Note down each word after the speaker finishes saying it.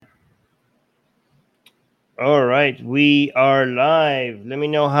All right, we are live. Let me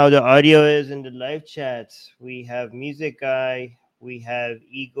know how the audio is in the live chat. We have Music Guy, we have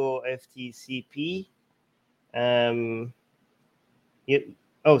Ego FTCP, um,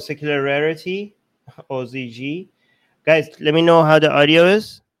 Secular Rarity, OZG. Guys, let me know how the audio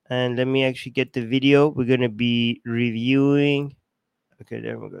is, and let me actually get the video. We're gonna be reviewing. Okay,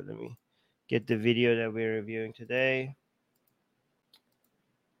 there we go. Let me get the video that we're reviewing today.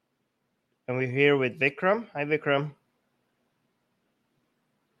 And we're here with Vikram. Hi, Vikram.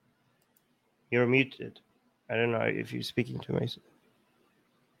 You're muted. I don't know if you're speaking to myself.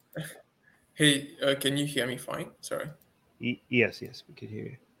 Hey, can you hear me fine? Sorry. Yes, we can hear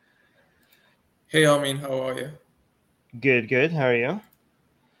you. Hey, Amin, how are you? Good. How are you?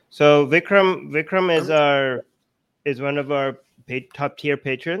 So Vikram is one of our top tier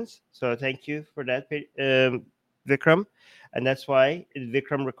patrons. So thank you for that, Vikram. And that's why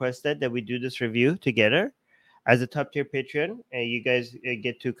Vikram requested that we do this review together as a top tier patron. You guys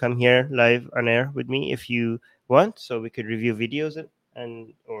get to come here live on air with me if you want, so we could review videos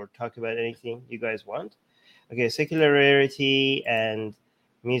and or talk about anything you guys want. Okay, Secular Rarity and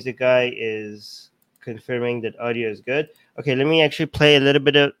Music Guy is confirming that audio is good. Okay, let me actually play a little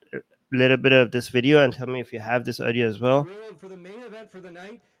bit of this video and tell me if you have this audio as well. For the main event for the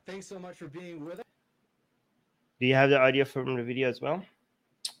night, thanks so much for being with us. Do you have the audio from the video as well?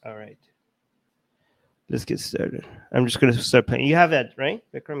 All right. Let's get started. I'm just going to start playing. You have that, right,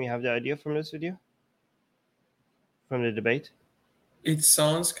 Vikram? You have the audio from this video? From the debate? It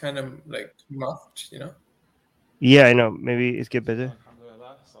sounds kind of like muffled, you know? Yeah, I know. Maybe it's get better.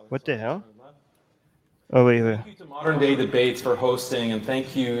 What the hell? Oh, wait. Thank you to Modern Day Debates for hosting, and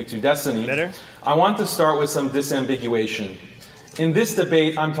thank you to Destiny. Better? I want to start with some disambiguation. In this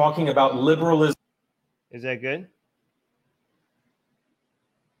debate, I'm talking about liberalism. Is that good?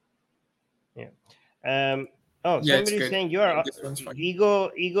 Yeah. Somebody's saying you are Ego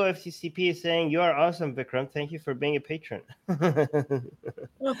FTCP is saying you are awesome, Vikram. Thank you for being a patron. Well,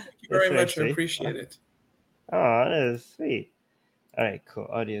 thank you very much. I appreciate it. Oh, that is sweet. All right, cool.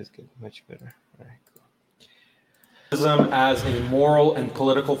 Audio is good. Much better. All right, cool. As a moral and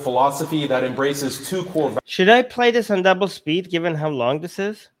political philosophy that embraces two core values. Should I play this on double speed given how long this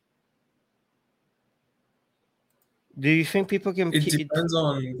is? Do you think people can... It depends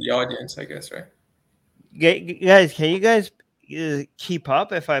on the audience, I guess, right? Guys, can you guys keep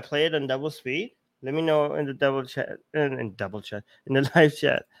up if I play it on double speed? Let me know in the in the live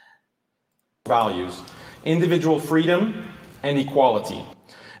chat. Values, individual freedom and equality.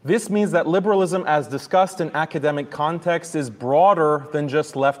 This means that liberalism, as discussed in academic context, is broader than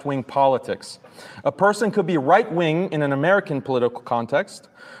just left-wing politics. A person could be right-wing in an American political context,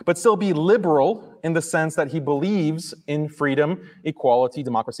 but still be liberal in the sense that he believes in freedom, equality,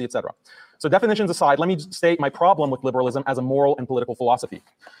 democracy, etc. So definitions aside, let me state my problem with liberalism as a moral and political philosophy.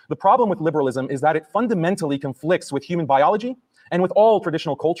 The problem with liberalism is that it fundamentally conflicts with human biology and with all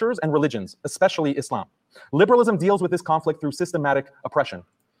traditional cultures and religions, especially Islam. Liberalism deals with this conflict through systematic oppression.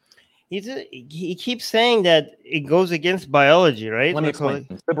 He keeps saying that it goes against biology, right? Let me explain.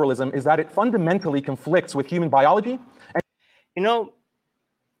 Liberalism is that it fundamentally conflicts with human biology. And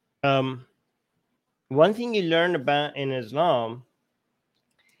one thing you learn about in Islam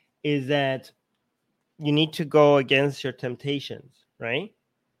is that you need to go against your temptations, right?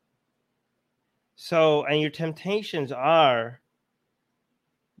 So, and your temptations are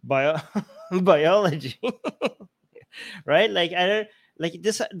biology, right? Like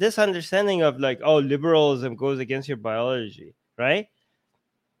this understanding of like, oh, liberalism goes against your biology, right?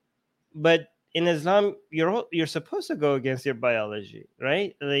 But in Islam, you're supposed to go against your biology,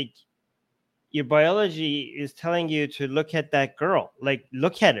 right? Like your biology is telling you to look at that girl, like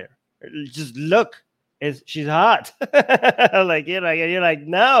look at her, just look. She's hot. Like you're like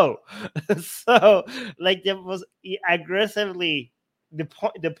no. So like there was aggressively the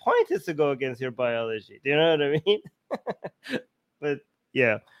point is to go against your biology. Do you know what I mean? But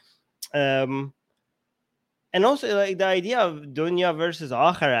yeah. And also like the idea of dunya versus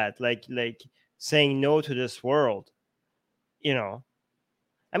akhirat, like saying no to this world, you know.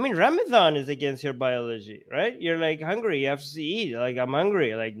 I mean, Ramadan is against your biology, right? You're like hungry, you have to eat. Like, I'm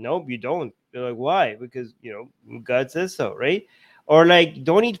hungry. Like, nope, you don't. You're like, why? Because, God says so, right? Or like,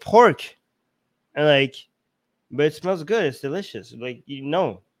 don't eat pork. And like, but it smells good. It's delicious. Like,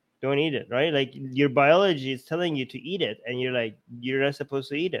 don't eat it, right? Like, your biology is telling you to eat it. And you're like, you're not supposed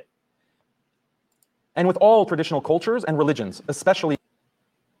to eat it. And with all traditional cultures and religions, especially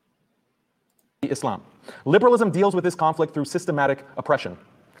Islam. Liberalism deals with this conflict through systematic oppression.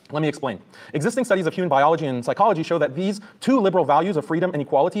 Let me explain. Existing studies of human biology and psychology show that these two liberal values of freedom and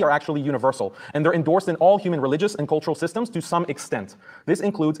equality are actually universal, and they're endorsed in all human religious and cultural systems to some extent. This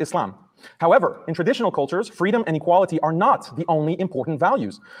includes Islam. However, in traditional cultures, freedom and equality are not the only important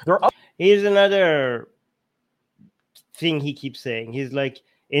values. There are Here's another thing he keeps saying. He's like,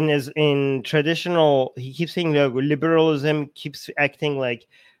 in traditional, he keeps saying that liberalism keeps acting like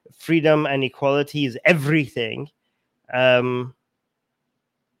freedom and equality is everything.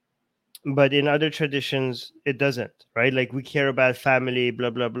 But in other traditions, it doesn't, right? Like, we care about family, blah,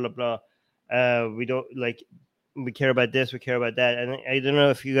 blah, blah, blah. We don't, like, we care about this, we care about that. And I don't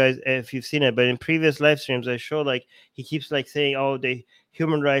know if you've seen it, but in previous live streams, I show, like, he keeps, like, saying, oh, the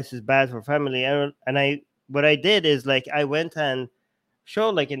human rights is bad for family. What I did is, like, I went and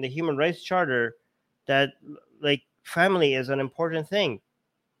showed, like, in the Human Rights Charter that, like, family is an important thing,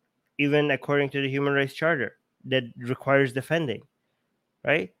 even according to the Human Rights Charter, that requires defending.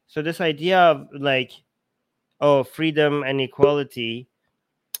 Right? So this idea of, like, oh, freedom and equality,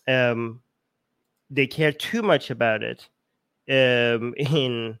 they care too much about it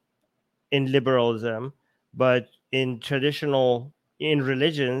in liberalism, but in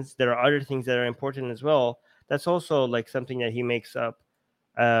religions, there are other things that are important as well. That's also, like, something that he makes up.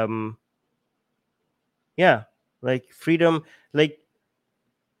 Like freedom, like,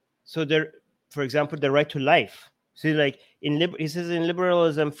 so there, for example, the right to life. So, like, he says in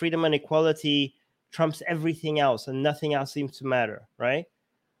liberalism, freedom and equality trumps everything else, and nothing else seems to matter, right?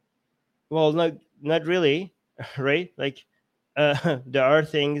 Well, not really, right? Like, there are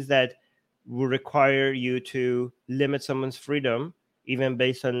things that will require you to limit someone's freedom, even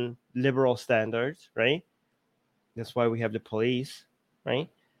based on liberal standards, right? That's why we have the police, right?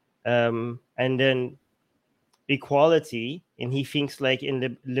 And then equality, and he thinks, like, in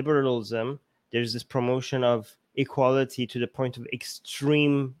the liberalism, there's this promotion of equality to the point of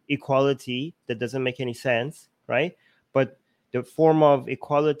extreme equality that doesn't make any sense, right? But the form of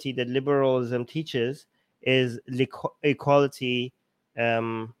equality that liberalism teaches is equality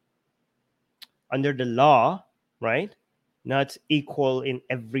under the law, right? Not equal in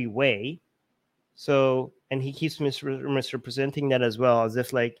every way. So, and he keeps misrepresenting that as well, as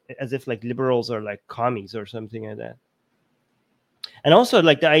if like liberals are like commies or something like that. And also,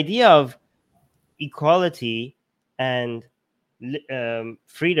 like, the idea of equality and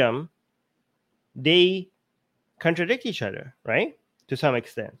freedom, they contradict each other, right? To some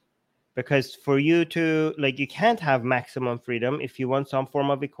extent, because for you to, like, you can't have maximum freedom if you want some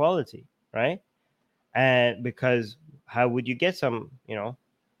form of equality, right? And because how would you get some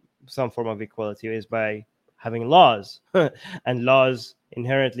form of equality is by having laws, and laws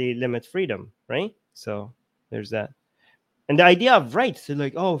inherently limit freedom, right? So there's that. And the idea of rights, so,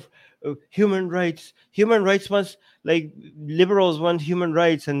 like, human rights must, like, liberals want human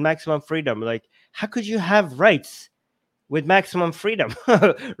rights and maximum freedom. Like, how could you have rights with maximum freedom?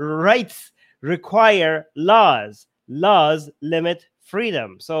 Rights require laws limit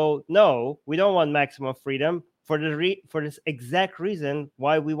freedom. So no, we don't want maximum freedom for this exact reason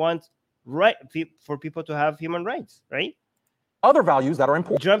why we want for people to have human rights, right? other values that are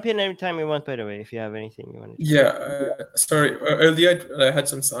important. Jump in anytime you want, by the way, if you have anything you want to. Yeah, sorry. Earlier I had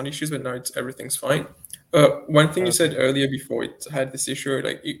some sound issues, but now everything's fine. One thing you said earlier before it had this issue,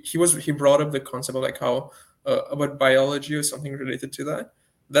 like he brought up the concept of, like, how about biology or something related to that.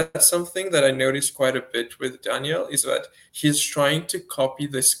 That's something that I noticed quite a bit with Daniel, is that he's trying to copy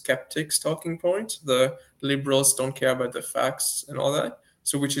the skeptics' talking point. The liberals don't care about the facts and all that.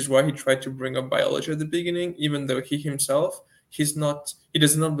 So, which is why he tried to bring up biology at the beginning, even though he himself, he does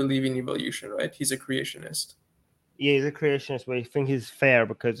not believe in evolution, right? He's a creationist. Yeah, he's a creationist, but I think he's fair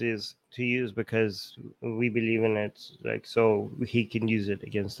because because we believe in it, like, so he can use it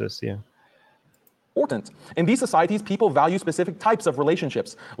against us. Yeah. Important. In these societies, people value specific types of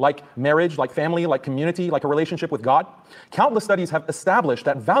relationships, like marriage, like family, like community, like a relationship with God. Countless studies have established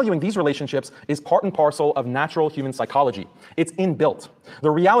that valuing these relationships is part and parcel of natural human psychology. It's inbuilt.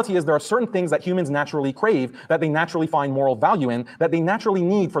 The reality is there are certain things that humans naturally crave, that they naturally find moral value in, that they naturally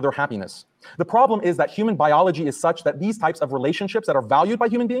need for their happiness. The problem is that human biology is such that these types of relationships that are valued by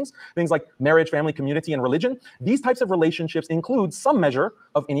human beings, things like marriage, family, community, and religion, these types of relationships include some measure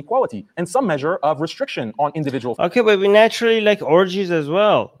of inequality and some measure of restriction on individual. Okay, but we naturally like orgies as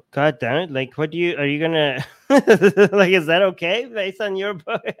well. God damn it! Like, are you gonna like? Is that okay based on your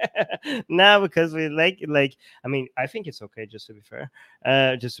book? No, because we like. I mean, I think it's okay, just to be fair,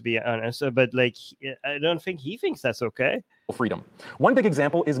 just to be honest. But like, I don't think he thinks that's okay. freedom. One big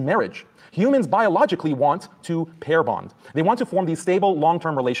example is marriage. Humans biologically want to pair bond. They want to form these stable,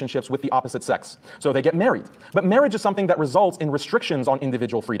 long-term relationships with the opposite sex. So they get married. But marriage is something that results in restrictions on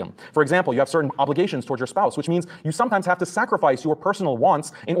individual freedom. For example, you have certain obligations towards your spouse, which means you sometimes have to sacrifice your personal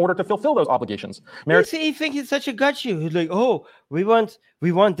wants in order to fulfill those obligations. You see, you think he's such a gotcha. He's like, oh, we want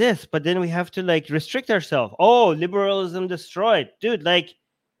this, but then we have to like restrict ourselves. Oh, liberalism destroyed, dude. Like,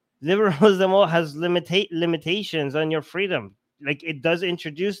 liberalism has limitations on your freedom. Like, it does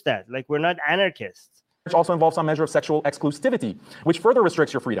introduce that. Like, we're not anarchists. Marriage also involves some measure of sexual exclusivity, which further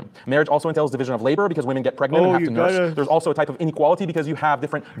restricts your freedom. Marriage also entails division of labor because women get pregnant and have to nurse. There's also a type of inequality because you have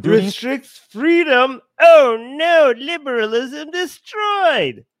different duties. Restricts freedom. Oh no, liberalism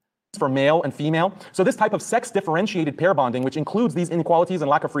destroyed. For male and female. So this type of sex-differentiated pair bonding, which includes these inequalities and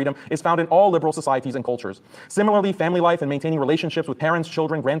lack of freedom, is found in all liberal societies and cultures. Similarly, family life and maintaining relationships with parents,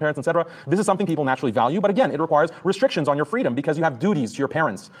 children, grandparents, etc. This is something people naturally value, but again, it requires restrictions on your freedom because you have duties to your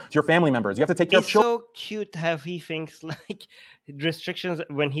parents, to your family members. You have to take care of children. It's so cute how he thinks like restrictions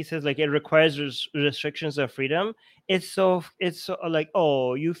when he says like it requires restrictions of freedom. It's so like,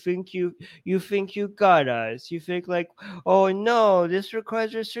 oh, you think you got us. You think like, oh no, this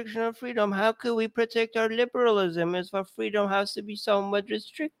requires restriction of freedom. How could we protect our liberalism if our freedom has to be somewhat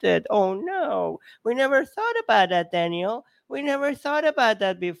restricted? Oh no, we never thought about that, Daniel. We never thought about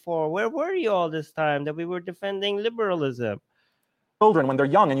that before. Where were you all this time that we were defending liberalism? Children when they're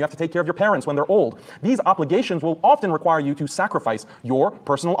young, and you have to take care of your parents when they're old. These obligations will often require you to sacrifice your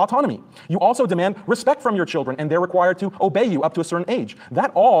personal autonomy. You also demand respect from your children, and they're required to obey you up to a certain age. That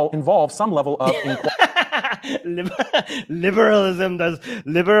all involves some level of liberalism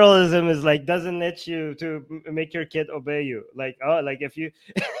is like doesn't let you to make your kid obey you. Like, oh, like if you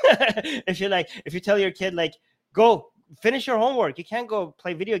if you tell your kid like, go finish your homework, you can't go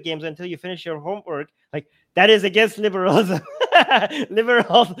play video games until you finish your homework, like that is against liberalism.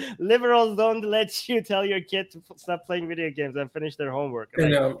 Liberals don't let you tell your kid to stop playing video games and finish their homework.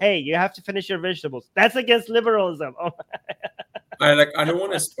 Like, hey, you have to finish your vegetables. That's against liberalism. Oh. I don't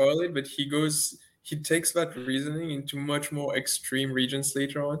want to spoil it, but he takes that reasoning into much more extreme regions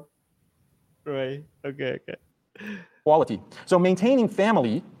later on. Right. Okay. Equality. So maintaining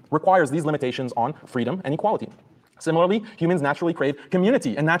family requires these limitations on freedom and equality. Similarly, humans naturally crave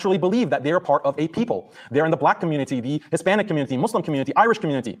community and naturally believe that they are part of a people. They're in the Black community, the Hispanic community, Muslim community, Irish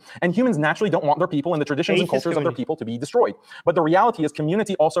community. And humans naturally don't want their people and the traditions and cultures of their people to be destroyed. But the reality is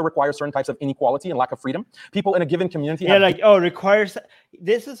community also requires certain types of inequality and lack of freedom. People in a given community requires...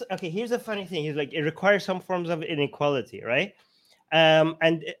 This is... Okay, here's a funny thing. He's like, it requires some forms of inequality, right?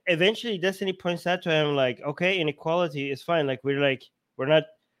 And eventually Destiny points out to him like, okay, inequality is fine. Like, we're not...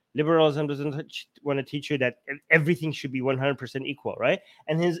 Liberalism doesn't want to teach you that everything should be 100% equal, right?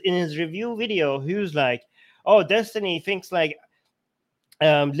 And in his review video, he was like, oh, Destiny thinks like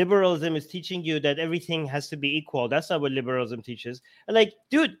liberalism is teaching you that everything has to be equal. That's not what liberalism teaches. And like,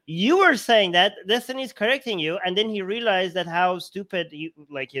 dude, you were saying that, Destiny's correcting you, and then he realized that how stupid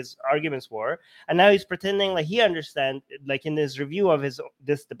his arguments were, and now he's pretending like he understands. Like in his review of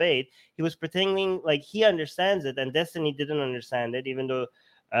this debate, he was pretending like he understands it, and Destiny didn't understand it, even though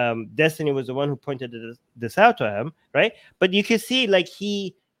Destiny was the one who pointed this out to him, right? But you can see, like,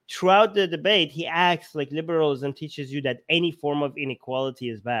 throughout the debate, he acts like liberalism teaches you that any form of inequality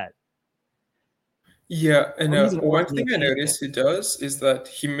is bad. Yeah, and one thing I noticed he does is that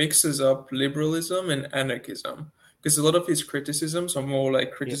he mixes up liberalism and anarchism, because a lot of his criticisms are more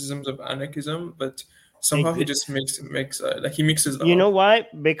like criticisms of anarchism, but somehow he just he mixes them. You know why?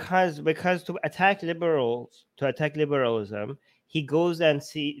 Because to attack liberalism, he goes and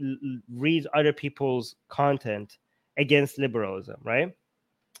reads other people's content against liberalism, right?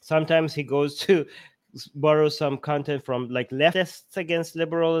 Sometimes he goes to borrow some content from like leftists against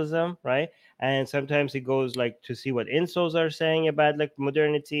liberalism, right? And sometimes he goes like to see what incels are saying about like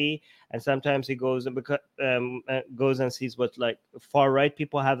modernity, and sometimes he goes and sees what like far right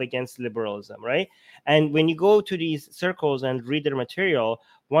people have against liberalism, right? And when you go to these circles and read their material,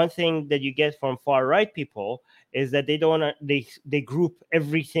 one thing that you get from far right people is that they group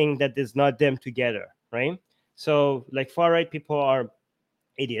everything that is not them together, right? So like far right people are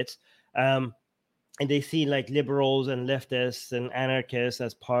idiots, and they see like liberals and leftists and anarchists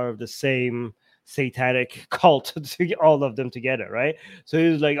as part of the same satanic cult, to all of them together, right? So he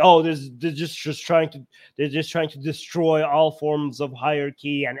was like, oh, they're just trying to destroy all forms of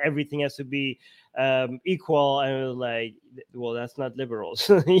hierarchy, and everything has to be equal. And it was like, well, that's not liberals.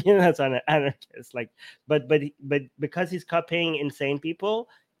 That's an anarchist. Like, but because he's copying insane people,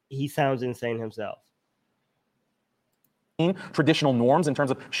 he sounds insane himself. traditional norms in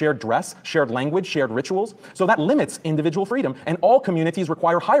terms of shared dress, shared language, shared rituals. So that limits individual freedom. And all communities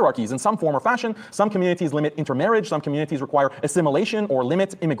require hierarchies in some form or fashion. Some communities limit intermarriage. Some communities require assimilation or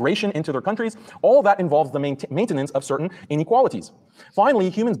limit immigration into their countries. All that involves the maintenance of certain inequalities. Finally,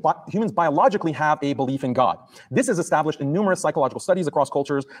 humans biologically have a belief in God. This is established in numerous psychological studies across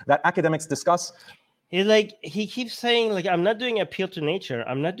cultures that academics discuss. He keeps saying, like, I'm not doing appeal to nature.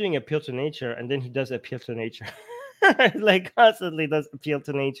 I'm not doing appeal to nature. And then he does appeal to nature. Like, constantly does appeal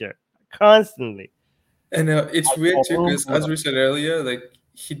to nature. Constantly. And it's weird too, because as we said earlier, like,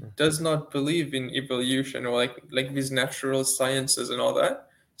 he does not believe in evolution or like these natural sciences and all that.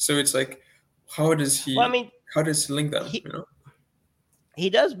 So it's like, how does he link them? He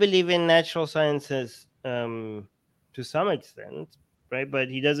does believe in natural sciences to some extent, right? But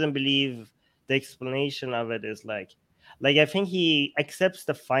he doesn't believe the explanation of it is like I think he accepts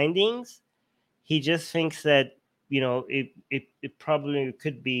the findings. He just thinks that, it probably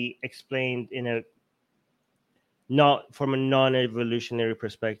could be explained in a not from a non-evolutionary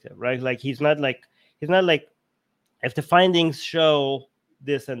perspective, right? Like he's not like if the findings show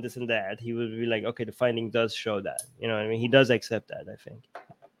this and this and that, he would be like, okay, the finding does show that. You know what I mean? He does accept that, I think.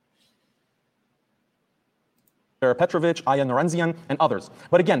 Petrovich, Aya Naranzian, and others.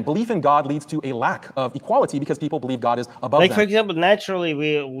 But again, belief in God leads to a lack of equality because people believe God is above them. For example, naturally,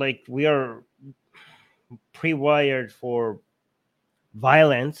 we are pre-wired for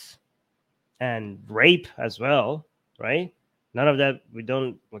violence and rape as well, right? None of that, we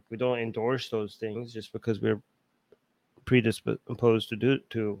don't endorse those things just because we're predisposed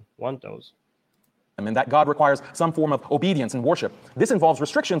to want those. And that God requires some form of obedience and worship. This involves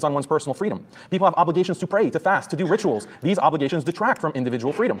restrictions on one's personal freedom. People have obligations to pray, to fast, to do rituals. These obligations detract from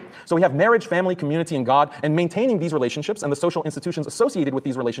individual freedom. So we have marriage, family, community, and God, and maintaining these relationships and the social institutions associated with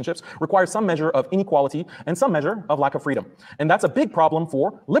these relationships require some measure of inequality and some measure of lack of freedom. And that's a big problem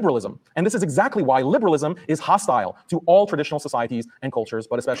for liberalism. And this is exactly why liberalism is hostile to all traditional societies and cultures,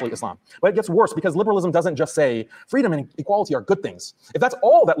 but especially Islam. But it gets worse because liberalism doesn't just say freedom and equality are good things. If that's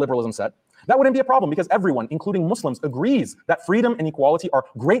all that liberalism said, that wouldn't be a problem because everyone, including Muslims, agrees that freedom and equality are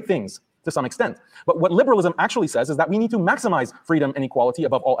great things to some extent. But what liberalism actually says is that we need to maximize freedom and equality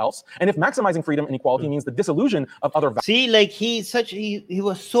above all else. And if maximizing freedom and equality means the disillusion of other values. See, like he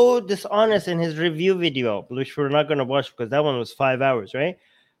was so dishonest in his review video, which we're not going to watch because that one was 5 hours, right?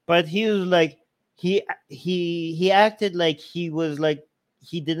 But he was like, he acted like he was like,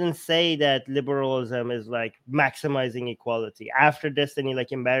 he didn't say that liberalism is like maximizing equality. After Destiny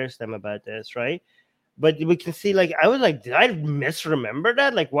like embarrassed them about this, right? But we can see, like, I was like, did I misremember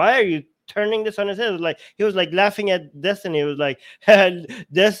that? Like, why are you turning this on his head? It was like he was like laughing at Destiny. It was like,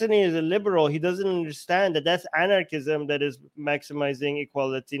 Destiny is a liberal. He doesn't understand that that's anarchism that is maximizing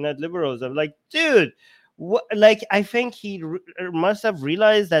equality, not liberalism. Like, dude, what? Like, I think he must have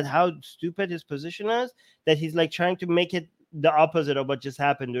realized that how stupid his position is. That he's like trying to make it the opposite of what just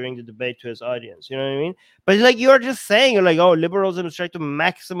happened during the debate to his audience. You know what I mean? But like, you're just saying, you're like, oh, liberalism is trying to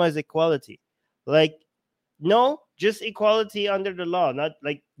maximize equality. Like, no, just equality under the law, not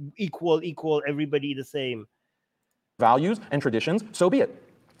like equal, everybody the same. Values and traditions, so be it.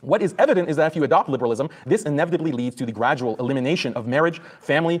 What is evident is that if you adopt liberalism, this inevitably leads to the gradual elimination of marriage,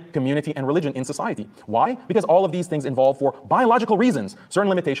 family, community, and religion in society. Why? Because all of these things involve, for biological reasons, certain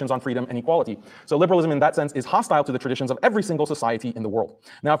limitations on freedom and equality. So liberalism in that sense is hostile to the traditions of every single society in the world.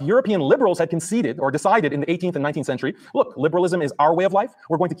 Now, if European liberals had conceded or decided in the 18th and 19th century, look, liberalism is our way of life,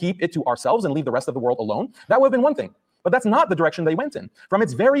 we're going to keep it to ourselves and leave the rest of the world alone, that would have been one thing. But that's not the direction they went in. From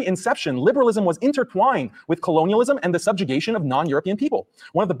its very inception, liberalism was intertwined with colonialism and the subjugation of non-European people.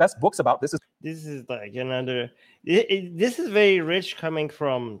 One of the best books about this is... This is like another... This is very rich coming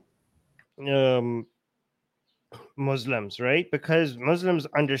from Muslims, right? Because Muslims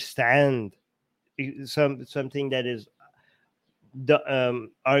understand something that is...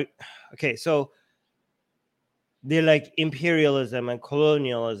 okay, so they're like imperialism and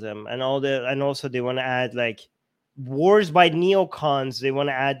colonialism and all that, and also they want to add like wars by neocons. They want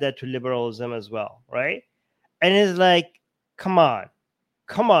to add that to liberalism as well, right? And it's like, come on,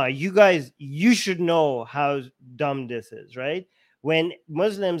 you guys, you should know how dumb this is, right? When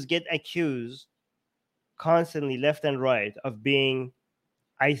Muslims get accused constantly left and right of being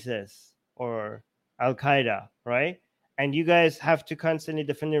ISIS or Al Qaeda, right? And you guys have to constantly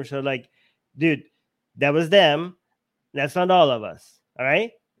defend yourself, like, dude, that was them. That's not all of us, all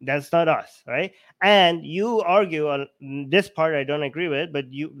right? That's not us, right? And you argue on this part, I don't agree with,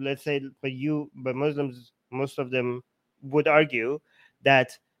 but you, let's say, but Muslims, most of them would argue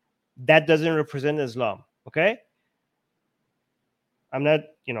that that doesn't represent Islam, okay? I'm not,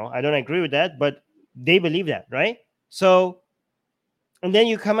 I don't agree with that, but they believe that, right? So, and then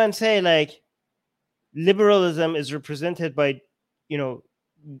you come and say like liberalism is represented by, you know,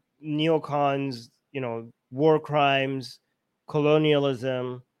 neocons, you know, war crimes,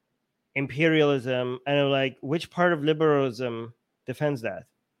 colonialism, imperialism, and I'm like, which part of liberalism defends that?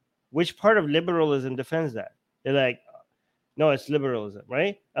 Which part of liberalism defends that? They're like, no, it's liberalism,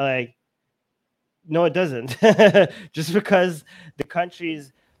 right? I'm like, no, it doesn't. Just because the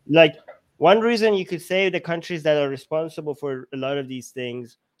countries, like, one reason you could say the countries that are responsible for a lot of these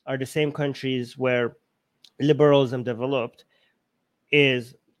things are the same countries where liberalism developed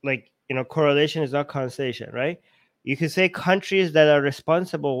is like, you know, correlation is not causation, right? You could say countries that are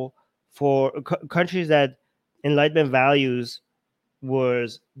responsible for countries that enlightenment values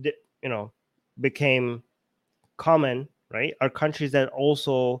was, you know, became common, right, are countries that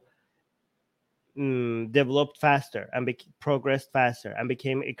also developed faster and progressed faster and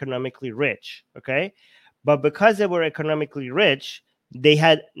became economically rich. Okay, but because they were economically rich, they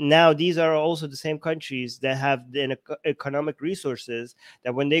had, now these are also the same countries that have the economic resources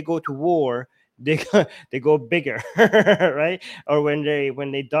that when they go to war, they go bigger, right? Or when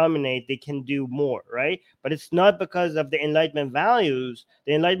they dominate, they can do more, right? But it's not because of the enlightenment values.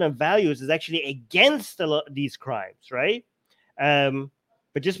 The enlightenment values is actually against these crimes, right? um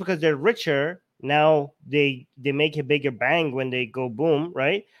but just because they're richer now, they make a bigger bang when they go boom,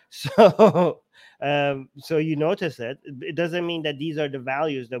 right? So so you notice it. It doesn't mean that these are the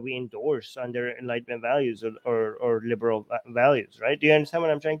values that we endorse under enlightenment values, or liberal values, right? Do you understand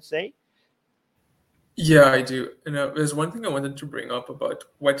what I'm trying to say? Yeah, I do. And there's one thing I wanted to bring up about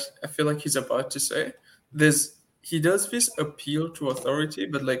what I feel like he's about to say. He does this appeal to authority,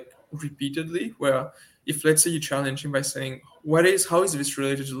 but like repeatedly, where if let's say you challenge him by saying, how is this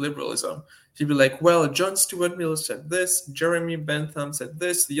related to liberalism? He'd be like, well, John Stuart Mill said this, Jeremy Bentham said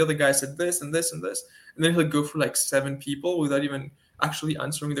this, the other guy said this and this and this. And then he'll go through like 7 people without even actually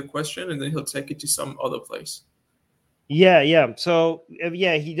answering the question, and then he'll take it to some other place. Yeah. So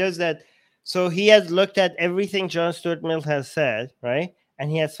yeah, he does that. So he has looked at everything John Stuart Mill has said, right?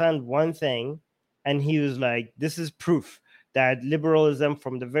 And he has found one thing, and he was like, "This is proof that liberalism,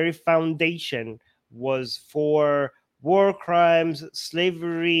 from the very foundation, was for war crimes,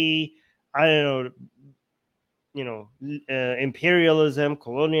 slavery. I don't know, imperialism,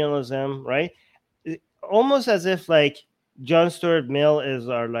 colonialism, right? Almost as if like John Stuart Mill is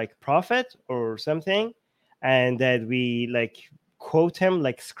our like prophet or something, and that we like quote him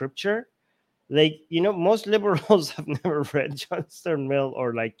like scripture. Like, most liberals have never read John Stuart Mill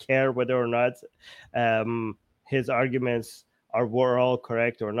or like care whether or not his arguments were all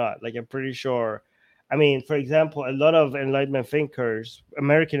correct or not. Like, I'm pretty sure. I mean, for example, a lot of Enlightenment thinkers,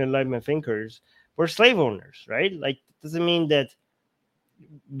 American Enlightenment thinkers, were slave owners, right? Like, it doesn't mean that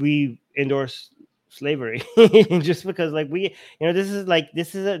we endorse slavery just because like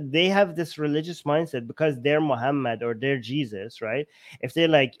they have this religious mindset because they're Muhammad or they're Jesus, right? If they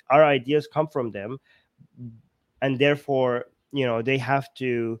like, our ideas come from them, and therefore they have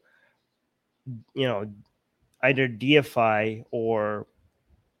to either deify or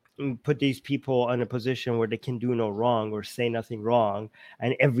put these people in a position where they can do no wrong or say nothing wrong,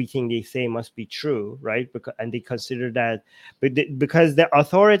 and everything they say must be true, right? And they consider that, because the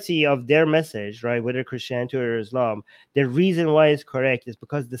authority of their message, right, whether Christianity or Islam, the reason why it's correct is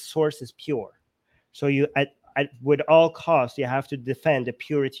because the source is pure. So you with all costs, you have to defend the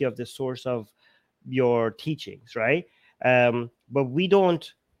purity of the source of your teachings, right? But we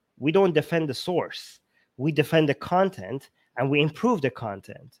don't defend the source. We defend the content, and we improve the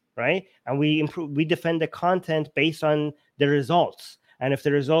content, right? And we defend the content based on the results. And if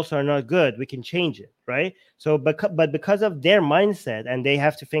the results are not good, we can change it, right? So, but because of their mindset, and they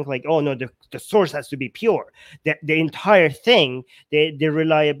have to think like, oh no, the source has to be pure. The entire thing, the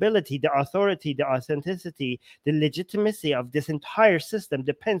reliability, the authority, the authenticity, the legitimacy of this entire system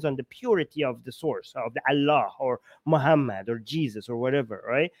depends on the purity of the source, of the Allah or Muhammad or Jesus or whatever,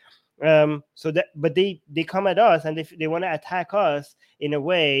 right? So that, but they come at us, and they want to attack us in a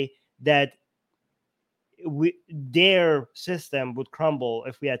way that their system would crumble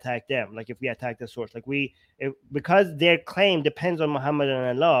if we attack them, like if we attack the source, like because their claim depends on Muhammad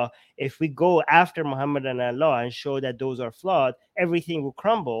and Allah. If we go after Muhammad and Allah and show that those are flawed, everything will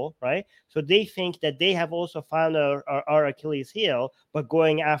crumble, right? So they think that they have also found our Achilles heel, but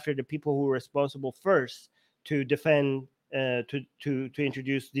going after the people who are responsible first to defend, to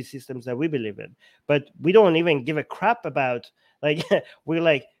introduce these systems that we believe in. But we don't even give a crap about, like,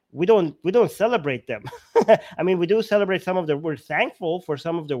 we don't celebrate them. I mean, we do celebrate some of their, we're thankful for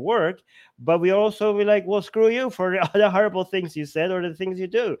some of their work, but we also be like, well, screw you for the horrible things you said or the things you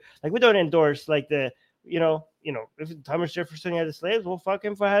do. Like, we don't endorse like the if Thomas Jefferson had slaves, well, fuck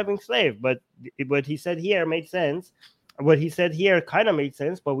him for having slaves. But what he said here made sense. What he said here kind of made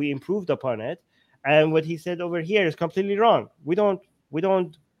sense, but we improved upon it. And what he said over here is completely wrong. We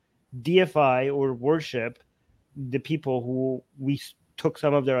don't deify or worship the people who we took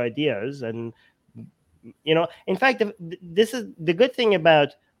some of their ideas. And in fact, this is the good thing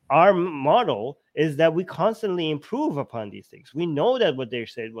about our model, is that we constantly improve upon these things. We know that what they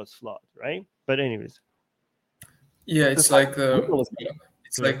said was flawed, right? But anyways, yeah, it's like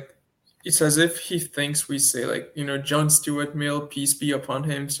it's as if he thinks we say, like, John Stuart Mill, peace be upon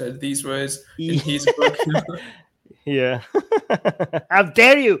him, said these words in his book. Yeah. How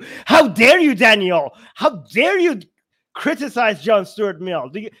dare you, Daniel? How dare you criticize John Stuart Mill?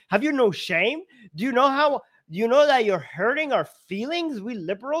 Have you no shame? Do you know that you're hurting our feelings, we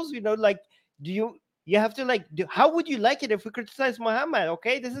liberals? You have to how would you like it if we criticize Muhammad?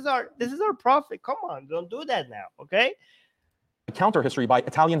 Okay, this is our prophet. Come on, don't do that now, okay? Counter history by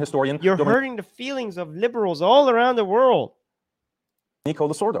Italian historian. You're hurting the feelings of liberals all around the world. Nico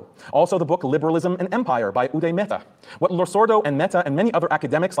Losordo. Also the book Liberalism and Empire by Uday Mehta. What Losordo and Mehta and many other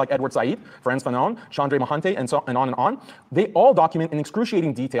academics like Edward Said, Frantz Fanon, Chandra Mahante, and on, they all document in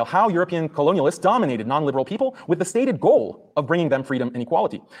excruciating detail how European colonialists dominated non-liberal people with the stated goal of bringing them freedom and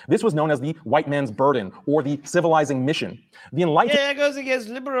equality. This was known as the white man's burden, or the civilizing mission. The enlightenment... Yeah, that goes against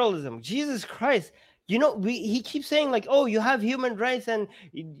liberalism. Jesus Christ. He keeps saying, like, oh, you have human rights and,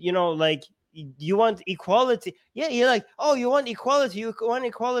 you want equality. Yeah, you're like, oh, you want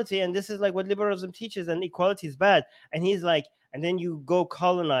equality, and this is like what liberalism teaches, and equality is bad. And he's like, and then you go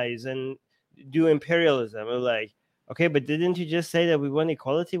colonize and do imperialism. We're like, okay, but didn't you just say that we want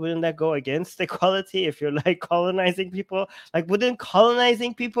equality? Wouldn't that go against equality if you're like colonizing people? Like, wouldn't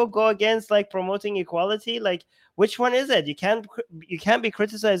colonizing people go against like promoting equality? Like, which one is it? You can't be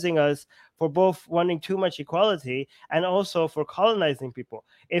criticizing us for both wanting too much equality and also for colonizing people.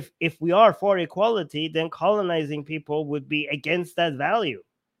 If we are for equality, then colonizing people would be against that value.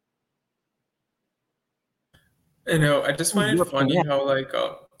 I just find it funny how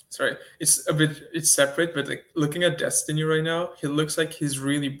it's separate, but like looking at Destiny right now, he looks like he's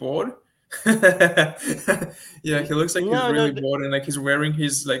really bored. Yeah, he looks like he's really bored, and like he's wearing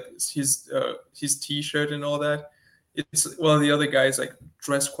his t-shirt and all that. The other guys like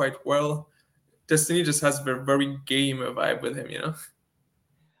dress quite well. Destiny just has a very game vibe with him,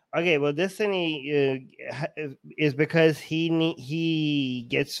 Okay, well, Destiny is because he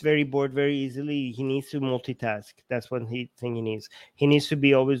gets very bored very easily. He needs to multitask. That's one thing he needs. He needs to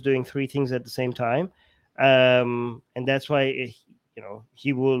be always doing 3 things at the same time, and that's why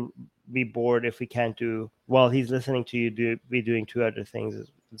he will be bored if we can't do while he's listening to you be doing 2 other things at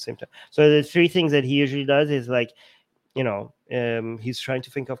the same time. So the 3 things that he usually does is like, he's trying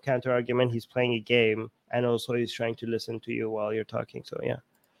to think of counter argument. He's playing a game, and also he's trying to listen to you while you're talking. So yeah.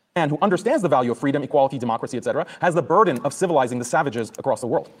 And who understands the value of freedom, equality, democracy, etc., has the burden of civilizing the savages across the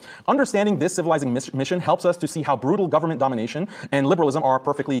world. Understanding this civilizing mission helps us to see how brutal government domination and liberalism are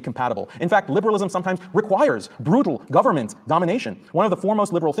perfectly compatible. In fact, liberalism sometimes requires brutal government domination. One of the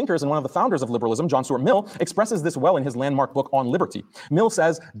foremost liberal thinkers and one of the founders of liberalism, John Stuart Mill, expresses this well in his landmark book On Liberty. Mill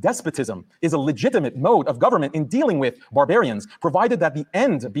says, despotism is a legitimate mode of government in dealing with barbarians, provided that the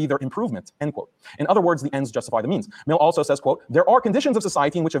end be their improvement, end quote. In other words, the ends justify the means. Mill also says, quote, there are conditions of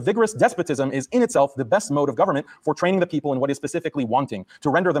society in which a vigorous despotism is in itself the best mode of government for training the people in what is specifically wanting,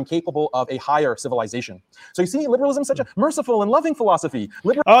 to render them capable of a higher civilization. So you see, liberalism is such a merciful and loving philosophy.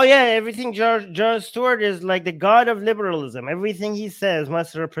 Oh yeah, everything John Stewart is like the god of liberalism. Everything he says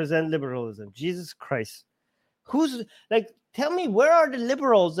must represent liberalism. Jesus Christ. Who's like, tell me, where are the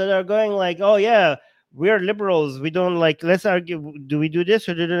liberals that are going like, oh yeah, we're liberals, we don't like, let's argue, do we do this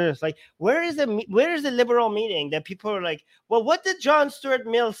or do this? Like, where is the liberal meeting that people are like, well, what did John Stuart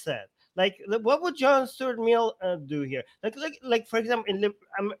Mill said? Like, what would John Stuart Mill do here? Like for example, in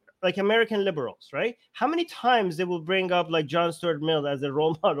like American liberals, right? How many times they will bring up like John Stuart Mill as a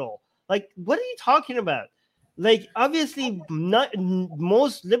role model? Like, what are you talking about? Like, obviously, not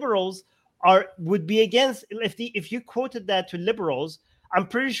most liberals would be against. If you quoted that to liberals, I'm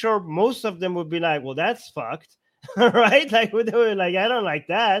pretty sure most of them would be like, well, that's fucked, right? Like, they were like, I don't like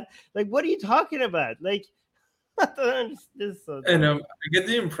that. Like, what are you talking about? Like, this so and I get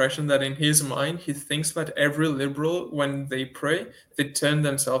the impression that in his mind, he thinks that every liberal, when they pray, they turn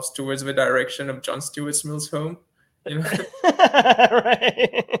themselves towards the direction of John Stuart Mill's home. Right.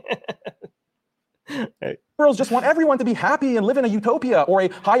 Liberals just want everyone to be happy and live in a utopia or a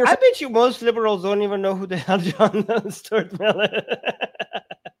higher... I bet you most liberals don't even know who the hell John Stuart Mill is.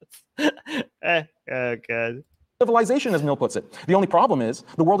 Oh, God. civilization, as Mill puts it. The only problem is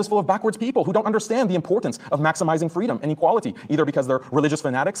the world is full of backwards people who don't understand the importance of maximizing freedom and equality, either because they're religious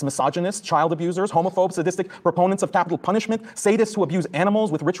fanatics, misogynists, child abusers, homophobes, sadistic proponents of capital punishment, sadists who abuse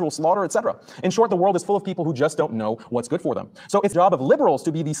animals with ritual slaughter, etc. In short, the world is full of people who just don't know what's good for them. So it's the job of liberals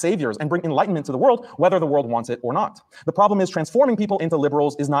to be these saviors and bring enlightenment to the world, whether the world wants it or not. The problem is transforming people into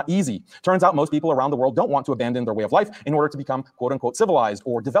liberals is not easy. Turns out most people around the world don't want to abandon their way of life in order to become quote unquote civilized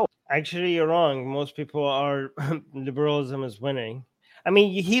or developed. Actually, you're wrong. Most people are liberalism is winning. I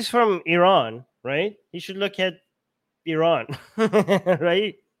mean, he's from Iran, right? You should look at Iran,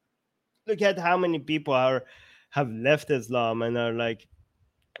 right? Look at how many people have left Islam and are like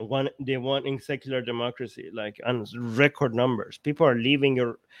they wanting secular democracy, like on record numbers. People are leaving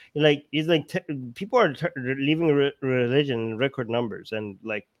people are leaving religion in record numbers, and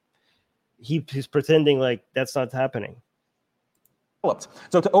like he's pretending like that's not happening.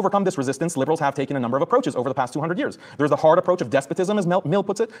 So to overcome this resistance, liberals have taken a number of approaches over the past 200 years. There's the hard approach of despotism, as Mill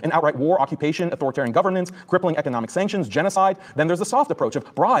puts it, an outright war, occupation, authoritarian governance, crippling economic sanctions, genocide. Then there's the soft approach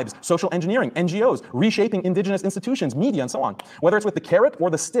of bribes, social engineering, NGOs, reshaping indigenous institutions, media, and so on. Whether it's with the carrot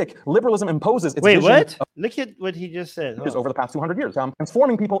or the stick, liberalism imposes its vision. Wait, what? Look at what he just said. Over the past 200 years,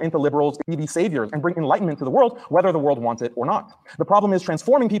 transforming people into liberals to be these saviors and bring enlightenment to the world, whether the world wants it or not. The problem is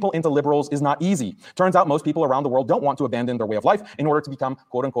transforming people into liberals is not easy. Turns out most people around the world don't want to abandon their way of life in order to become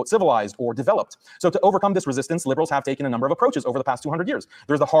quote unquote civilized or developed. So to overcome this resistance, liberals have taken a number of approaches over the past 200 years.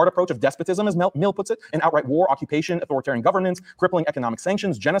 There's the hard approach of despotism, as Mill puts it, an outright war, occupation, authoritarian governance, crippling economic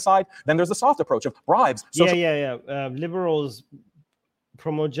sanctions, genocide. Then there's the soft approach of bribes. Liberals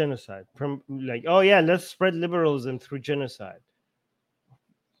promote genocide. Like, oh yeah, let's spread liberalism through genocide.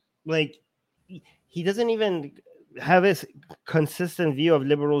 Like, he doesn't even have a consistent view of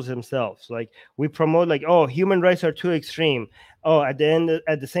liberals themselves. Like, we promote like, oh, human rights are too extreme. Oh, at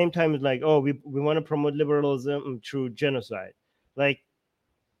the same time, it's like, oh, we want to promote liberalism through genocide. Like,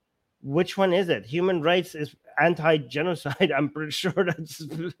 which one is it? Human rights is anti-genocide. I'm pretty sure that's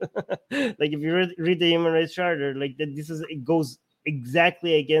like, if you read the Human Rights Charter, like that, it goes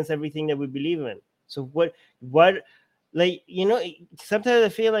exactly against everything that we believe in. So what like, you know, sometimes I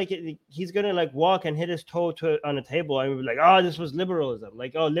feel like he's gonna like walk and hit his toe on a table and be like, oh, this was liberalism.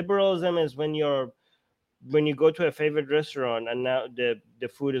 Like, oh, liberalism is when you go to a favorite restaurant and now the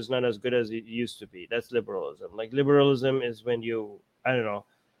food is not as good as it used to be. That's liberalism. Like, liberalism is when you, I don't know,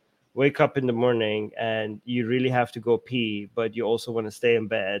 wake up in the morning and you really have to go pee, but you also want to stay in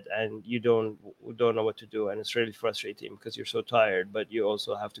bed and you don't know what to do, and it's really frustrating because you're so tired, but you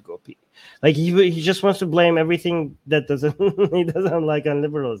also have to go pee. Like, he just wants to blame everything that he doesn't like on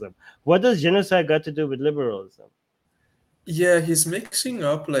liberalism. What does genocide got to do with liberalism? Yeah, he's mixing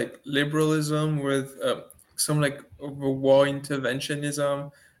up like liberalism with some like war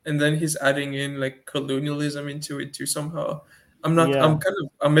interventionism, and then he's adding in like colonialism into it too somehow. I'm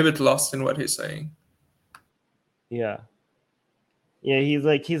a bit lost in what he's saying. Yeah, he's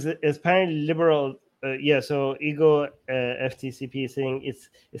apparently liberal. So Ego FTCP is saying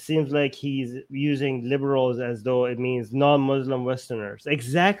it seems like he's using liberals as though it means non-Muslim Westerners.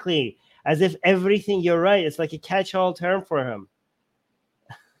 Exactly, as if everything. You're right. It's like a catch-all term for him.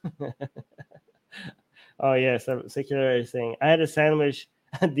 Oh yes, secular is saying I had a sandwich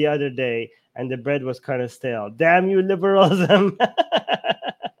the other day and the bread was kind of stale. Damn you, liberalism.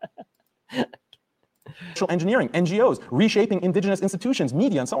 Social engineering, NGOs, reshaping indigenous institutions,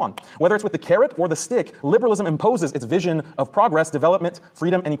 media, and so on. Whether it's with the carrot or the stick, liberalism imposes its vision of progress, development,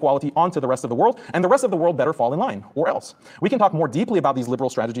 freedom, and equality onto the rest of the world, and the rest of the world better fall in line, or else. We can talk more deeply about these liberal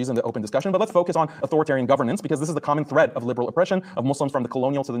strategies in the open discussion, but let's focus on authoritarian governance, because this is the common thread of liberal oppression of Muslims from the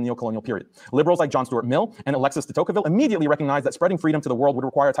colonial to the neo-colonial period. Liberals like John Stuart Mill and Alexis de Tocqueville immediately recognized that spreading freedom to the world would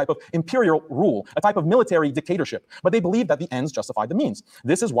require a type of imperial rule, a type of military dictatorship, but they believed that the ends justified the means.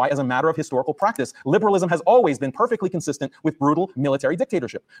 This is why, as a matter of historical practice, liberalism has always been perfectly consistent with brutal military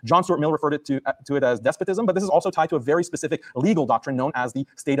dictatorship. John Stuart Mill referred to it as despotism, but this is also tied to a very specific legal doctrine known as the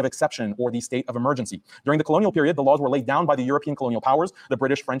state of exception or the state of emergency. During the colonial period, the laws were laid down by the European colonial powers, the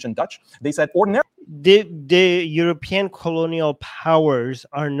British, French, and Dutch. They said ordinary. The European colonial powers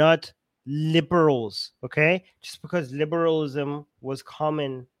are not liberals, okay? Just because liberalism was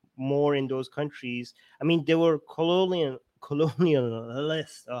common more in those countries. I mean, they were colonialists.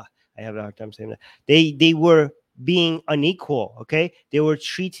 Oh, I have a hard time saying that. They were being unequal, okay? They were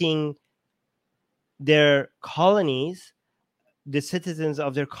treating their colonies, the citizens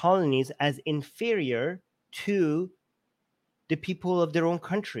of their colonies, as inferior to the people of their own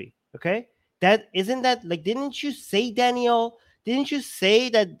country, okay? That isn't that like, didn't you say, Daniel? Didn't you say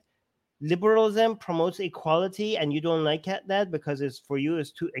that liberalism promotes equality and you don't like that because it's for you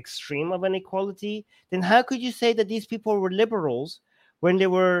is too extreme of an equality, then how could you say that these people were liberals when they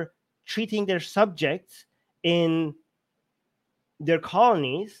were treating their subjects in their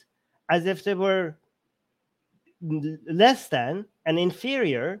colonies as if they were less than and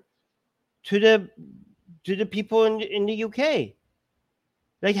inferior to the people in the UK?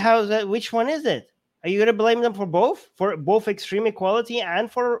 Like, how's that? Which one is it? Are you going to blame them for both extreme equality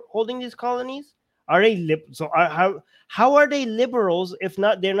and for holding these colonies? Are they how are they liberals if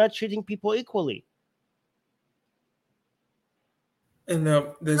not they're not treating people equally? And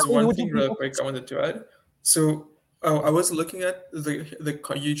there's Would one you thing be real quick I wanted to add. So I was looking at the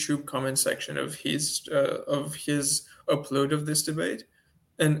YouTube comment section of his upload of this debate,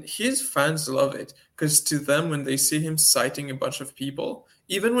 and his fans love it because to them, when they see him citing a bunch of people,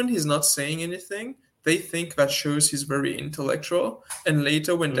 even when he's not saying anything, they think that shows he's very intellectual. And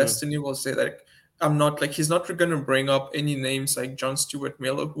later, when Destiny will say that I'm not like he's not going to bring up any names like John Stuart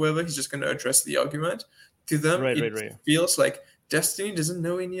Mill or whoever, he's just going to address the argument. To them, it Right. feels like Destiny doesn't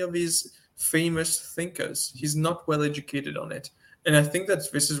know any of these famous thinkers. He's not well educated on it, and I think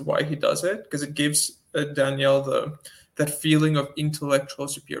that this is why he does it because it gives Danielle that feeling of intellectual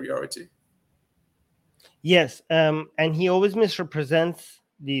superiority. Yes, and he always misrepresents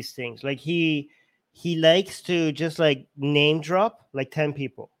these things. Like he likes to just like name drop like 10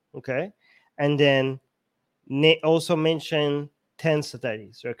 people, okay, and then also mention 10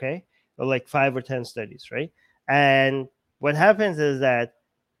 studies, okay, or like 5 or 10 studies, right? And what happens is that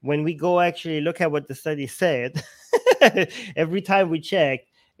when we go actually look at what the study said, every time we checked,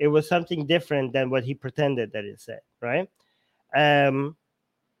 it was something different than what he pretended that it said, right? Um,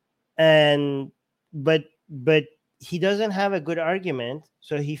 and but he doesn't have a good argument,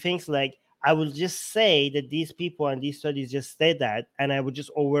 so he thinks like I will just say that these people and these studies just said that, and I would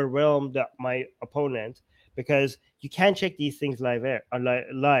just overwhelm my opponent because you can't check these things live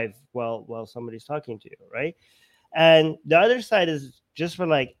while somebody's talking to you, right? And the other side is just for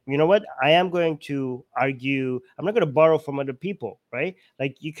like, you know what, I am going to argue, I'm not going to borrow from other people, right?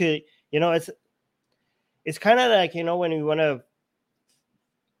 Like you could, it's kind of like, when you want to,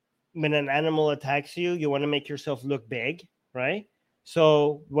 when an animal attacks you, you want to make yourself look big, right?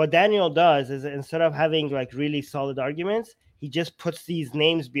 So what Daniel does is instead of having like really solid arguments, he just puts these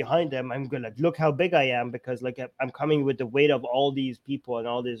names behind them. I'm gonna look how big I am because like I'm coming with the weight of all these people and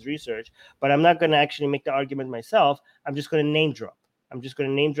all this research, but I'm not gonna actually make the argument myself. I'm just gonna name drop. I'm just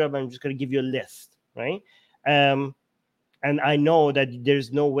gonna give you a list, right? And I know that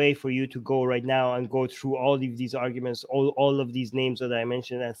there's no way for you to go right now and go through all of these arguments, all of these names that I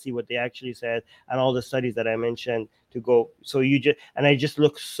mentioned, and see what they actually said, and all the studies that I mentioned to go. So I just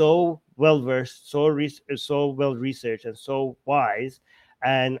look so well versed, so well researched, and so wise,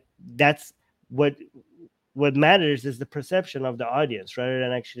 and that's what matters is the perception of the audience rather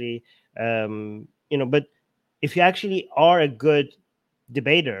than actually, But if you actually are a good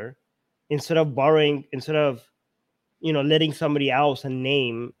debater, instead of letting somebody else and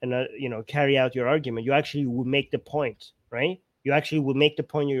name and carry out your argument, you actually would make the point, right? You actually would make the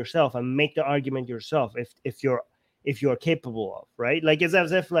point yourself and make the argument yourself if you're capable of, right? Like it's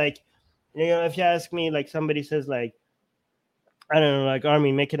as if like, if you ask me, like somebody says like, I don't know, like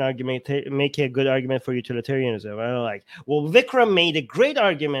Armin, make an argument, make a good argument for utilitarianism. I don't like, well, Vikram made a great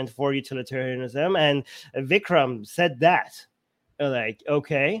argument for utilitarianism, and Vikram said that. Like,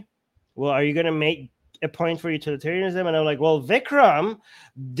 okay, well, are you gonna make a point for utilitarianism? And I'm like, well, Vikram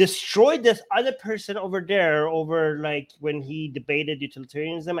destroyed this other person over there over like when he debated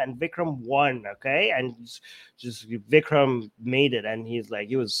utilitarianism, and Vikram won, okay? And just Vikram made it, and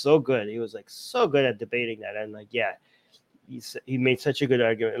he was so good. He was like so good at debating that, and like, yeah, he made such a good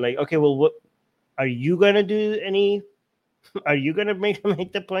argument. Like, okay, well, what are you gonna do? Are you gonna make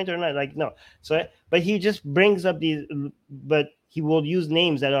the point or not? Like, no. So, but he just brings up these, but he will use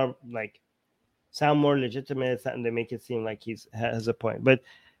names that are like sound more legitimate and they make it seem like has a point. But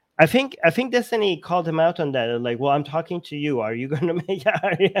I think Destiny called him out on that. Like, well, I'm talking to you. Are you gonna make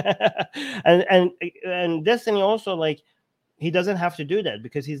and Destiny also like, he doesn't have to do that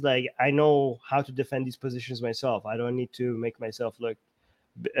because he's like, I know how to defend these positions myself. I don't need to make myself look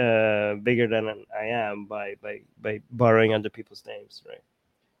bigger than I am by borrowing other people's names, right?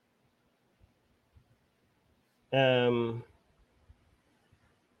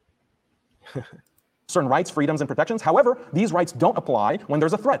 certain rights, freedoms, and protections. However, these rights don't apply when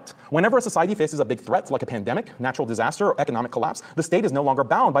there's a threat. Whenever a society faces a big threat, like a pandemic, natural disaster, or economic collapse, the state is no longer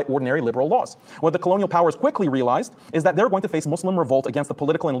bound by ordinary liberal laws. What the colonial powers quickly realized is that they're going to face Muslim revolt against the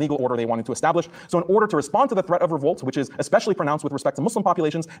political and legal order they wanted to establish. So in order to respond to the threat of revolt, which is especially pronounced with respect to Muslim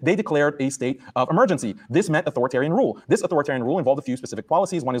populations, they declared a state of emergency. This meant authoritarian rule. This authoritarian rule involved a few specific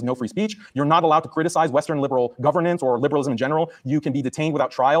policies. One is no free speech. You're not allowed to criticize Western liberal governance or liberalism in general. You can be detained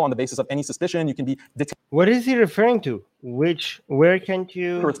without trial on the basis of any suspicion. You can be detained. What is he referring to? Where can't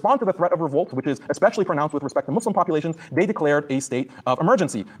you To respond to the threat of revolt, which is especially pronounced with respect to Muslim populations, they declared a state of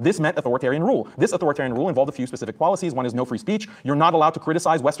emergency. This meant authoritarian rule. This authoritarian rule involved a few specific policies. One is no free speech. You're not allowed to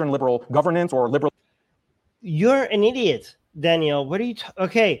criticize Western liberal governance or liberal. You're an idiot, Daniel. What are you?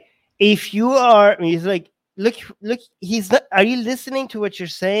 Okay, if you are, he's like, look. He's not. Are you listening to what you're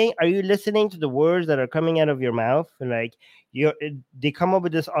saying? Are you listening to the words that are coming out of your mouth? Like they come up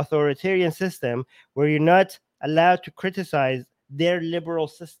with this authoritarian system where you're not allowed to criticize their liberal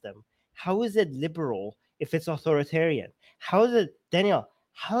system. How is it liberal if it's authoritarian? How is it, Daniel?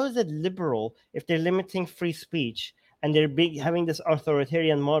 How is it liberal if they're limiting free speech and they're having this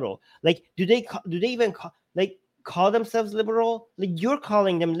authoritarian model? Like, do they even call themselves liberal? Like, you're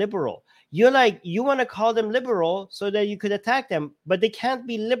calling them liberal. You're like, you want to call them liberal so that you could attack them, but they can't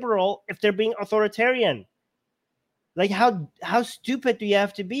be liberal if they're being authoritarian. Like, how stupid do you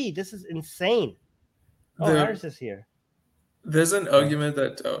have to be? This is insane. Oh, Harris is here. There's an argument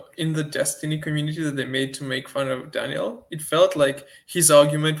that in the Destiny community that they made to make fun of Daniel, it felt like his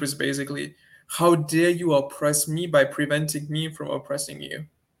argument was basically, how dare you oppress me by preventing me from oppressing you?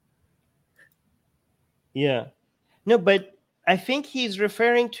 Yeah. No, but I think he's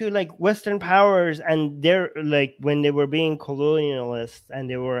referring to like Western powers and they're like when they were being colonialists and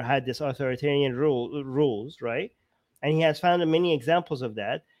they had this authoritarian rules, right? And he has found many examples of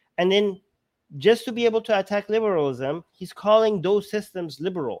that. And then just to be able to attack liberalism, he's calling those systems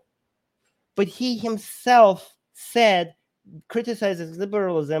liberal. But he himself criticizes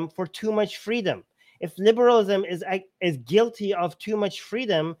liberalism for too much freedom. If liberalism is guilty of too much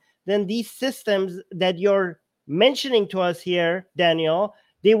freedom, then these systems that you're mentioning to us here, Daniel,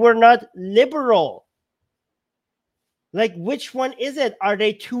 they were not liberal. Like, which one is it? Are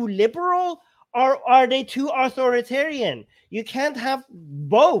they too liberal or are they too authoritarian? You can't have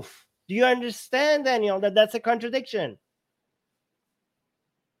both. Do you understand, Daniel, that that's a contradiction?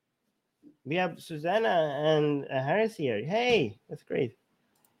 We have Susanna and Harris here. Hey, that's great.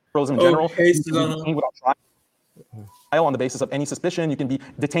 In general, hey, Susanna. On the basis of any suspicion, you can be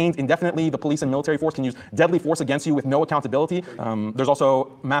detained indefinitely. The police and military force can use deadly force against you with no accountability. There's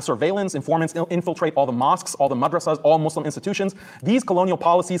also mass surveillance. Informants infiltrate all the mosques, all the madrasas, all Muslim institutions. These colonial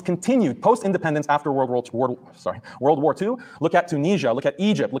policies continued post-independence after World War II. Look at Tunisia, look at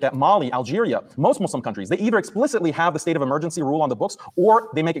Egypt, look at Mali, Algeria. Most Muslim countries, they either explicitly have the state of emergency rule on the books or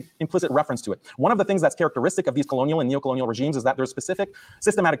they make implicit reference to it. One of the things that's characteristic of these colonial and neocolonial regimes is that there's specific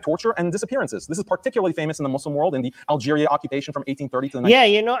systematic torture and disappearances. This is particularly famous in the Muslim world in the Algeria occupation from 1830 to the 19th.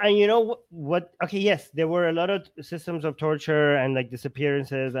 Yeah, you know what? Okay, yes, there were a lot of systems of torture and like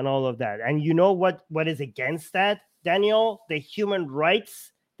disappearances and all of that. And you know what is against that, Daniel? The human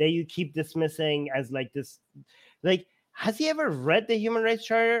rights that you keep dismissing as like this. Like, has he ever read the Human Rights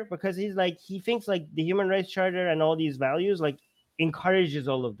Charter? Because he thinks like the Human Rights Charter and all these values like encourages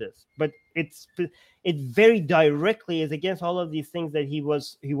all of this, but it very directly is against all of these things that he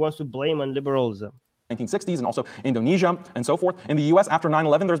wants to blame on liberalism. 1960s and also Indonesia and so forth. In the US after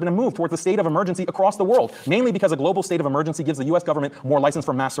 9/11, there's been a move towards the state of emergency across the world, mainly because a global state of emergency gives the US government more license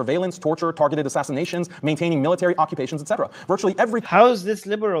for mass surveillance, torture, targeted assassinations, maintaining military occupations, etc. Virtually every... How is this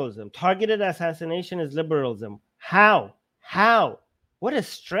liberalism? Targeted assassination is liberalism. How? What a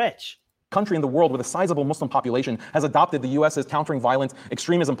stretch. Country in the world with a sizable Muslim population has adopted the US's countering violent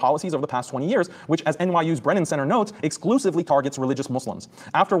extremism policies over the past 20 years, which, as NYU's Brennan Center notes, exclusively targets religious Muslims.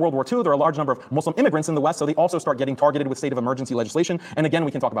 After World War II, there are a large number of Muslim immigrants in the West, so they also start getting targeted with state of emergency legislation. And again,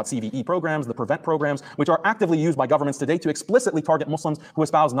 we can talk about CVE programs, the PREVENT programs, which are actively used by governments today to explicitly target Muslims who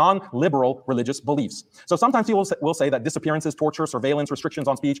espouse non-liberal religious beliefs. So sometimes people will say that disappearances, torture, surveillance, restrictions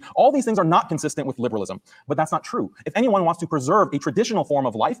on speech, all these things are not consistent with liberalism. But that's not true. If anyone wants to preserve a traditional form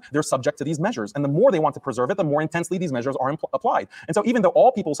of life, they're subject to these measures. And the more they want to preserve it, the more intensely these measures are applied. And so even though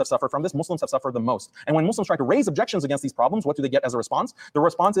all peoples have suffered from this, Muslims have suffered the most. And when Muslims try to raise objections against these problems, what do they get as a response? The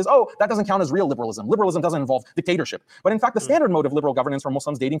response is, oh, that doesn't count as real liberalism. Liberalism doesn't involve dictatorship. But in fact, the standard mode of liberal governance for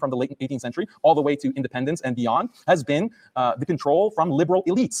Muslims dating from the late 18th century all the way to independence and beyond has been the control from liberal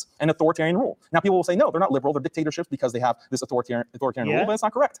elites and authoritarian rule. Now, people will say, no, they're not liberal, they're dictatorships because they have this authoritarian rule, but it's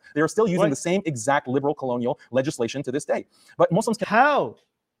not correct. They are still using the same exact liberal colonial legislation to this day. But Muslims can... How?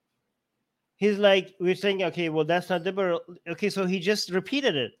 he's like, we're saying, okay, well, that's not liberal. Okay, so he just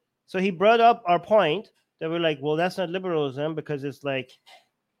repeated it. So he brought up our point that we're like, well, that's not liberalism because it's like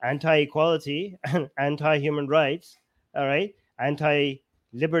anti-equality and anti-human rights, all right,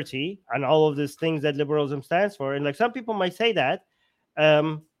 anti-liberty, and all of these things that liberalism stands for. And like some people might say that,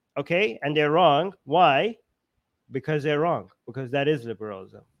 okay, and they're wrong. Why? Because they're wrong. Because that is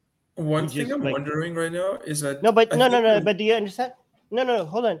liberalism. One He thing just, I'm like- wondering right now is that No, but I no. think But do you understand? No.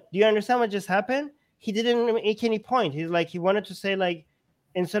 Hold on. Do you understand what just happened? He didn't make any point. He's like, he wanted to say like,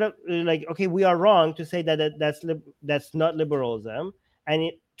 instead of like, okay, we are wrong to say that's not liberalism,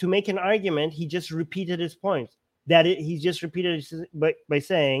 and to make an argument, he just repeated his point. He just repeated it by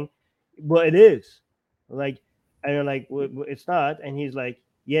saying, well, it is. Like, and you're like, well, it's not, and he's like,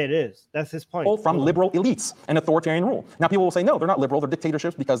 yeah, it is. That's his point. From liberal elites and authoritarian rule. Now, people will say, no, they're not liberal, they're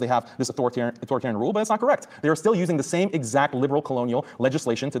dictatorships because they have this authoritarian rule, but it's not correct. They are still using the same exact liberal colonial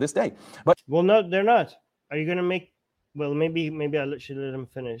legislation to this day. But well, no, they're not. Are you going to make? Well, maybe I should let him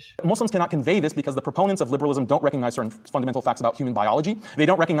finish. Muslims cannot convey this because the proponents of liberalism don't recognize certain fundamental facts about human biology. They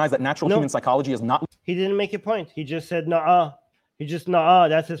don't recognize that natural human psychology is not. He didn't make a point. He just said, nah. He just, nah,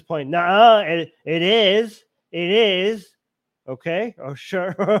 that's his point. Nah, it is. Okay. Oh,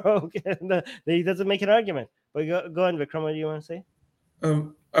 sure. Okay. He doesn't make an argument. But go on, Vikram. What do you want to say?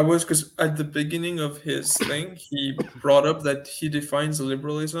 Because at the beginning of his thing, he brought up that he defines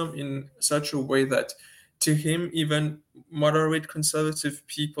liberalism in such a way that to him, even moderate conservative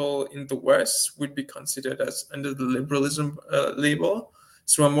people in the West would be considered as under the liberalism label.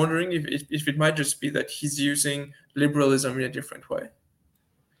 So I'm wondering if it might just be that he's using liberalism in a different way.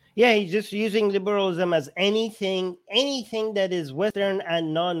 Yeah, he's just using liberalism as anything that is Western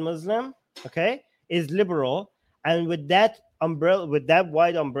and non-Muslim, okay, is liberal. And with that umbrella, with that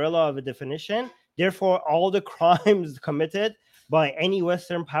wide umbrella of a definition, therefore all the crimes committed by any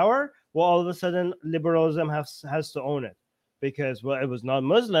Western power, well, all of a sudden liberalism has to own it. Because, well, it was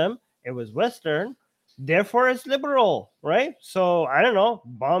non-Muslim, it was Western, therefore it's liberal, right? So, I don't know,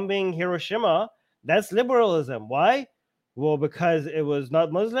 bombing Hiroshima, that's liberalism. Why? Well, because it was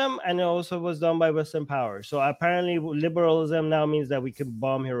not Muslim and it also was done by Western power. So apparently liberalism now means that we can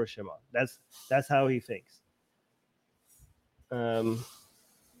bomb Hiroshima. That's how he thinks. Well,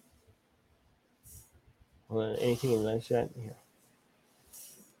 anything in that chat? Yeah.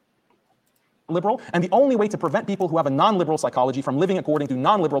 Liberal, and the only way to prevent people who have a non-liberal psychology from living according to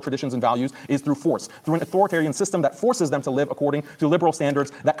non-liberal traditions and values is through force, through an authoritarian system that forces them to live according to liberal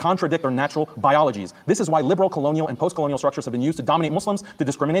standards that contradict their natural biologies. This is why liberal, colonial, and post-colonial structures have been used to dominate Muslims, to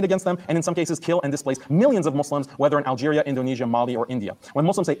discriminate against them, and in some cases kill and displace millions of Muslims, whether in Algeria, Indonesia, Mali, or India. When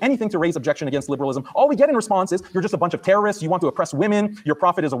Muslims say anything to raise objection against liberalism, all we get in response is, you're just a bunch of terrorists, you want to oppress women, your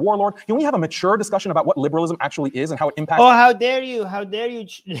prophet is a warlord. Can we have a mature discussion about what liberalism actually is and how it impacts? Oh, how dare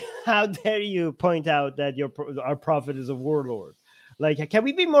you point out that our prophet is a warlord? Like, can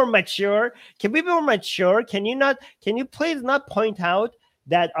we be more mature? Can you please not point out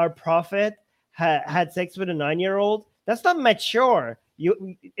that our prophet had sex with a 9-year-old? That's not mature.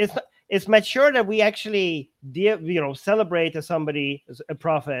 It's mature that we actually celebrate a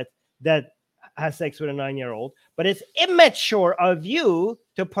prophet that has sex with a 9-year-old, but it's immature of you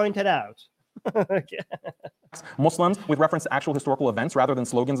to point it out. Okay. Muslims with reference to actual historical events rather than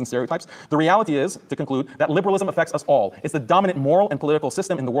slogans and stereotypes. The reality is, to conclude, that liberalism affects us all. It's the dominant moral and political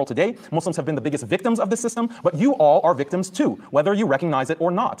system in the world today. Muslims have been the biggest victims of this system, but you all are victims too, whether you recognize it or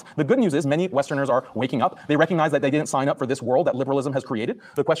not. The good news is many Westerners are waking up. They recognize that they didn't sign up for this world that liberalism has created.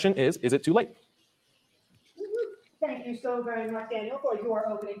 The question is it too late? Thank you so very much, Daniel, for your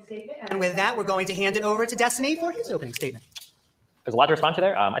opening statement. And with that, we're going to hand it over to Destiny for his opening statement. There's a lot to respond to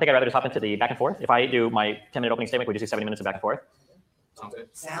there. I think I'd rather just hop into the back and forth. If I do my 10-minute opening statement, we just do 70 minutes of back and forth.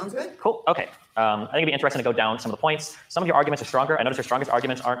 Sounds good. Cool. Okay. I think it'd be interesting to go down some of the points. Some of your arguments are stronger. I notice your strongest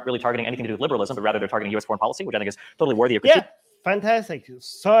arguments aren't really targeting anything to do with liberalism, but rather they're targeting U.S. foreign policy, which I think is totally worthy of critique. Yeah, fantastic.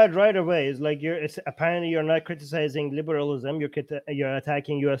 Saw it right away. It's like apparently you're not criticizing liberalism. You're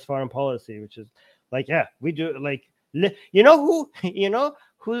attacking U.S. foreign policy, which is like, yeah, we do. Like, who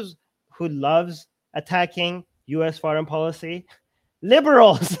loves attacking U.S. foreign policy?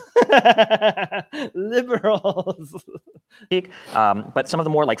 Liberals. Liberals. But some of the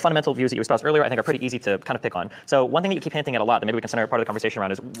more like fundamental views that you espoused earlier, I think are pretty easy to kind of pick on. So one thing that you keep hinting at a lot that maybe we can center part of the conversation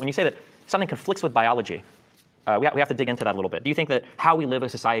around is when you say that something conflicts with biology, we have to dig into that a little bit. Do you think that how we live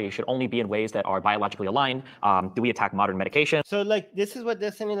as a society should only be in ways that are biologically aligned? Do we attack modern medication? So like this is what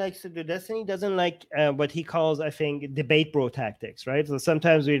Destiny likes to do. Destiny doesn't like what he calls, I think, debate bro tactics, right? So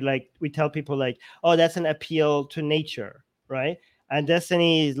sometimes we tell people like, oh, that's an appeal to nature, right? And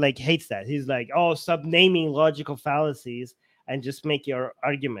Destiny hates that. He's like, oh, stop naming logical fallacies and just make your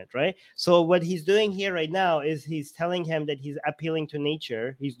argument, right? So what he's doing here right now is he's telling him that he's appealing to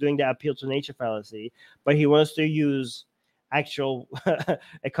nature. He's doing the appeal to nature fallacy, but he wants to use actual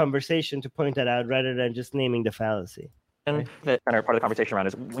a conversation to point that out rather than just naming the fallacy. And that part of the conversation around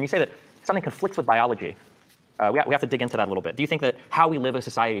is when you say that something conflicts with biology, we have to dig into that a little bit. Do you think that how we live as a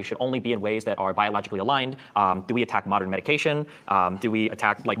society should only be in ways that are biologically aligned? Do we attack modern medication? Do we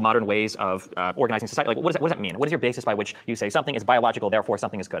attack like modern ways of organizing society? Like, what does that mean? What is your basis by which you say something is biological, therefore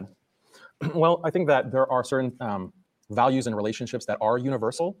something is good? Well, I think that there are certain values and relationships that are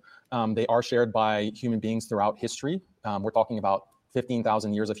universal. They are shared by human beings throughout history. We're talking about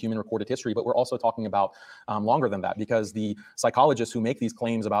 15,000 years of human recorded history, but we're also talking about longer than that, because the psychologists who make these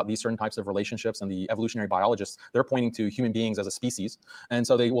claims about these certain types of relationships and the evolutionary biologists, they're pointing to human beings as a species. And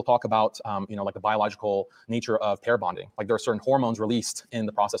so they will talk about, like the biological nature of pair bonding. Like there are certain hormones released in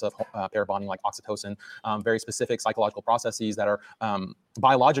the process of pair bonding, like oxytocin, very specific psychological processes that are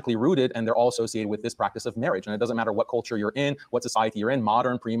biologically rooted, and they're all associated with this practice of marriage. And it doesn't matter what culture you're in, what society you're in,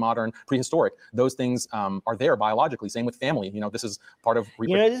 modern, pre-modern, prehistoric, those things are there biologically. Same with family. This is part of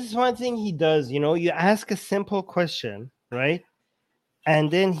this is one thing he does. You ask a simple question, right, and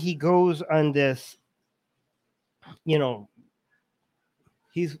then he goes on this, he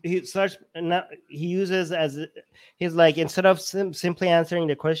starts, he uses as he's like, instead of simply answering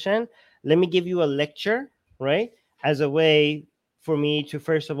the question, let me give you a lecture, right, as a way for me to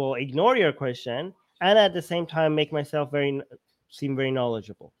first of all ignore your question and at the same time make myself seem very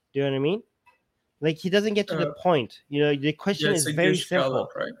knowledgeable. Do you know what I mean? Like, he doesn't get to the point. The question is very simple.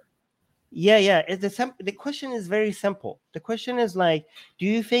 Right? Yeah. The question is very simple. The question is like, do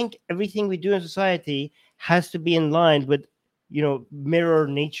you think everything we do in society has to be in line with, mirror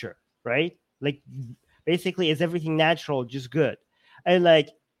nature, right? Like, basically, is everything natural just good? And like,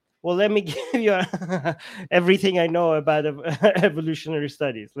 well, let me give you everything I know about evolutionary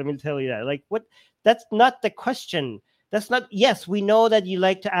studies. Let me tell you that. Like, what? That's not the question. That's not. Yes, we know that you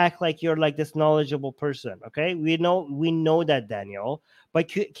like to act like you're like this knowledgeable person. Okay, we know that, Daniel. But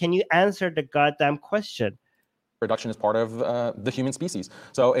can you answer the goddamn question? Reproduction is part of the human species.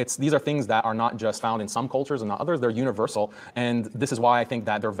 So these are things that are not just found in some cultures and not others. They're universal, and this is why I think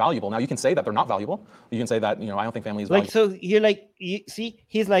that they're valuable. Now, you can say that they're not valuable. You can say that I don't think family is valuable. Like, so you're like, you see,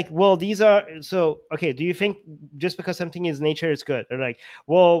 he's like, well, these are so okay. Do you think just because something is nature, it's good? They're like,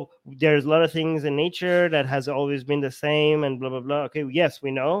 well, there's a lot of things in nature that has always been the same, and blah blah blah. Okay, yes, we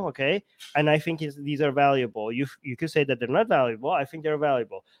know. Okay, and I think these are valuable. You could say that they're not valuable. I think they're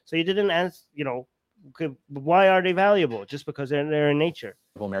valuable. So you didn't answer. Why are they valuable? Just because they're in nature.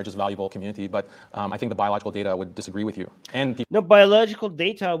 Marriage is valuable community, but I think the biological data would disagree with you. And no, biological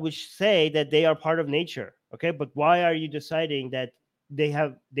data which say that they are part of nature. Okay, but why are you deciding that they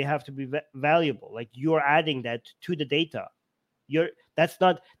have to be valuable? Like, you're adding that to the data. That's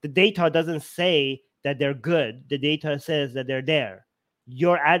not, the data doesn't say that they're good. The data says that they're there.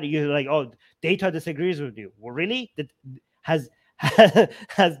 You're like, oh, data disagrees with you. Well, really? Has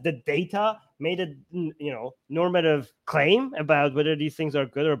the data made a normative claim about whether these things are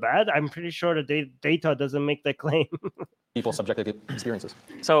good or bad? I'm pretty sure the data doesn't make that claim. People's subjective experiences.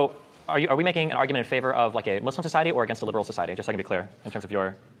 So are we making an argument in favor of like a Muslim society or against a liberal society? Just so I can be clear in terms of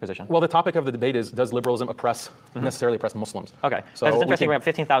your position. Well, the topic of the debate is, does liberalism necessarily oppress Muslims? Okay, so it's interesting. We have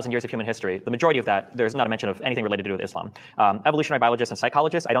 15,000 years of human history. The majority of that, there's not a mention of anything related to do with Islam. Evolutionary biologists and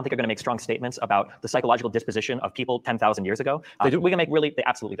psychologists, I don't think are going to make strong statements about the psychological disposition of people 10,000 years ago. They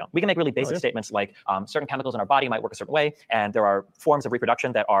absolutely don't. We can make really basic statements like certain chemicals in our body might work a certain way, and there are forms of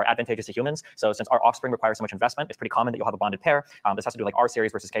reproduction that are advantageous to humans. So since our offspring requires so much investment, it's pretty common that you'll have a bonded pair. This has to do like R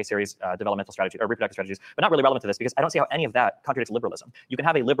series versus K series developmental strategy or reproductive strategies, but not really relevant to this because I don't see how any of that contradicts liberalism. You can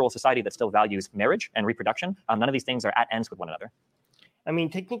have a liberal society that still values marriage and reproduction. None of these things are at ends with one another. I mean,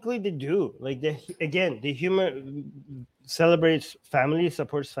 technically they do. Like, the human celebrates family,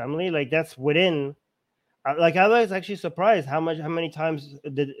 supports family. Like, that's within. Like, I was actually surprised how many times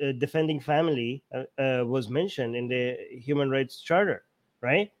the defending family was mentioned in the Human Rights Charter,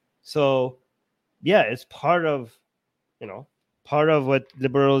 right? So, yeah, it's part of what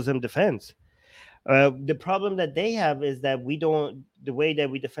liberalism defends. The problem that they have is that the way that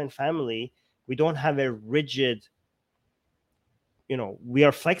we defend family, we don't have a rigid, we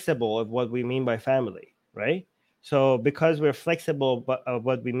are flexible of what we mean by family, right? So because we're flexible of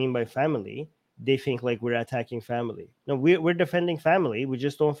what we mean by family, they think like we're attacking family. No, we're defending family. We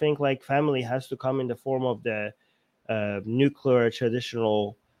just don't think like family has to come in the form of the nuclear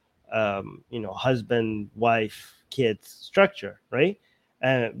traditional, husband, wife, kids structure, right?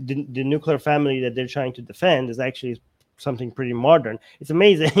 The nuclear family that they're trying to defend is actually something pretty modern. It's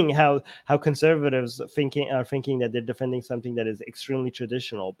amazing how conservatives are thinking that they're defending something that is extremely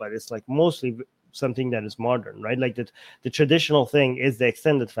traditional, but it's like mostly something that is modern, right? Like the traditional thing is the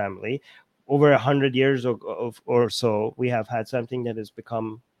extended family. Over 100 years or so, we have had something that has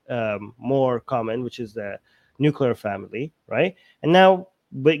become more common, which is the nuclear family, right? And now,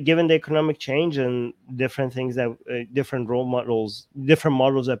 but given the economic change and different things that different models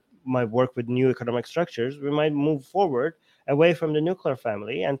that might work with new economic structures, we might move forward away from the nuclear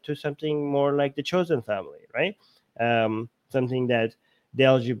family and to something more like the chosen family, right? Something that the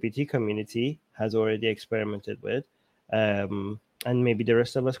LGBT community has already experimented with, and maybe the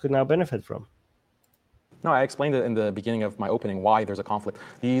rest of us could now benefit from. No, I explained it in the beginning of my opening why there's a conflict.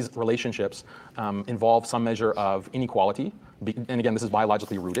 These relationships involve some measure of inequality, and again, this is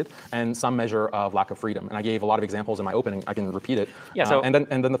biologically rooted, and some measure of lack of freedom. And I gave a lot of examples in my opening. I can repeat it. Yeah. So and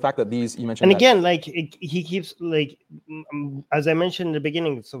then the fact that these you mentioned. And again, like he keeps like, as I mentioned in the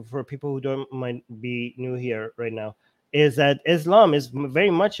beginning. So for people who might be new here right now, is that Islam is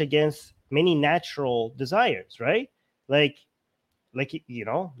very much against many natural desires, right? Like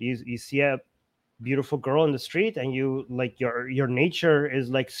you see a beautiful girl in the street and you like your nature is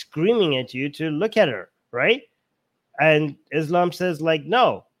like screaming at you to look at her, right? And Islam says like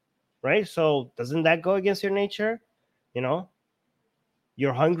no, right? So doesn't that go against your nature?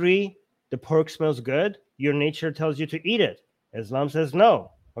 You're hungry, the pork smells good, your nature tells you to eat it. Islam says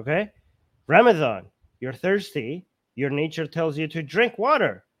no. Okay. Ramadan, you're thirsty, your nature tells you to drink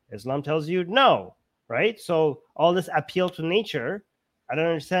water. Islam tells you no, right? So all this appeal to nature, I don't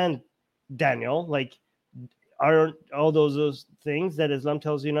understand, Daniel, like, aren't all those things that Islam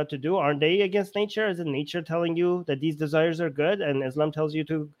tells you not to do, aren't they against nature? Is it nature telling you that these desires are good and Islam tells you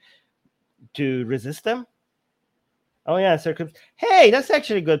to resist them? Oh yeah, hey, that's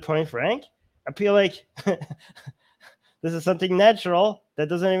actually a good point, Frank. I feel like this is something natural that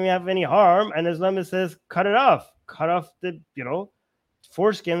doesn't even have any harm, and Islam says cut off the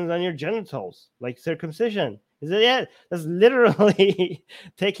foreskins on your genitals, like circumcision. Is it? Yeah, that's literally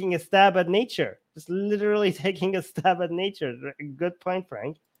taking a stab at nature. Just literally taking a stab at nature. Good point,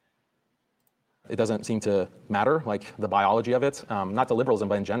 Frank. It doesn't seem to matter, like the biology of it, not to liberalism,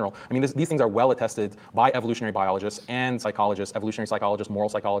 but in general. I mean, these things are well attested by evolutionary biologists and psychologists, evolutionary psychologists, moral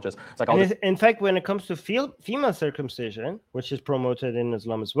psychologists. In fact, when it comes to female circumcision, which is promoted in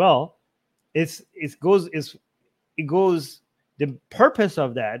Islam as well, it goes. The purpose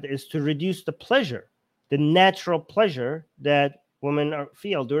of that is to reduce the pleasure, the natural pleasure that women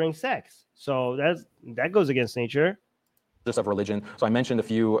feel during sex. So that goes against nature. Of religion. So I mentioned a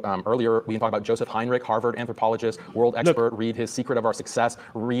few earlier. We can talk about Joseph Heinrich, Harvard anthropologist, world expert. Read his Secret of Our Success.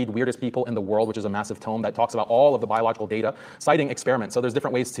 Read Weirdest People in the World, which is a massive tome that talks about all of the biological data, citing experiments. So there's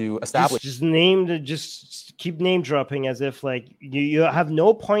different ways to establish. Just keep name dropping as if like you have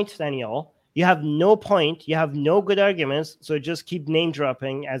no point, Daniel. You have no point. You have no good arguments. So just keep name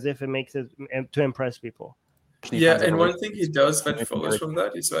dropping as if it makes it to impress people. Yeah, and one thing he does that follows from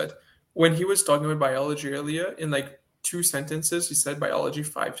that is that when he was talking about biology earlier, in like 2 sentences, he said biology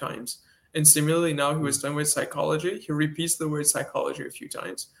 5 times. And similarly, now he was done with psychology. He repeats the word psychology a few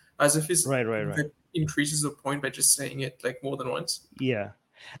times, as if he's right. increases the point by just saying it like more than once. Yeah.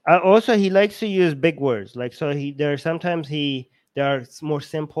 Also, he likes to use big words. Like there are more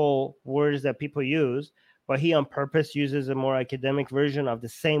simple words that people use, but he on purpose uses a more academic version of the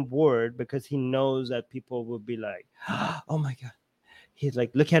same word because he knows that people will be like, "Oh my God." He's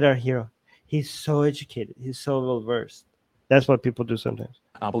like, look at our hero. He's so educated. He's so well-versed. That's what people do sometimes.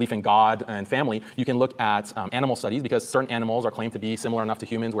 Belief in God and family. You can look at animal studies because certain animals are claimed to be similar enough to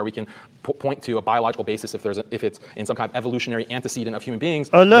humans where we can point to a biological basis if it's in some kind of evolutionary antecedent of human beings.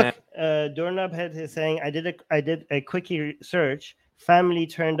 Oh, look, Doorknob Head is saying, I did a quickie search. Family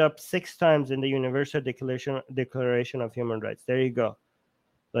turned up 6 times in the Universal Declaration of Human Rights. There you go.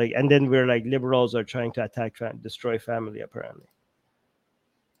 Like, and then we're like, liberals are trying to destroy family, apparently.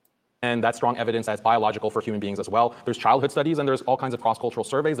 And that's strong evidence that's biological for human beings as well. There's childhood studies and there's all kinds of cross-cultural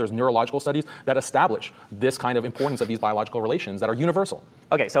surveys. There's neurological studies that establish this kind of importance of these biological relations that are universal.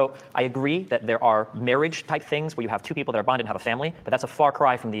 Okay, so I agree that there are marriage-type things where you have 2 people that are bonded and have a family, but that's a far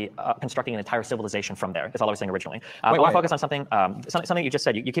cry from the constructing an entire civilization from there. That's all I was saying originally. I want to focus on something you just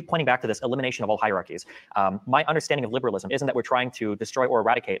said. You keep pointing back to this elimination of all hierarchies. My understanding of liberalism isn't that we're trying to destroy or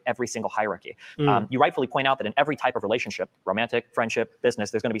eradicate every single hierarchy. You rightfully point out that in every type of relationship, romantic, friendship, business,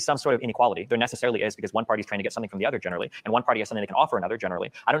 there's going to be some sort sort of inequality. There necessarily is, because one party is trying to get something from the other generally, and one party has something they can offer another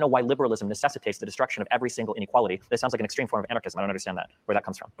generally. I don't know why liberalism necessitates the destruction of every single inequality. This sounds like an extreme form of anarchism. I don't understand that, where that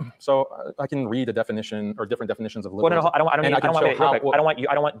comes from. So I can read a definition or different definitions of Well, liberalism. no, I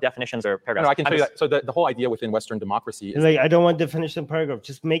don't want definitions or paragraphs. No, I can show you that. So the whole idea within Western democracy is like, I don't want definition paragraph.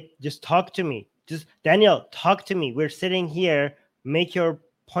 Just talk to me. Just Daniel, talk to me. We're sitting here. Make your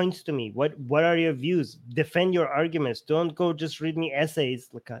points to me. What are your views? Defend your arguments. Don't go just read me essays.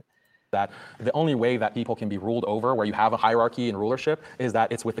 Look at that the only way that people can be ruled over, where you have a hierarchy and rulership, is that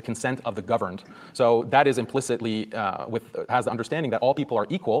it's with the consent of the governed. So that is implicitly has the understanding that all people are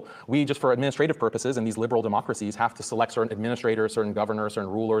equal. We just, for administrative purposes, in these liberal democracies, have to select certain administrators, certain governors, certain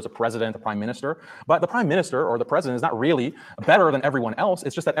rulers, a president, a prime minister. But the prime minister or the president is not really better than everyone else.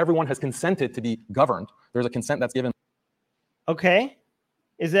 It's just that everyone has consented to be governed. There's a consent that's given. Okay,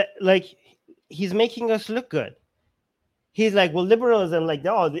 is that like he's making us look good? He's like, well, liberalism, like,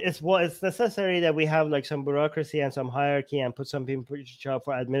 oh, it's necessary that we have like some bureaucracy and some hierarchy and put some people in charge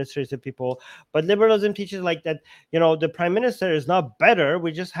for administrative people. But liberalism teaches like that, the prime minister is not better.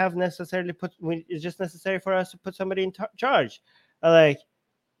 We just have it's just necessary for us to put somebody in charge. Like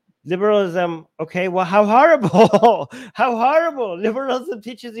liberalism, okay, well, how horrible, how horrible. Liberalism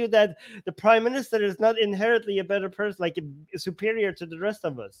teaches you that the prime minister is not inherently a better person, like superior to the rest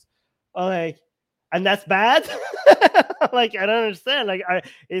of us. Like, and that's bad. Like, I don't understand. Like,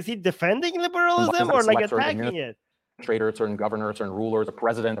 is he defending liberalism or like attacking it? Administrator, certain governors, certain rulers, a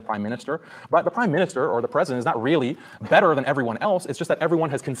president, a prime minister. But the prime minister or the president is not really better than everyone else. It's just that everyone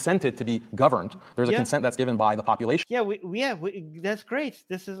has consented to be governed. There's a consent that's given by the population. Yeah, that's great.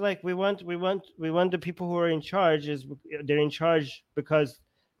 This is like we want the people who are in charge they're in charge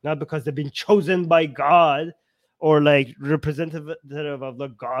not because they've been chosen by God or like representative of the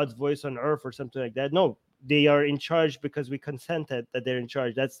God's voice on earth or something like that. No, they are in charge because we consented that they're in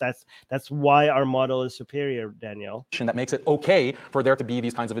charge. That's why our model is superior, Daniel. That makes it okay for there to be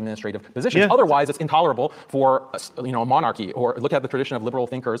these kinds of administrative positions. Otherwise, it's intolerable for a monarchy. Or look at the tradition of liberal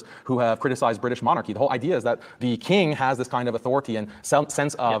thinkers who have criticized British monarchy. The whole idea is that the king has this kind of authority and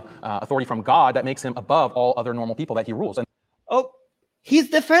sense of authority from God that makes him above all other normal people that he rules. And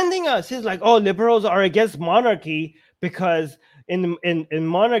he's defending us. He's like, oh, liberals are against monarchy because in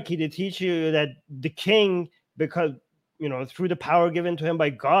monarchy they teach you that the king, because through the power given to him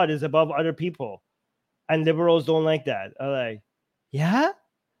by God, is above other people, and liberals don't like that. I'm like, yeah.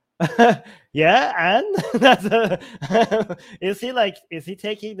 Yeah, and that's is he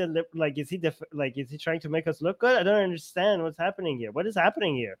taking the is he trying to make us look good? I don't understand what's happening here. What is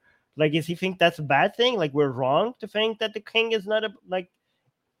happening here? Like, is he think that's a bad thing? Like, we're wrong to think that the king is not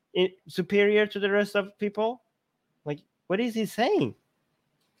superior to the rest of people? Like, what is he saying?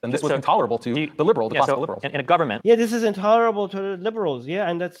 And this was intolerable to the classical liberals. In a government. Yeah, this is intolerable to the liberals. Yeah,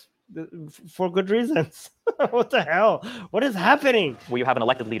 and that's for good reasons. What the hell? What is happening? Well, you have an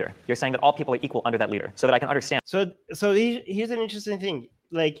elected leader. You're saying that all people are equal under that leader, so that I can understand. So here's an interesting thing.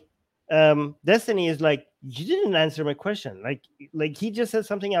 Like, Destiny is like, you didn't answer my question. Like he just said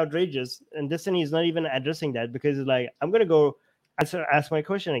something outrageous, and Destiny is not even addressing that because it's like, I'm gonna go ask my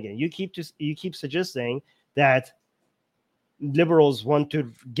question again. You keep suggesting that liberals want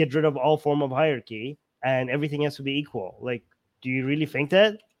to get rid of all form of hierarchy and everything has to be equal. Like, do you really think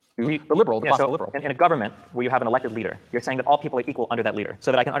that? The classical liberal. In a government where you have an elected leader, you're saying that all people are equal under that leader,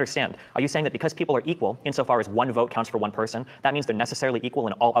 so that I can understand. Are you saying that because people are equal, insofar as one vote counts for one person, that means they're necessarily equal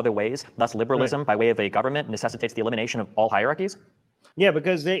in all other ways? Thus, liberalism, by way of a government, necessitates the elimination of all hierarchies? Yeah,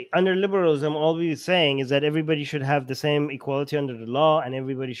 because under liberalism, all we're saying is that everybody should have the same equality under the law and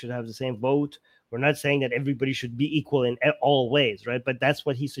everybody should have the same vote. We're not saying that everybody should be equal in all ways, right? But that's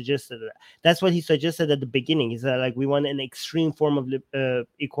what he suggested. That's what he suggested at the beginning. He said, like, we want an extreme form of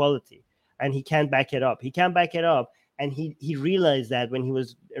equality, and he can't back it up. He can't back it up, and he realized that when he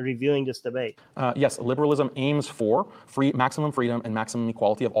was reviewing this debate. Yes, liberalism aims for maximum freedom and maximum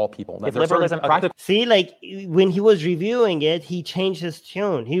equality of all people. If liberalism, see, like when he was reviewing it, he changed his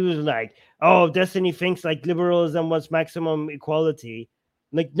tune. He was like, "Oh, Destiny thinks like liberalism wants maximum equality."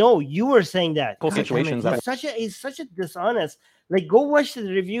 Like, no, you were saying that. Situations he's such a dishonest. Like, go watch the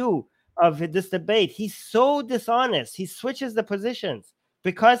review of this debate. He's so dishonest. He switches the positions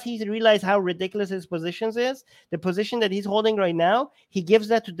because he realized how ridiculous his positions is. The position that he's holding right now, he gives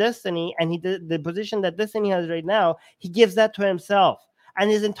that to Destiny, and the position that Destiny has right now, he gives that to himself,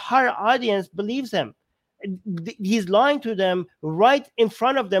 and his entire audience believes him. He's lying to them right in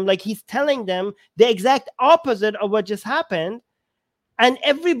front of them, like he's telling them the exact opposite of what just happened. and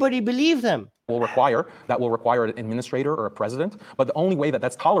everybody believed them. Will require an administrator or a president, but the only way that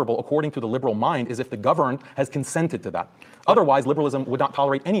that's tolerable according to the liberal mind is if the governed has consented to that. Otherwise, liberalism would not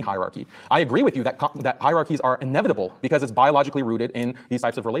tolerate any hierarchy. I agree with you that hierarchies are inevitable because it's biologically rooted in these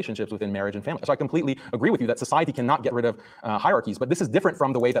types of relationships within marriage and family. So I completely agree with you that society cannot get rid of hierarchies, but this is different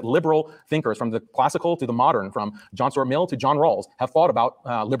from the way that liberal thinkers, from the classical to the modern, from John Stuart Mill to John Rawls, have thought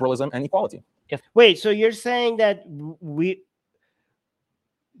about liberalism and equality. Wait, so you're saying that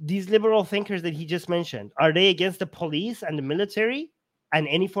these liberal thinkers that he just mentioned, are they against the police and the military and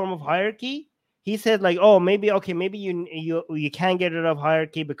any form of hierarchy? He said like, oh, maybe you can't get rid of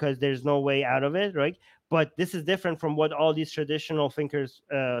hierarchy because there's no way out of it, right? But this is different from what all these traditional thinkers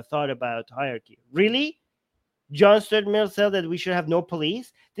thought about hierarchy. Really? John Stuart Mill said that we should have no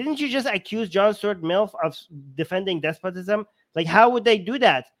police. Didn't you just accuse John Stuart Mill of defending despotism? Like, how would they do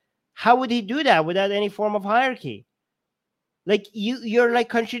that? How would he do that without any form of hierarchy? Like, you're like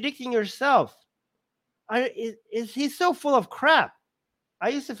contradicting yourself. He's so full of crap. I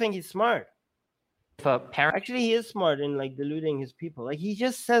used to think he's smart. If a parent Actually, he is smart in like deluding his people. Like, he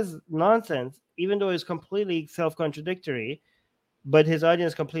just says nonsense, even though it's completely self-contradictory, but his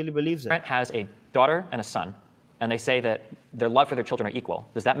audience completely believes it. has a daughter and a son, and they say that their love for their children are equal,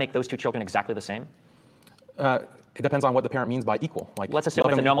 does that make those two children exactly the same? It depends on what the parent means by equal. Like, let's assume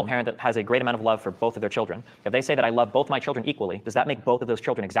it's a normal parent that has a great amount of love for both of their children. If they say that I love both my children equally, does that make both of those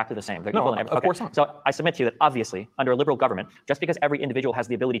children exactly the same? They're No, equal in of course not. So I submit to you that obviously, under a liberal government, just because every individual has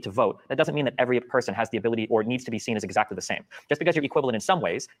the ability to vote, that doesn't mean that every person has the ability or needs to be seen as exactly the same. Just because you're equivalent in some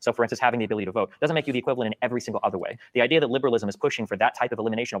ways, so for instance, having the ability to vote, doesn't make you the equivalent in every single other way. The idea that liberalism is pushing for that type of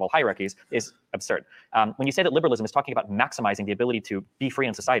elimination of all hierarchies is absurd. When you say that liberalism is talking about maximizing the ability to be free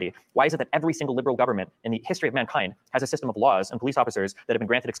in society, why is it that every single liberal government in the history of mankind has a system of laws and police officers that have been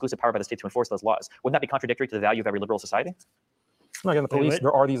granted exclusive power by the state to enforce those laws? Wouldn't that be contradictory to the value of every liberal society? No, again, the police,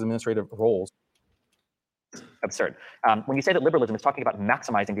 there are these administrative roles. Absurd. When you say that liberalism is talking about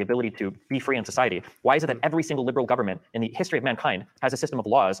maximizing the ability to be free in society, why is it that every single liberal government in the history of mankind has a system of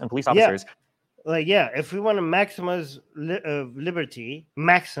laws and police officers? If we want to maximize liberty,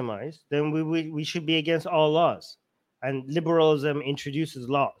 then we should be against all laws. And liberalism introduces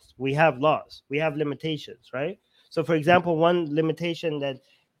laws. We have laws. We have limitations, right? So, for example, one limitation that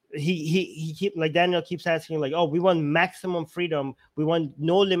Daniel keeps asking, like, oh, we want maximum freedom. We want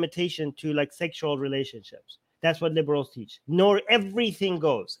no limitation to like sexual relationships. That's what liberals teach. No, everything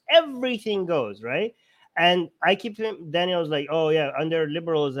goes, right? And I keep Daniel's like, oh yeah, under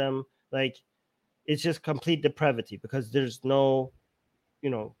liberalism, like it's just complete depravity because there's no,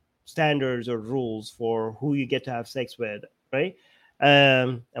 standards or rules for who you get to have sex with, right?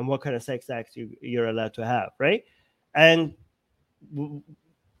 And what kind of sex acts you're allowed to have, right? And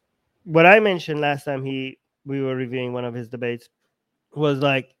what I mentioned last time we were reviewing one of his debates was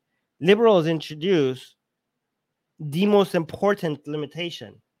like liberals introduce the most important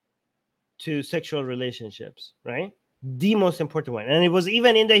limitation to sexual relationships, right? The most important one. And it was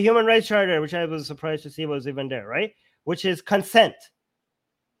even in the Human Rights Charter, which I was surprised to see was even there, right? Which is consent.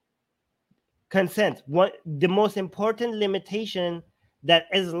 Consent. The most important limitation that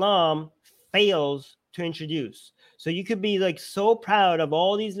Islam fails to introduce. So you could be like so proud of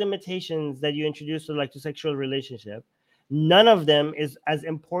all these limitations that you introduced to like the sexual relationship. None of them is as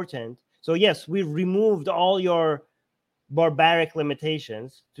important. So yes, we removed all your barbaric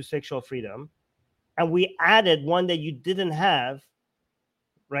limitations to sexual freedom, and we added one that you didn't have,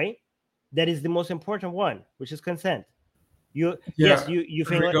 right? That is the most important one, which is consent. You think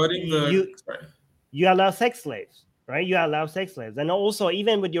regarding you allow sex slaves, right? You allow sex slaves, and also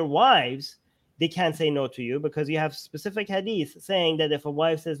even with your wives, they can't say no to you because you have specific hadith saying that if a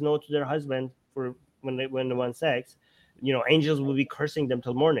wife says no to their husband for when they want sex, angels will be cursing them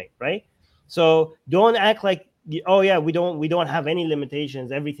till morning, right? So don't act like, oh yeah, we don't have any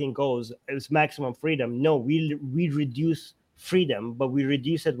limitations, everything goes, it's maximum freedom. No, we reduce freedom, but we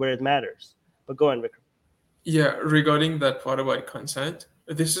reduce it where it matters. But go on, Vikram. Yeah, regarding that part about consent,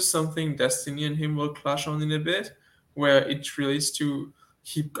 this is something Destiny and him will clash on in a bit, where it relates to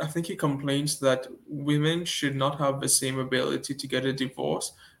I think he complains that women should not have the same ability to get a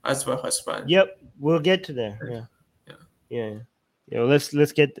divorce as their husband. Yep, we'll get to there. Yeah.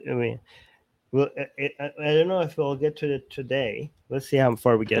 Let's get. Well, I don't know if we'll get to it today. Let's see how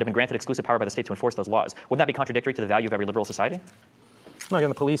far we get. That have been granted exclusive power by the state to enforce those laws. Wouldn't that be contradictory to the value of every liberal society? No, again,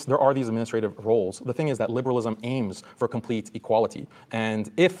 the police, there are these administrative roles. The thing is that liberalism aims for complete equality.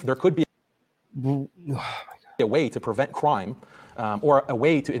 And if there could be a way to prevent crime, or a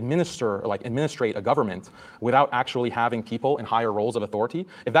way to administrate a government without actually having people in higher roles of authority,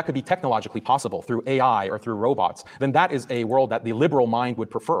 if that could be technologically possible through AI or through robots, then that is a world that the liberal mind would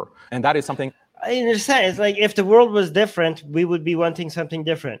prefer. And that is something. I understand. It's like if the world was different, we would be wanting something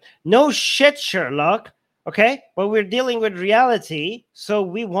different. No shit, Sherlock. Okay? But we're dealing with reality, so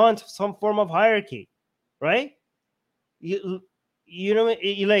we want some form of hierarchy, right? You know,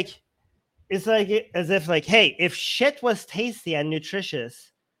 you like, it's like as if like, hey, if shit was tasty and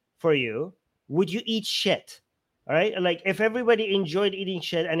nutritious for you, would you eat shit? All right, like if everybody enjoyed eating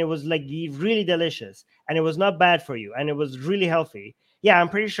shit and it was like really delicious and it was not bad for you and it was really healthy, yeah, I'm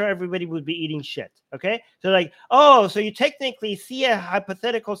pretty sure everybody would be eating shit. Okay, so like, oh, so you technically see a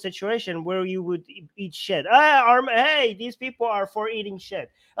hypothetical situation where you would eat shit. Hey, these people are for eating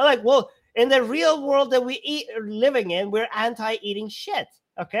shit. I'm like, well, in the real world that we are living in, we're anti-eating shit.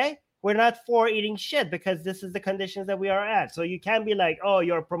 Okay, we're not for eating shit because this is the conditions that we are at. So you can't be like, oh,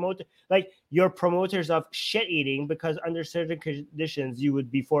 you're promoters of shit eating because under certain conditions you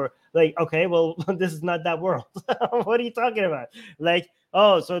would be for, like, okay, well, this is not that world. What are you talking about? Like,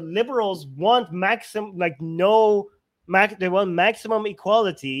 oh, so liberals want maximum, like they want maximum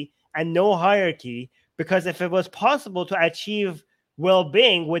equality and no hierarchy, because if it was possible to achieve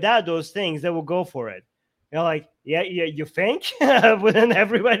well-being without those things, they will go for it. You're like, yeah, you think? wouldn't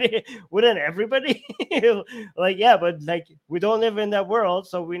everybody like, yeah, but like we don't live in that world,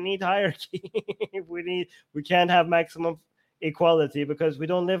 so we need hierarchy. we can't have maximum equality because we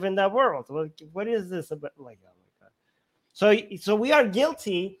don't live in that world. Like, what is this about? Like, oh my god. So we are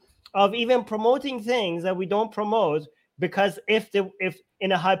guilty of even promoting things that we don't promote, because if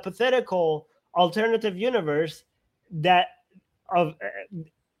in a hypothetical alternative universe that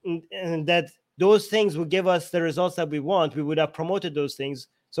those things would give us the results that we want, we would have promoted those things.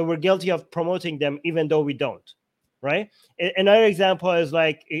 So we're guilty of promoting them even though we don't, right? Another example is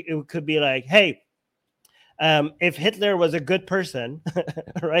like, it could be like, hey, if Hitler was a good person,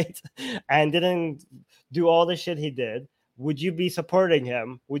 right, and didn't do all the shit he did, would you be supporting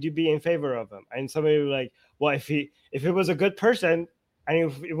him? Would you be in favor of him? And somebody would be like, well, if he was a good person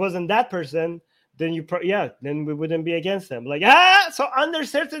and if it wasn't that person, then then we wouldn't be against him. Like, so under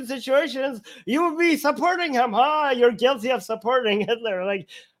certain situations, you would be supporting him. You're guilty of supporting Hitler. Like,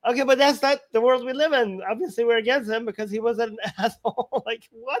 okay, but that's not the world we live in. Obviously, we're against him because he was an asshole. Like,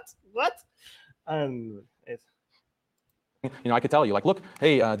 what? It's I could tell you, like, look,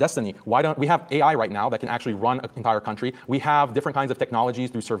 hey, Destiny, why don't we have AI right now that can actually run an entire country? We have different kinds of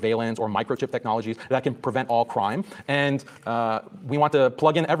technologies through surveillance or microchip technologies that can prevent all crime. And we want to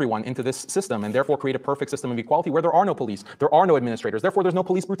plug in everyone into this system and therefore create a perfect system of equality where there are no police, there are no administrators, therefore there's no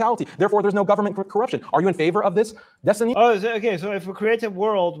police brutality, therefore there's no government corruption. Are you in favor of this, Destiny? Oh, okay. So if we create a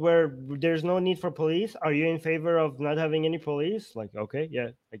world where there's no need for police, are you in favor of not having any police? Like, okay, yeah,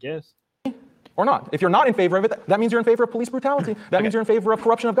 I guess. Or not. If you're not in favor of it, that means you're in favor of police brutality. That means you're in favor of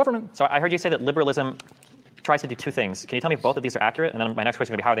corruption of government. So I heard you say that liberalism tries to do two things. Can you tell me if both of these are accurate? And then my next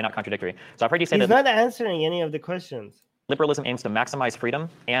question would be, how are they not contradictory? So I've heard you say He's not answering any of the questions. Liberalism aims to maximize freedom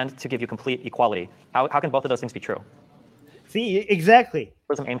and to give you complete equality. How can both of those things be true? See, exactly.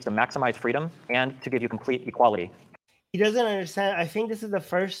 Liberalism aims to maximize freedom and to give you complete equality. He doesn't understand. I think this is the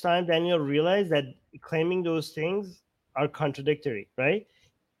first time Daniel realized that claiming those things are contradictory, right?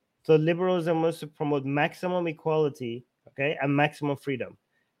 So liberalism wants to promote maximum equality, okay, and maximum freedom.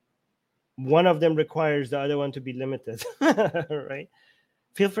 One of them requires the other one to be limited, right?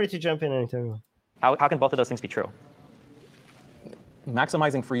 Feel free to jump in anytime. How can both of those things be true?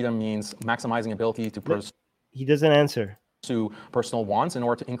 Maximizing freedom means maximizing ability to pursue. He doesn't answer. Personal wants in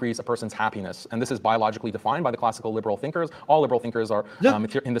order to increase a person's happiness. And this is biologically defined by the classical liberal thinkers. All liberal thinkers are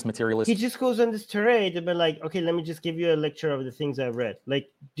in this materialist. He just goes on this tirade and be like, okay, let me just give you a lecture of the things I've read. Like,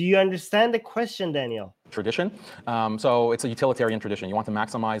 do you understand the question, Daniel? Tradition. So it's a utilitarian tradition. You want to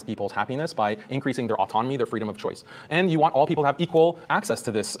maximize people's happiness by increasing their autonomy, their freedom of choice. And you want all people to have equal access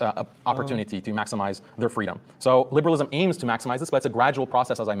to this opportunity to maximize their freedom. So liberalism aims to maximize this, but it's a gradual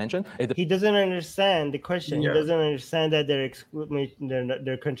process, as I mentioned. He doesn't understand the question. Yeah. He doesn't understand that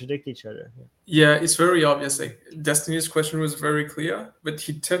they're contradict each other. Yeah, it's very obvious. Like, Destiny's question was very clear, but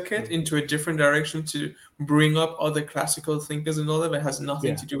he took it into a different direction to bring up other classical thinkers and all that, but it has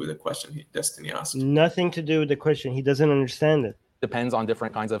nothing to do with the question Destiny asked. Nothing to do with the question. He doesn't understand it. Depends on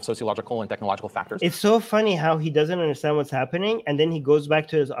different kinds of sociological and technological factors. It's so funny how he doesn't understand what's happening, and then he goes back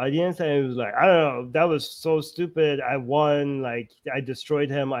to his audience and he was like, I don't know, that was so stupid. I won. Like, I destroyed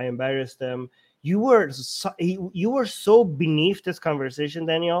him. I embarrassed him. You were so beneath this conversation,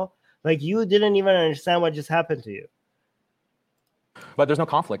 Daniel. Like, you didn't even understand what just happened to you. But there's no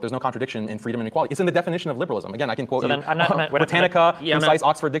conflict, there's no contradiction in freedom and equality. It's in the definition of liberalism. Again, I can quote So you. then I'm not- Britannica, yeah, I'm Concise not-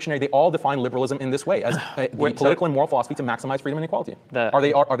 Oxford Dictionary, they all define liberalism in this way, as the political and moral philosophy to maximize freedom and equality. Are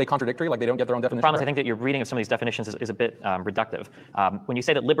they contradictory? Like they don't get their own definition? The problem is I think that your reading of some of these definitions is a bit reductive. When you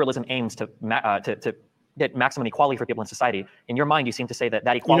say that liberalism aims to get maximum equality for people in society, in your mind you seem to say that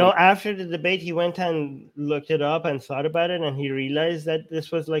equality... After the debate, he went and looked it up and thought about it, and he realized that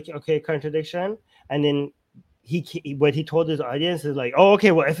this was like, okay, contradiction. And then what he told his audience is like, oh,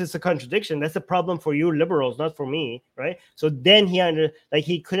 okay, well, if it's a contradiction, that's a problem for you liberals, not for me, right? So then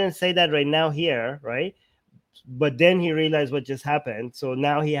he couldn't say that right now here, right? But then he realized what just happened. So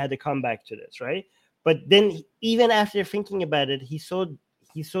now he had to come back to this, right? But then even after thinking about it, he's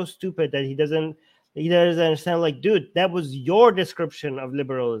so stupid that he doesn't understand, like, dude, that was your description of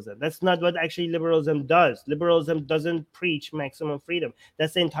liberalism. That's not what actually liberalism does. Liberalism doesn't preach maximum freedom.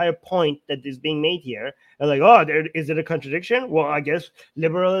 That's the entire point that is being made here. And like, oh, is it a contradiction? Well, I guess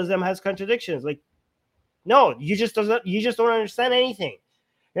liberalism has contradictions. Like, no, you just don't understand anything.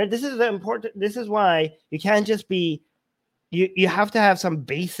 This is why you can't just be, you have to have some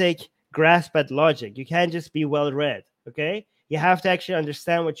basic grasp at logic. You can't just be well read, okay? You have to actually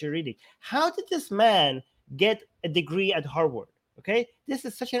understand what you're reading. How did this man get a degree at Harvard? Okay, this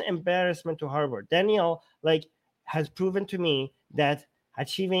is such an embarrassment to Harvard. Daniel has proven to me that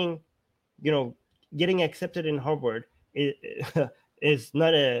achieving, getting accepted in Harvard is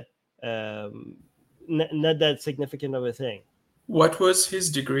not not that significant of a thing. What was his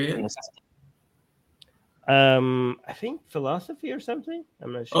degree in? I think philosophy or something.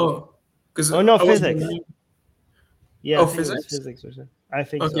 I'm not sure. Physics. Yeah, physics or something. I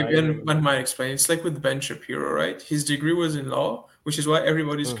think okay, so. and one might explain. It's like with Ben Shapiro, right? His degree was in law, which is why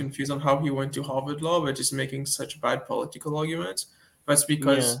everybody's confused on how he went to Harvard Law, but just making such bad political arguments. That's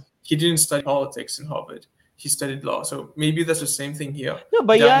because he didn't study politics in Harvard. He studied law. So maybe that's the same thing here. No,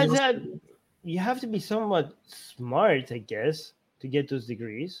 but you have to be somewhat smart, I guess, to get those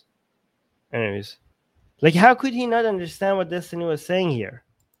degrees. Anyways, how could he not understand what Destiny was saying here?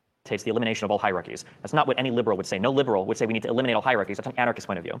 The elimination of all hierarchies. That's not what any liberal would say. No liberal would say we need to eliminate all hierarchies. That's an anarchist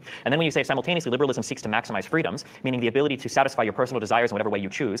point of view. And then when you say simultaneously liberalism seeks to maximize freedoms, meaning the ability to satisfy your personal desires in whatever way you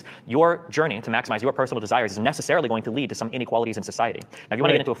choose, your journey to maximize your personal desires is necessarily going to lead to some inequalities in society. Now, if you want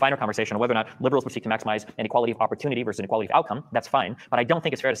to get into a finer conversation on whether or not liberals would seek to maximize inequality of opportunity versus inequality of outcome, that's fine. But I don't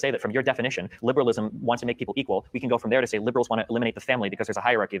think it's fair to say that from your definition, liberalism wants to make people equal. We can go from there to say liberals want to eliminate the family because there's a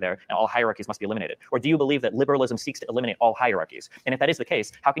hierarchy there and all hierarchies must be eliminated. Or do you believe that liberalism seeks to eliminate all hierarchies? And if that is the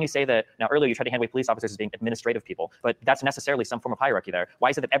case, how can you say that, now earlier you tried to handwave police officers as being administrative people, but that's necessarily some form of hierarchy there. Why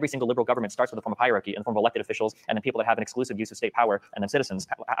is it that every single liberal government starts with a form of hierarchy in the form of elected officials and then people that have an exclusive use of state power and then citizens?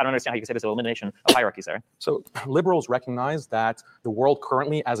 I don't understand how you can say there's an elimination of hierarchies there. So liberals recognize that the world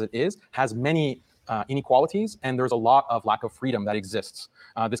currently as it is has many inequalities, and there's a lot of lack of freedom that exists.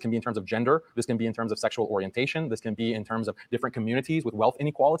 This can be in terms of gender, this can be in terms of sexual orientation, this can be in terms of different communities with wealth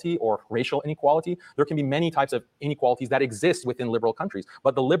inequality or racial inequality. There can be many types of inequalities that exist within liberal countries,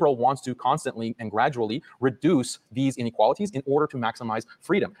 but the liberal wants to constantly and gradually reduce these inequalities in order to maximize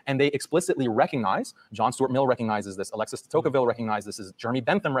freedom. And they explicitly recognize, John Stuart Mill recognizes this, Alexis de Tocqueville recognizes this, Jeremy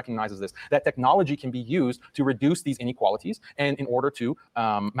Bentham recognizes this, that technology can be used to reduce these inequalities and in order to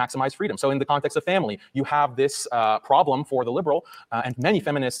maximize freedom. So in the context of family, you have this problem for the liberal, and many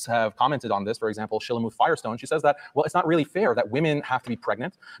feminists have commented on this. For example, Shillamuth Firestone, she says that, well, it's not really fair that women have to be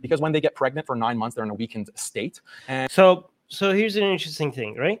pregnant because when they get pregnant for 9 months, they're in a weakened state. And so here's an interesting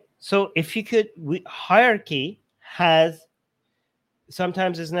thing, right? So if you could, hierarchy has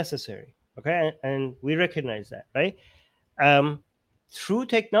sometimes is necessary, okay? And we recognize that, right? Through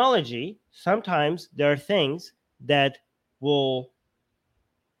technology, sometimes there are things that will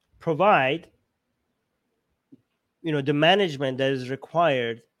provide the management that is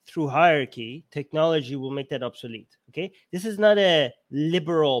required through hierarchy. Technology will make that obsolete. Okay, this is not a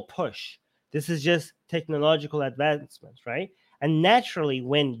liberal push. This is just technological advancements, right? And naturally,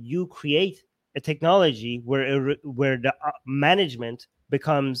 when you create a technology where the management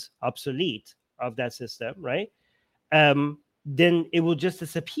becomes obsolete of that system, right? Then it will just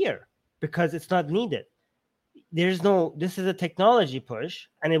disappear because it's not needed. This is a technology push,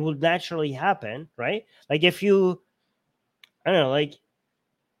 and it will naturally happen, right? Like if you, I don't know, like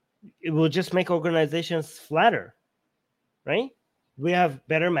it will just make organizations flatter, right? We have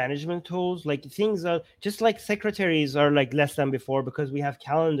better management tools, like things are just like secretaries are like less than before because we have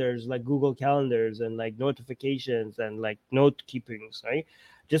calendars like Google Calendars and like notifications and like note keepings, right?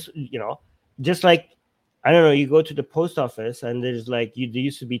 Just like, I don't know, you go to the post office and there's like, there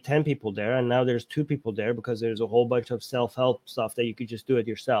used to be 10 people there and now there's 2 people there because there's a whole bunch of self-help stuff that you could just do it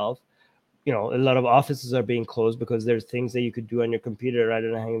yourself. you know, a lot of offices are being closed because there's things that you could do on your computer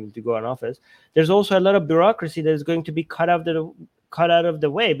rather than having to go in office. There's also a lot of bureaucracy that is going to be cut out of the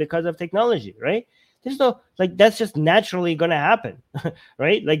way because of technology, right? There's no, like, that's just naturally going to happen,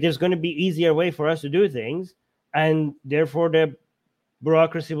 right? Like, there's going to be easier way for us to do things, and therefore the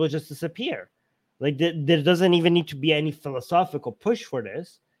bureaucracy will just disappear. Like, there doesn't even need to be any philosophical push for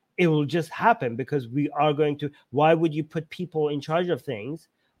this. It will just happen because we are going to. Why would you put people in charge of things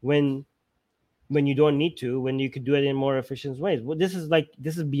when you don't need to, when you could do it in more efficient ways? Well, this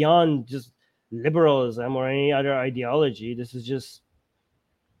is beyond just liberalism or any other ideology. This is just,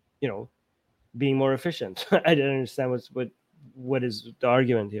 you know, being more efficient. I don't understand what is the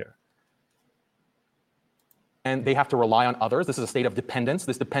argument here. And they have to rely on others. This is a state of dependence.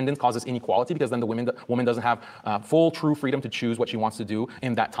 This dependence causes inequality because then the woman doesn't have full, true freedom to choose what she wants to do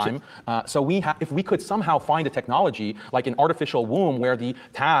in that time. So if we could somehow find a technology like an artificial womb where the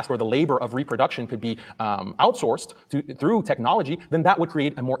task or the labor of reproduction could be outsourced through technology, then that would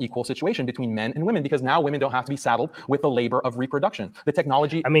create a more equal situation between men and women, because now women don't have to be saddled with the labor of reproduction. The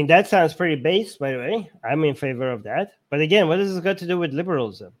technology. I mean, that sounds pretty base, by the way. I'm in favor of that. But again, what does this got to do with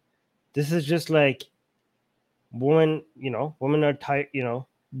liberalism? This is just like, women are tired,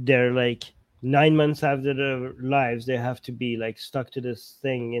 they're like 9 months after their lives, they have to be like stuck to this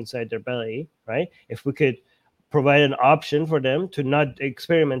thing inside their belly, right? If we could provide an option for them to not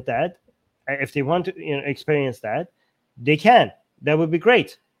experiment that, if they want to experience that, they can. That would be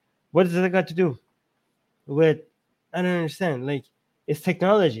great. What does that got to do with, I don't understand. Like, it's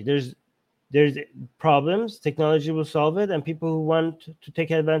technology. There's problems, technology will solve it, and people who want to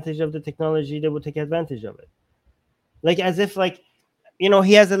take advantage of the technology, they will take advantage of it. Like, as if, like,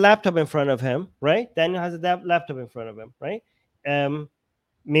 he has a laptop in front of him, right? Daniel has a laptop in front of him, right?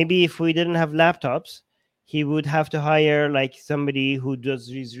 Maybe if we didn't have laptops, he would have to hire like somebody who does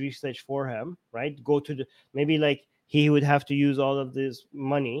his research for him, right? Maybe like he would have to use all of this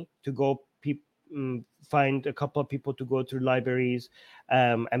money to go find a couple of people to go to libraries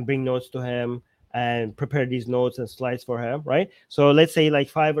and bring notes to him and prepare these notes and slides for him, right? So let's say like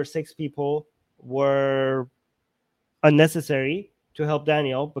 5 or 6 people were unnecessary to help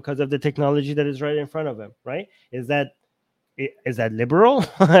Daniel because of the technology that is right in front of him, right? Is that liberal?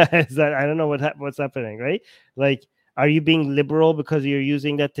 Is that, I don't know what's happening, right? Like, are you being liberal because you're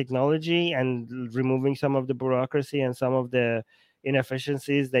using that technology and removing some of the bureaucracy and some of the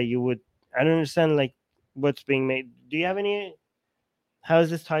inefficiencies that you would? I don't understand, like, what's being made. Do you have any? How is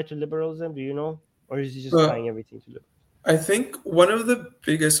this tied to liberalism? Do you know, or is he just tying everything to liberalism? I think one of the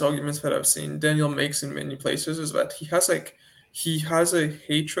biggest arguments that I've seen Daniel makes in many places is that he has a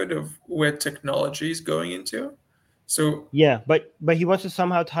hatred of where technology is going into. So yeah, but he wants to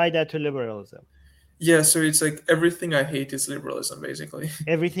somehow tie that to liberalism. Yeah, so it's like everything I hate is liberalism, basically.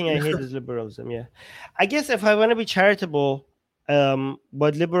 Everything I hate is liberalism. Yeah, I guess if I want to be charitable,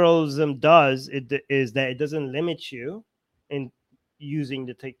 what liberalism does is that it doesn't limit you in using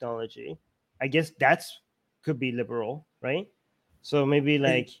the technology. I guess that's could be liberal, right? So maybe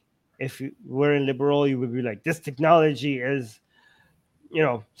like if you were in liberal, you would be like, this technology is,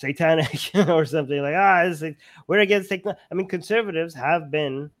 satanic or something like, we're against technology. I mean, conservatives have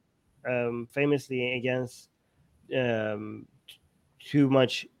been famously against too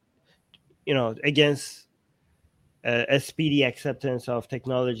much, against a speedy acceptance of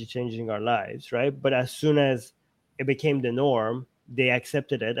technology changing our lives, right? But as soon as it became the norm, they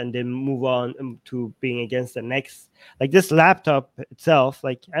accepted it and then move on to being against the next, like this laptop itself.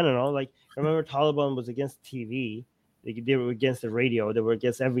 Like, I don't know, like, remember Taliban was against TV, they were against the radio, they were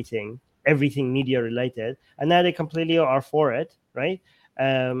against everything media related, and now they completely are for it, right?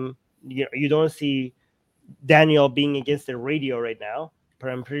 You don't see Daniel being against the radio right now,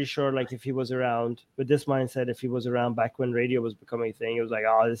 but I'm pretty sure, like, if he was around with this mindset, if he was around back when radio was becoming a thing, it was like,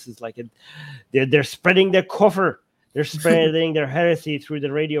 oh, this is like they're spreading their kufr. They're spreading their heresy through the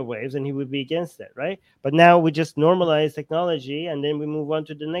radio waves, and he would be against it, right? But now we just normalize technology, and then we move on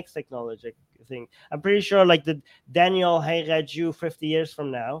to the next technology thing. I'm pretty sure, like, the Daniel Haqiqatjou 50 years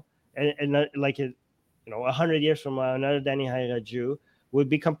from now, and like, 100 years from now, another Daniel Haqiqatjou would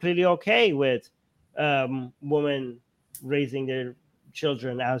be completely okay with women raising their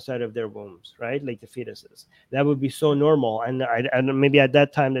children outside of their wombs, right? Like the fetuses. That would be so normal, and maybe at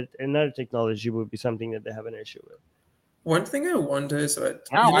that time that another technology would be something that they have an issue with. One thing I wonder is that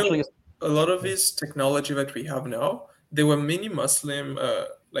a lot of this technology that we have now, there were many Muslim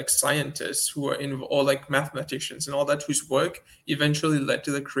like scientists who were involved, or like mathematicians and all that, whose work eventually led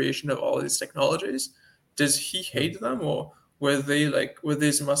to the creation of all these technologies. Does he hate them, or were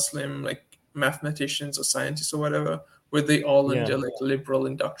these Muslim like mathematicians or scientists or whatever, were they all Yeah. under like liberal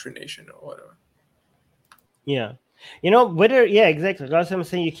indoctrination or whatever? Yeah. Whether, yeah, exactly. That's what I'm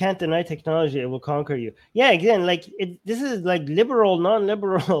saying. You can't deny technology; it will conquer you. Yeah, again, like this is like liberal,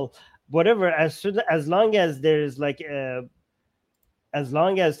 non-liberal, whatever. As long as there's like, as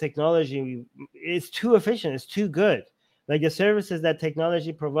long as technology is too efficient, it's too good. Like the services that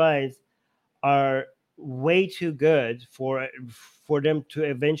technology provides are way too good for them to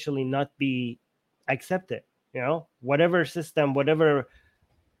eventually not be accepted. Whatever system, whether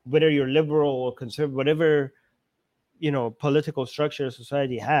you're liberal or conservative, whatever political structure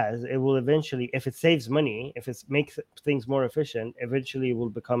society has, it will eventually, if it saves money, if it makes things more efficient, eventually it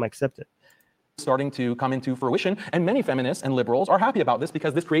will become accepted. Starting to come into fruition, and many feminists and liberals are happy about this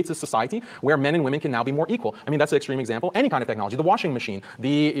because this creates a society where men and women can now be more equal. I mean, that's an extreme example. Any kind of technology, the washing machine,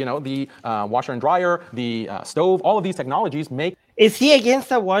 the washer and dryer, the stove, all of these technologies make. Is he against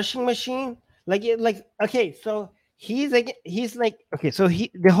the washing machine? Okay, so he's like, okay, so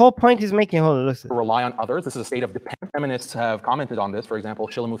the whole point he's making, hold on, listen. Rely on others. This is a state of dependence. Feminists have commented on this. For example,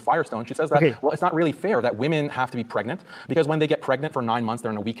 Shilamu Firestone, she says that, Okay. well, it's not really fair that women have to be pregnant because when they get pregnant for 9 months,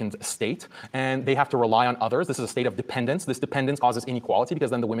 they're in a weakened state and they have to rely on others. This is a state of dependence. This dependence causes inequality because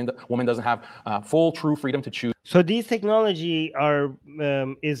then the woman doesn't have full, true freedom to choose. So these technology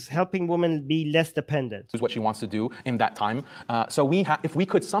is helping women be less dependent. What she wants to do in that time. So if we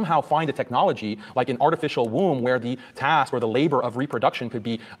could somehow find a technology like an artificial womb where the task or the labor of reproduction could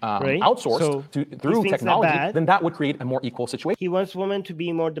be outsourced through technology, then that would create a more equal situation. He wants women to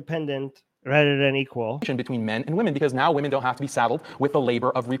be more dependent rather than equal between men and women, because now women don't have to be saddled with the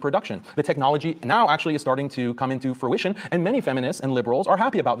labor of reproduction. The technology now actually is starting to come into fruition, and many feminists and liberals are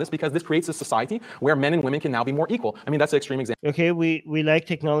happy about this because this creates a society where men and women can now be more equal. I mean, that's an extreme example. Okay, we like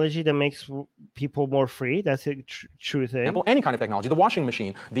technology that makes people more free. That's a true thing. Any kind of technology, the washing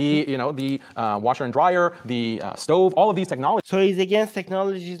machine, the washer and dryer, the stove, all of these technologies. So he's against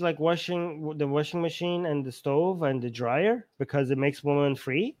technologies like the washing machine and the stove and the dryer because it makes women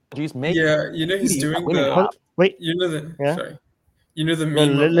free. He's doing the. Wait. Sorry. The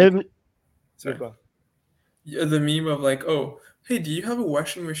meme. Sorry. The meme of like, oh, hey, do you have a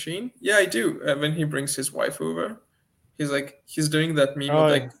washing machine? Yeah, I do. When he brings his wife over, he's doing that meme of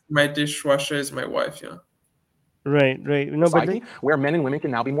like, my dishwasher is my wife. Yeah. Right. No, society where men and women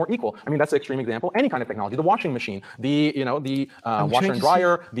can now be more equal. I mean, that's an extreme example. Any kind of technology, the washing machine, the washer and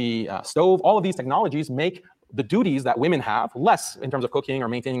dryer, the stove, all of these technologies make the duties that women have less in terms of cooking or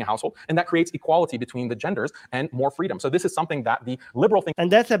maintaining a household, and that creates equality between the genders and more freedom. So this is something that the liberal think. And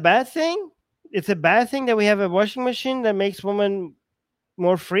that's a bad thing? It's a bad thing that we have a washing machine that makes women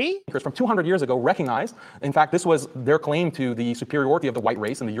more free? From 200 years ago recognized, in fact, this was their claim to the superiority of the white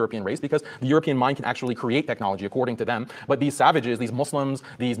race and the European race, because the European mind can actually create technology according to them. But these savages, these Muslims,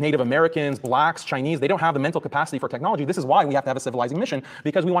 these Native Americans, blacks, Chinese, they don't have the mental capacity for technology. This is why we have to have a civilizing mission,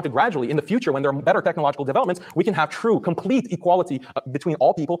 because we want to gradually, in the future, when there are better technological developments, we can have true, complete equality between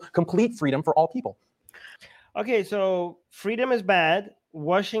all people, complete freedom for all people. Okay, so freedom is bad.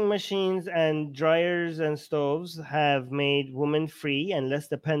 Washing machines and dryers and stoves have made women free and less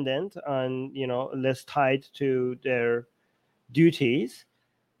dependent on, less tied to their duties.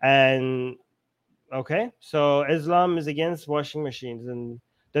 And okay, so Islam is against washing machines. And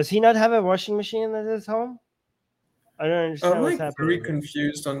does he not have a washing machine at his home? I don't understand what's happening. I'm very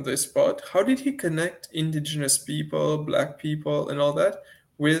confused on this part. How did he connect indigenous people, black people, and all that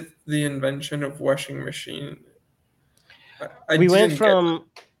with the invention of washing machine? We went from.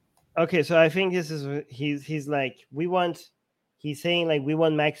 Okay, so I think this is he's like he's saying like we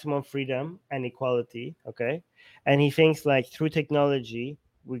want maximum freedom and equality, okay, and he thinks like through technology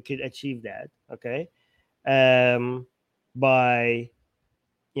we could achieve that, okay, by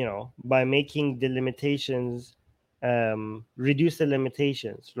making the limitations, reduce the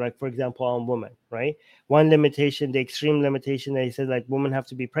limitations, like for example on women, right? One limitation, the extreme limitation that he said, like women have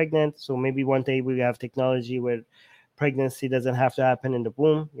to be pregnant, so maybe one day we have technology where pregnancy doesn't have to happen in the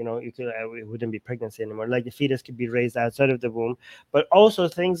womb. It wouldn't be pregnancy anymore. Like the fetus could be raised outside of the womb, but also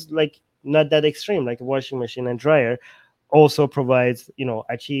things like not that extreme, like a washing machine and dryer, also provides,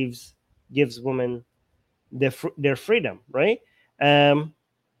 gives women their freedom, right? And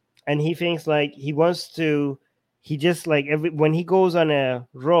he thinks like he just like when he goes on a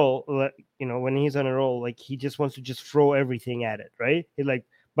roll, when he's on a roll, like he just wants to just throw everything at it, right? He like,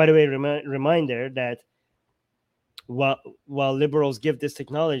 by the way, reminder that while liberals give this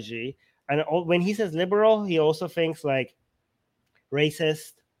technology, and when he says liberal, he also thinks like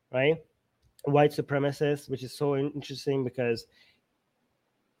racist, right? White supremacist, which is so interesting because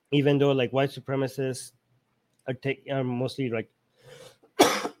even though like white supremacists are mostly like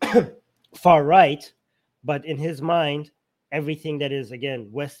far right, but in his mind, everything that is again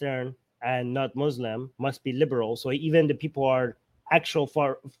Western and not Muslim must be liberal. So even the people are actual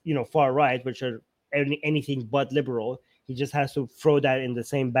far right, which are anything but liberal, he just has to throw that in the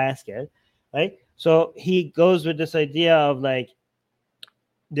same basket, right? So he goes with this idea of like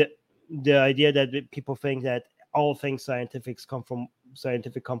the idea that people think that all things scientific come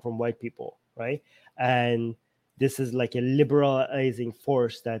from white people, right? And this is like a liberalizing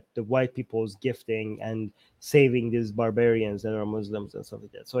force that the white people is gifting and saving these barbarians that are Muslims and stuff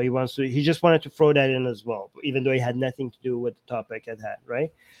like that. So he just wanted to throw that in as well, even though it had nothing to do with the topic at hand,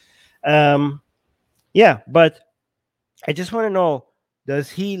 right? Yeah, but I just want to know,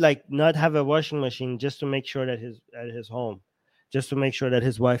 does he like not have a washing machine just to make sure that at his home, just to make sure that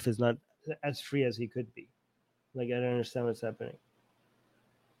his wife is not as free as he could be? Like, I don't understand what's happening.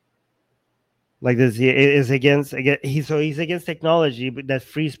 Like this, he is against he's against technology, but that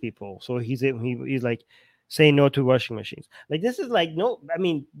frees people. So he's like saying no to washing machines. Like this is like no. I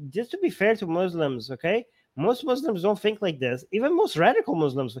mean, just to be fair to Muslims, okay, most Muslims don't think like this. Even most radical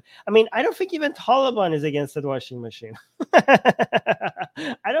Muslims. I mean, I don't think even Taliban is against the washing machine.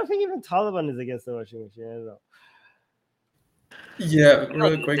 I don't think even Taliban is against the washing machine. I don't know. Yeah,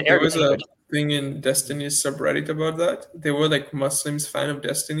 really quick. The There Arabic was a language. thing in Destiny's subreddit about that. They were like Muslims fan of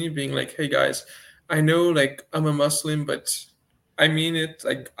Destiny being like, "Hey guys, I know like I'm a Muslim, but I mean it.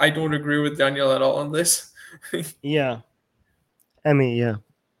 Like I don't agree with Daniel at all on this." Yeah, I mean, yeah.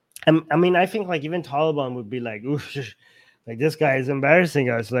 I mean, I think like even Taliban would be like, "Oof, like this guy is embarrassing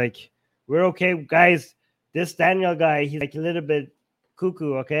us. Like we're okay, guys. This Daniel guy, he's like a little bit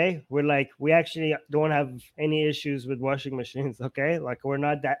cuckoo. Okay, we actually don't have any issues with washing machines. Okay, like we're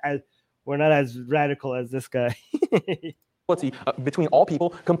not as radical as this guy." Between all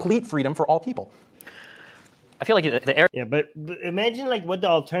people, complete freedom for all people. I feel like the Arab. Yeah, but imagine like what the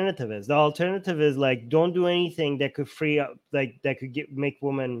alternative is. The alternative is like don't do anything that could free up, like that could make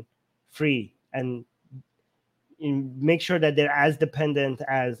women free and make sure that they're as dependent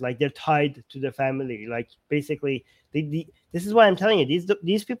as like they're tied to the family. Like basically, this is why I'm telling you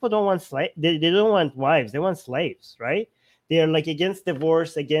these people don't want they don't want wives. They want slaves, right? They are like against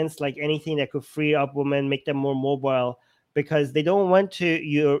divorce, against like anything that could free up women, make them more mobile, because they don't want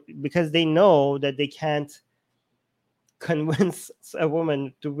to because they know that they can't convince a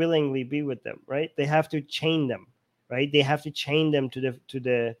woman to willingly be with them, right? They have to chain them, right? They have to chain them to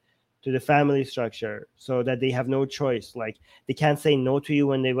the family structure so that they have no choice. Like they can't say no to you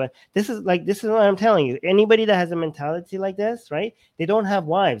when they want. This is what I'm telling you. Anybody that has a mentality like this, right? They don't have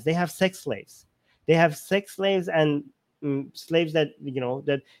wives. They have sex slaves. They have sex slaves and slaves that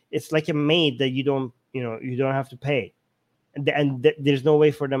that it's like a maid that you don't have to pay, and there's no way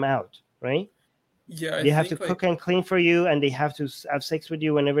for them out, right? Yeah, I They have to think like cook and clean for you, and they have to have sex with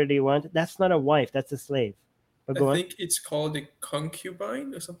you whenever they want. That's not a wife. That's a slave. But I go on. think it's called a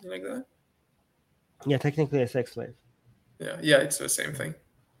concubine or something like that. Yeah, technically a sex slave. Yeah, it's the same thing.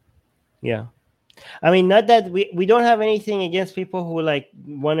 Yeah. I mean, not that we don't have anything against people who like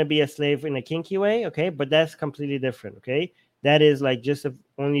want to be a slave in a kinky way, okay? But that's completely different, okay? That is like just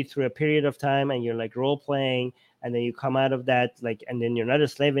only through a period of time, and you're like role playing, and then you come out of that like, and then you're not a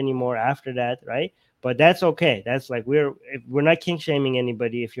slave anymore after that, right? But that's okay. That's like we're not kink shaming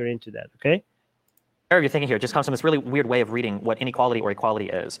anybody if you're into that, okay? You're thinking here just comes from this really weird way of reading what inequality or equality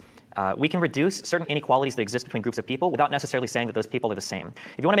is. We can reduce certain inequalities that exist between groups of people without necessarily saying that those people are the same.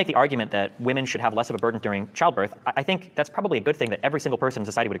 If you want to make the argument that women should have less of a burden during childbirth, I think that's probably a good thing that every single person in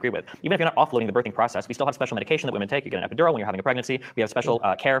society would agree with. Even if you're not offloading the birthing process, we still have special medication that women take. You get an epidural when you're having a pregnancy. We have special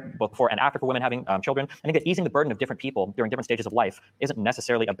care both before and after for women having children. I think that easing the burden of different people during different stages of life isn't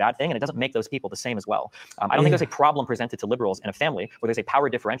necessarily a bad thing, and it doesn't make those people the same as well. I don't think there's a problem presented to liberals in a family where there's a power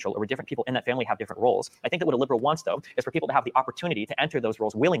differential or where different people in that family have different roles. I think that what a liberal wants, though, is for people to have the opportunity to enter those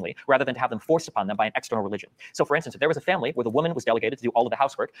roles willingly rather than to have them forced upon them by an external religion. So, for instance, if there was a family where the woman was delegated to do all of the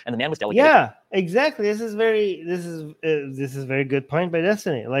housework and the man was delegated, yeah, exactly. This is a very good point by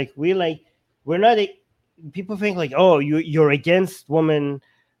Destiny. Like we're not. People think like, oh, you're against women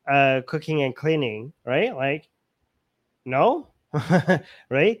cooking and cleaning, right? Like, no.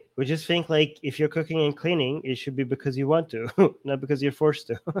 Right? We just think like if you're cooking and cleaning, it should be because you want to, not because you're forced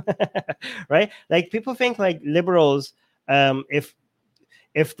to. Right? Like people think like liberals,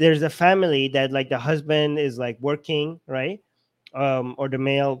 if there's a family that like the husband is like working, right? Or the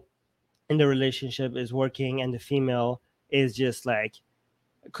male in the relationship is working and the female is just like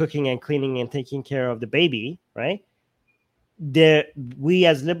cooking and cleaning and taking care of the baby, right? We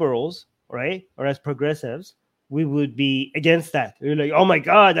as liberals, right, or as progressives, we would be against that. We're like, oh my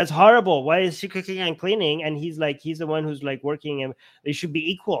God, that's horrible. Why is she cooking and cleaning? And he's the one who's like working, and they should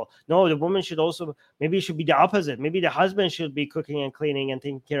be equal. No, the woman should also, maybe it should be the opposite. Maybe the husband should be cooking and cleaning and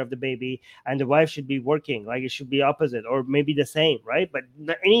taking care of the baby, and the wife should be working. Like, it should be opposite, or maybe the same, right? But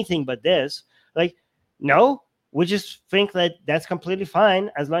anything but this, like, no, we just think that that's completely fine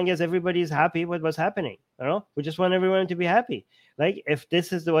as long as everybody's happy with what's happening. We just want everyone to be happy. Like, if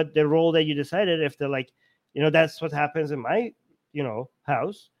this is the role that you decided, if they're like, that's what happens in my,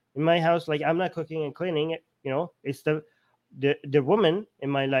 house. In my house, like, I'm not cooking and cleaning. It's the women in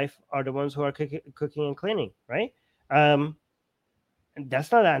my life are the ones who are cooking and cleaning, right? And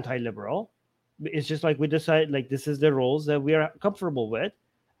that's not anti-liberal. It's just like we decide, like, this is the roles that we are comfortable with,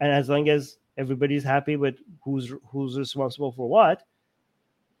 and as long as everybody's happy with who's responsible for what,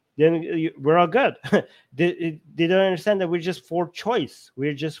 then we're all good. They don't understand that we're just for choice.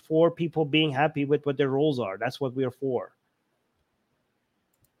 We're just for people being happy with what their roles are. That's what we're for.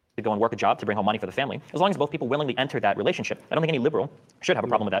 To go and work a job to bring home money for the family, as long as both people willingly enter that relationship. I don't think any liberal should have a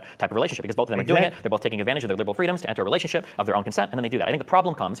problem with that type of relationship, because both of them are doing it. They're both taking advantage of their liberal freedoms to enter a relationship of their own consent, and then they do that. I think the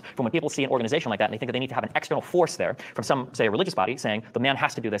problem comes from when people see an organization like that and they think that they need to have an external force there from some, say, a religious body saying the man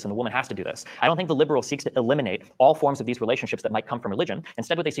has to do this and the woman has to do this. I don't think the liberal seeks to eliminate all forms of these relationships that might come from religion.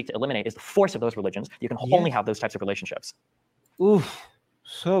 Instead, what they seek to eliminate is the force of those religions. You can only have those types of relationships. Oof,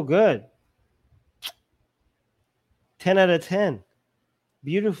 so good. 10 out of 10.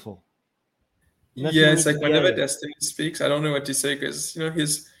 Beautiful. Nothing it's like needs to be whenever added. Destiny speaks, I don't know what to say, because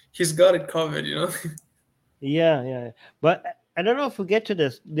he's got it covered. Yeah. But I don't know if we get to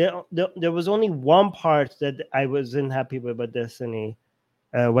this. There was only one part that I wasn't happy with about Destiny,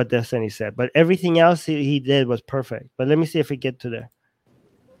 what Destiny said. But everything else he did was perfect. But let me see if we get to there.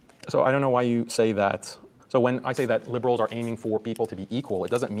 So I don't know why you say that. So when I say that liberals are aiming for people to be equal, it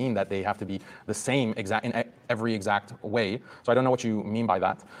doesn't mean that they have to be the same in every exact way. So I don't know what you mean by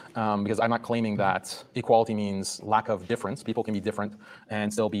that, because I'm not claiming that equality means lack of difference. People can be different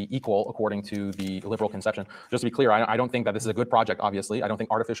and still be equal according to the liberal conception. Just to be clear, I don't think that this is a good project, obviously. I don't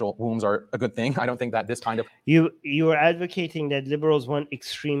think artificial wombs are a good thing. I don't think that this kind of... You are advocating that liberals want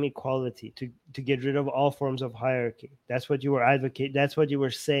extreme equality, to get rid of all forms of hierarchy. That's what you were advocating. That's what you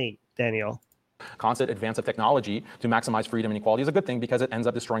were saying, Daniel. Constant advance of technology to maximize freedom and equality is a good thing, because it ends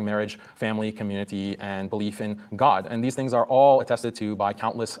up destroying marriage, family, community, and belief in God. And these things are all attested to by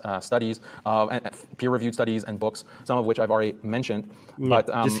countless studies, and peer-reviewed studies and books, some of which I've already mentioned. Yeah.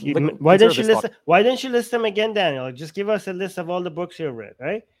 But why don't you list them again, Daniel? Just give us a list of all the books you've read,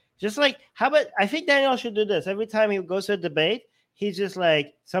 right? Just like, how about, I think Daniel should do this every time he goes to a debate. He's just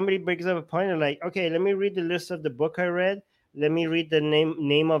like, somebody brings up a point and like, okay, let me read the list of the book I read. Let me read the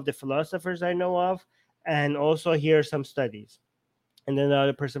name of the philosophers I know of, and also here are some studies. And then the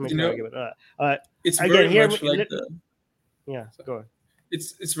other person makes an argument. It's again, very much like go on.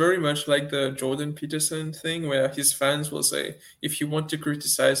 It's very much like the Jordan Peterson thing, where his fans will say, if you want to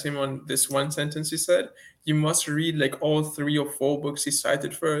criticize him on this one sentence he said, you must read like all 3 or 4 books he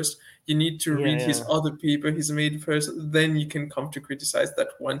cited first. You need to read his other paper he's made first. Then you can come to criticize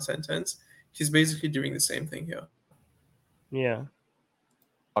that one sentence. He's basically doing the same thing here. Yeah.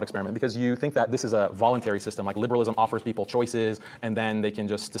 Experiment, because you think that this is a voluntary system, like liberalism offers people choices and then they can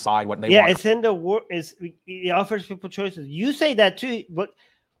just decide what they want. Yeah, it's in the word. It offers people choices. You say that too, but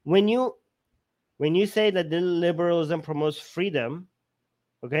when you say that the liberalism promotes freedom,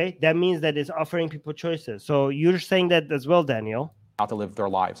 okay, that means that it's offering people choices. So you're saying that as well, Daniel. How to live their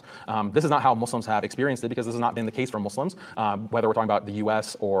lives. This is not how Muslims have experienced it, because this has not been the case for Muslims. Whether we're talking about the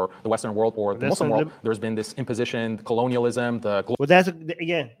U.S. or the Western world or the Muslim world, there's been this imposition, colonialism, well, that's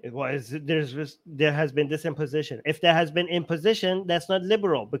again. There has been this imposition. If there has been imposition, that's not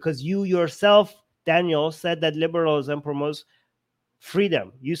liberal, because you yourself, Daniel, said that liberalism promotes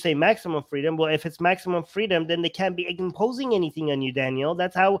freedom. You say maximum freedom. Well, if it's maximum freedom, then they can't be imposing anything on you, Daniel.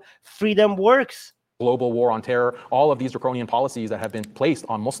 That's how freedom works. Global war on terror, all of these draconian policies that have been placed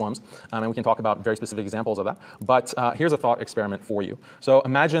on Muslims, and we can talk about very specific examples of that. But here's a thought experiment for you. So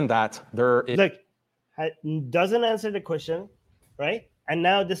imagine that there is... Look, doesn't answer the question, right? And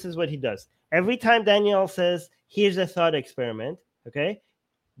now this is what he does. Every time Daniel says, here's a thought experiment, okay?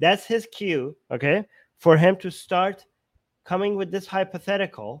 That's his cue, okay, for him to start coming with this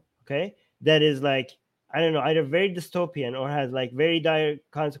hypothetical, okay, that is like, I don't know, either very dystopian or has like very dire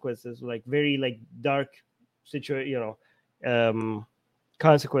consequences, like very like dark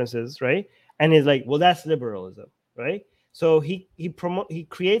consequences, right? And he's like, well, that's liberalism, right? So he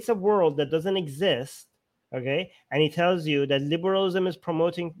creates a world that doesn't exist, okay? And he tells you that liberalism is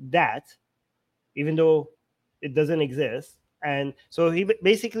promoting that, even though it doesn't exist, And so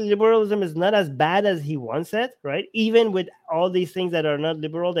basically liberalism is not as bad as he wants it, right? Even with all these things that are not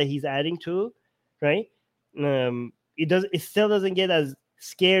liberal that he's adding to, right? It still doesn't get as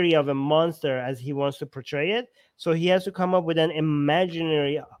scary of a monster as he wants to portray it. So he has to come up with an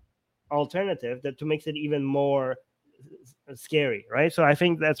imaginary alternative that to makes it even more scary, right? So I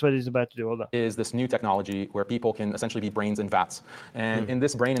think that's what he's about to do. Hold on. Is this new technology where people can essentially be brains in vats. And in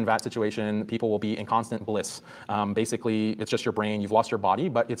this brain in vat situation, people will be in constant bliss. Basically, it's just your brain, you've lost your body,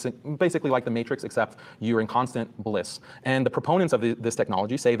 but it's basically like the Matrix, except you're in constant bliss. And the proponents of this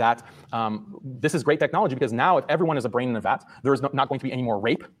technology say that this is great technology because now if everyone is a brain in a vat, there is not going to be any more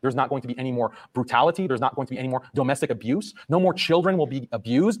rape, there's not going to be any more brutality, there's not going to be any more domestic abuse, no more children will be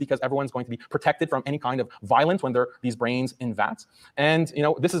abused because everyone's going to be protected from any kind of violence when they're these brains in vats. And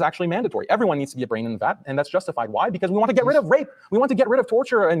this is actually mandatory. Everyone needs to be a brain in the vat, and that's justified. Why? Because we want to get rid of rape. We want to get rid of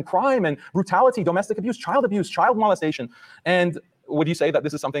torture and crime and brutality, domestic abuse, child molestation. And would you say that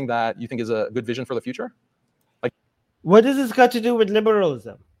this is something that you think is a good vision for the future? What does this got to do with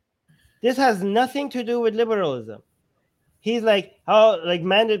liberalism? This has nothing to do with liberalism. He's like,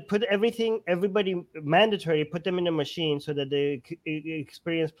 put everybody mandatory, put them in a machine so that they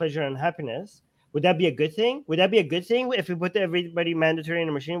experience pleasure and happiness. Would that be a good thing? Would that be a good thing if we put everybody mandatory in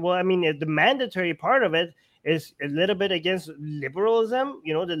a machine? Well, I mean, the mandatory part of it is a little bit against liberalism,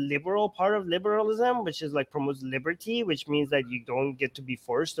 the liberal part of liberalism, which is like promotes liberty, which means that you don't get to be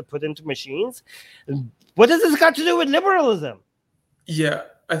forced to put into machines. What does this got to do with liberalism? Yeah,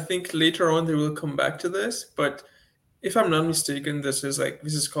 I think later on they will come back to this, but if I'm not mistaken, this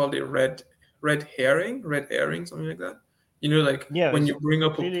is called a red herring, something like that. When you bring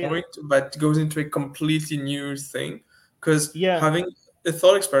up a point that goes into a completely new thing, because having a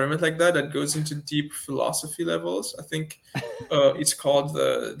thought experiment like that goes into deep philosophy levels. I think it's called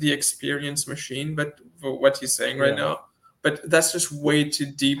the experience machine, but for what he's saying right now. But that's just way too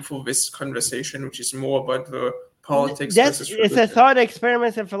deep for this conversation, which is more about the politics versus religion. It's a thought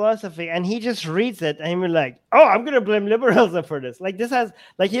experiment in philosophy, and he just reads it, and we're like, "Oh, I'm gonna blame liberalism for this." Like this has,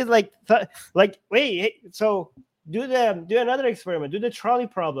 he's like, so do another experiment. Do the trolley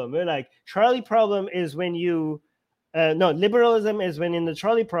problem. We're like, trolley problem is when you, liberalism is when in the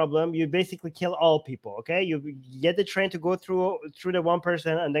trolley problem you basically kill all people. Okay, you get the train to go through the one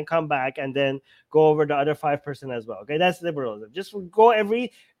person and then come back and then go over the other 5% as well. Okay, that's liberalism. Just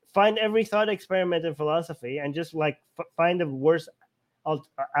find every thought experiment in philosophy and just find the worst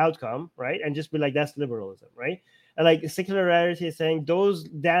outcome, right? And just be like, that's liberalism, right? And like secularity is saying those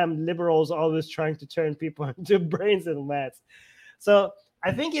damn liberals always trying to turn people into brains and vats. So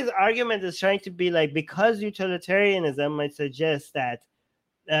I think his argument is trying to be like, because utilitarianism might suggest that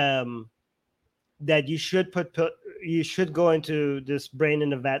that you should go into this brain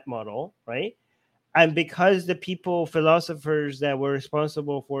in a vat model, right? And because the philosophers that were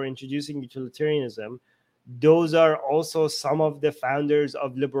responsible for introducing utilitarianism, those are also some of the founders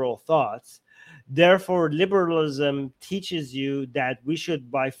of liberal thoughts. Therefore, liberalism teaches you that we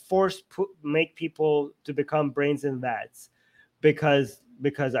should by force make people to become brains in vats because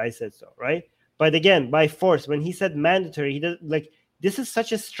I said so, right? But again, by force, when he said mandatory, he does this is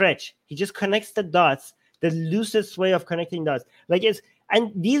such a stretch. He just connects the dots, the loosest way of connecting dots.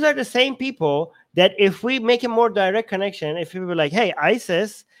 And these are the same people that if we make a more direct connection, if we were like, hey,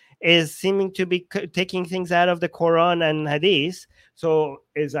 ISIS is seeming to be taking things out of the Quran and Hadith, so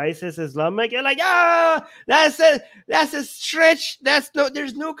is ISIS Islamic? You're like, that's a stretch.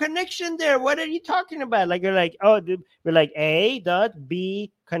 There's no connection there. What are you talking about? You're like, we're like A dot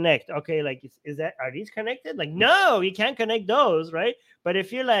B connect. Okay, are these connected? No, you can't connect those, right? But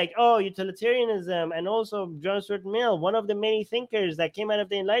if you're like, utilitarianism and also John Stuart Mill, one of the many thinkers that came out of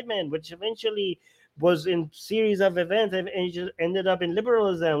the Enlightenment, which eventually was in series of events and it just ended up in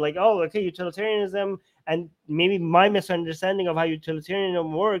liberalism, utilitarianism, and maybe my misunderstanding of how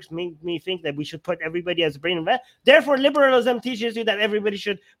utilitarianism works made me think that we should put everybody as brain and vat. Therefore, liberalism teaches you that everybody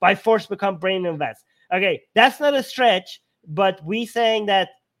should by force become brain and vats. Okay, that's not a stretch, but we saying that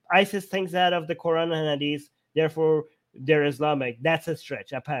ISIS thinks out of the Quran and Hadith, therefore they're Islamic. That's a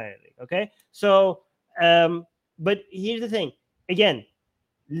stretch, apparently. Okay, so but here's the thing. Again,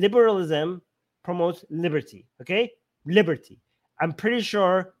 liberalism promotes liberty. Okay, liberty. I'm pretty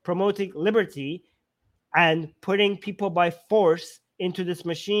sure promoting liberty and putting people by force into this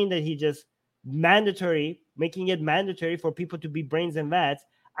machine that he just making it mandatory for people to be brains and vats,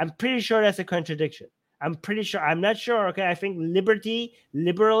 I'm pretty sure that's a contradiction. I'm not sure. Okay, I think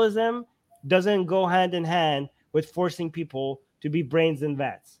liberalism doesn't go hand in hand with forcing people to be brains and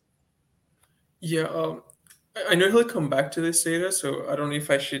vats. Yeah, I know he'll come back to this data, so I don't know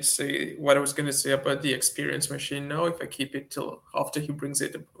if I should say what I was going to say about the experience machine now, if I keep it till after he brings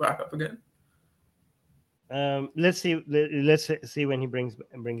it back up again. Let's see. Let's see when he brings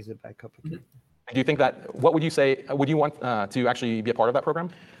it back up again. Do you think that, what would you say, would you want to actually be a part of that program?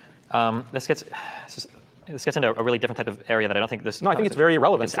 This gets into a really different type of area that I don't think this. No, I think it's very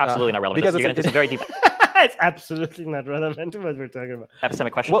relevant. It's absolutely not relevant. Because you're into some very deep It's absolutely not relevant to what we're talking about.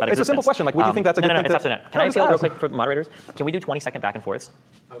 epistemic question. Well, about it's a simple existence. question. Like, would you think that's a good no, thing it's to- absolutely not. Can No, I just appeal real ask. quick for the moderators? Can we do 20-second back and forths?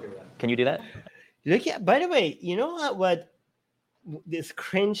 Can you do that? Look, yeah. By the way, you know what this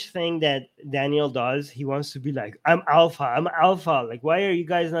cringe thing that Daniel does? He wants to be like, I'm alpha. Like, why are you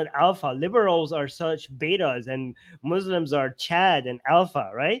guys not alpha? Liberals are such betas, and Muslims are Chad and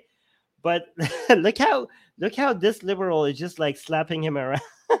alpha, right? But look how this liberal is just like slapping him around.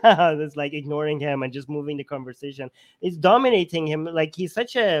 It's like ignoring him and just moving the conversation. It's dominating him. Like, he's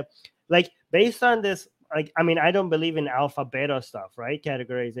such a, like, based on this, like, I mean, I don't believe in alpha beta stuff, right?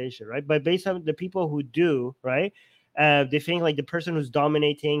 Categorization, right? But based on the people who do, right? They think like the person who's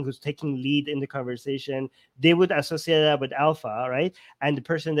dominating, who's taking lead in the conversation, they would associate that with alpha, right? And the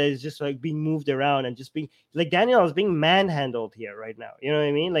person that is just like being moved around and just being like Daniel is being manhandled here right now. You know what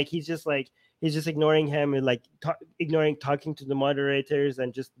I mean? Like he's just ignoring him and like ignoring talking to the moderators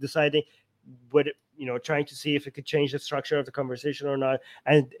and just deciding what trying to see if it could change the structure of the conversation or not.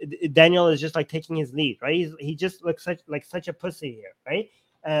 And Daniel is just like taking his lead, right? He just looks such a pussy here,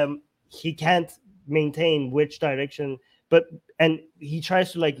 right? He can't maintain which direction, and he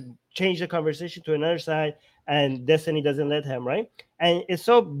tries to like change the conversation to another side, and Destiny doesn't let him, right? And it's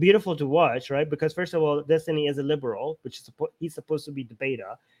so beautiful to watch, right? Because first of all, Destiny is a liberal, which is he's supposed to be the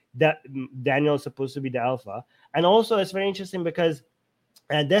beta, that Daniel is supposed to be the alpha. And also it's very interesting because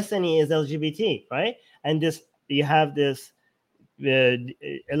Destiny is LGBT, right? And you have this a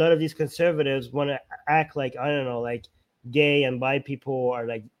lot of these conservatives want to act like, I don't know, like gay and bi people are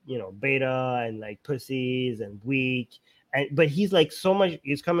like, beta and like pussies and weak. But he's like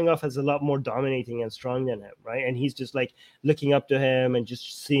he's coming off as a lot more dominating and strong than him, right? And he's just like looking up to him and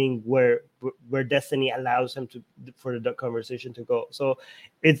just seeing where Destiny allows him for the conversation to go. So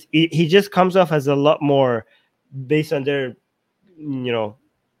he just comes off as a lot more based on their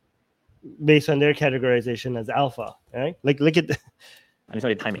categorization as alpha, right? Like look at I just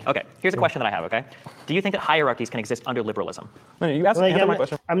wanted to time me. Okay, here's a question that I have. Okay, do you think that hierarchies can exist under liberalism? No, you asked like, answer my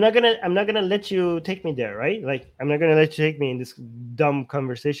question. I'm not gonna let you take me there, right? Like I'm not gonna let you take me in this dumb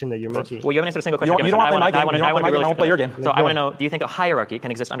conversation that you're making. Well, you haven't answered a single question. You don't want my game. I want to play your game. So I want to know: do you think a hierarchy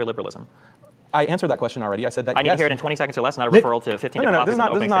can exist under liberalism? I answered that question already. I said that. I need yes. to hear it in 20 seconds or less, not a referral to 15 No. different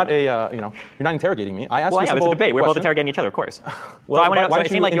topics. This is not a. You're not interrogating me. I asked Well, you yeah, a it's a simple debate. We're both question. interrogating each other, of course. Well, I want to know. why So don't it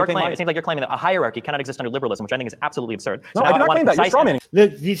seems you like entertain my- it seems like you're claiming that a hierarchy cannot exist under liberalism, which I think is absolutely absurd. No, So I now did not want claim that. You're precise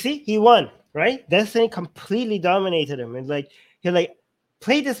strawmanning. Look, you see, he won, right? Destiny completely dominated him. And like he like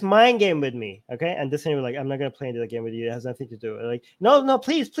play this mind game with me, okay? And Destiny was like, I'm not gonna play the game with you. It has nothing to do. Like, no,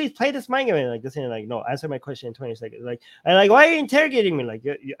 please play this mind game. And like Destiny, like, no, answer my question in 20 seconds. Like, and like, why are you interrogating me? Like,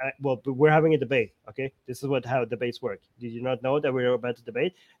 well, we're having a debate, okay? This is how debates work. Did you not know that we were about to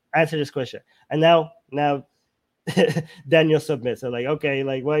debate? Answer this question. And now Daniel submits. So like, okay,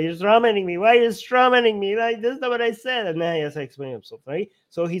 like, well, you're strawmanning me. Why are you strawmanning me? Like, this is not what I said. And now he has to explain himself, right?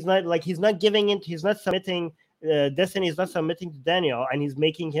 So he's not giving in. He's not submitting. Destiny is not submitting to Daniel, and he's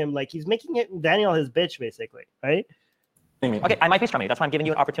making Daniel his bitch, basically, right? Okay, I might be strawmanning. That's why I'm giving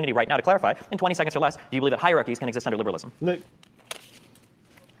you an opportunity right now to clarify in 20 seconds or less. Do you believe that hierarchies can exist under liberalism? Look,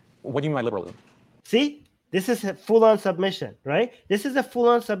 What do you mean by liberalism? see, this is a full-on submission, right? This is a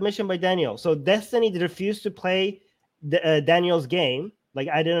full-on submission by Daniel. So Destiny refused to play Daniel's game. Like,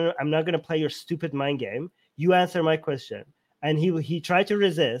 I'm not gonna play your stupid mind game. You answer my question, and he tried to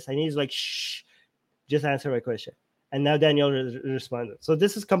resist, and he's like, shh. Just answer my question. And now Daniel responded. So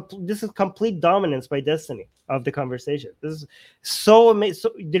this is complete dominance by Destiny of the conversation. This is so amazing.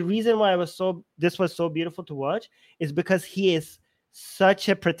 So the reason why this was so beautiful to watch is because he is such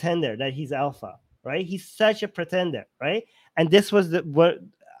a pretender that he's alpha, right? He's such a pretender, right? And this was what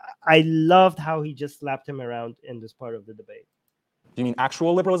I loved, how he just slapped him around in this part of the debate. Do you mean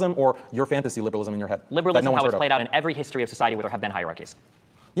actual liberalism or your fantasy liberalism in your head? Liberalism, how it's played out in every history of society where there have been hierarchies.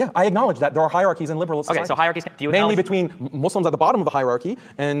 Yeah, I acknowledge that there are hierarchies in liberal society. Okay, so hierarchies, do you mainly acknowledge- between Muslims at the bottom of the hierarchy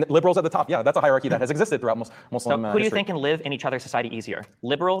and liberals at the top. Yeah, that's a hierarchy that has existed throughout Muslim So who do you history. think can live in each other's society easier?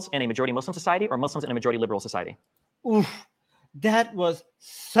 Liberals in a majority Muslim society or Muslims in a majority liberal society? Oof, that was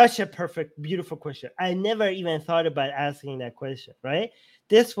such a perfect, beautiful question. I never even thought about asking that question, right?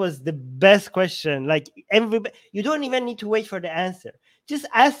 This was the best question. Like everybody, you don't even need to wait for the answer. Just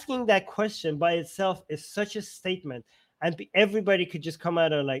asking that question by itself is such a statement. And everybody could just come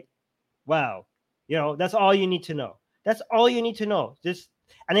out and like, wow, That's all you need to know. That's all you need to know.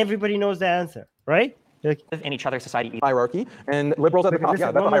 And everybody knows the answer, right? Live in each other's society. hierarchy, and liberals at the top. listen,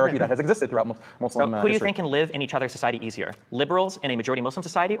 Yeah, that's a one more hierarchy thing. that has existed throughout Muslim So who do you history. think can live in each other's society easier? Liberals in a majority Muslim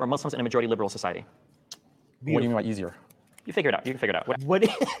society or Muslims in a majority liberal society? What do you mean by easier? You figure it out. You can figure it out. What?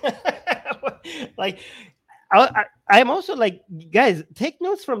 Like, I'm also like, guys, take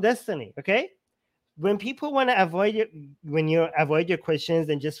notes from Destiny, okay? When people want to avoid it, when you avoid your questions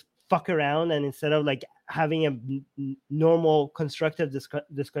and just fuck around, and instead of like having a normal constructive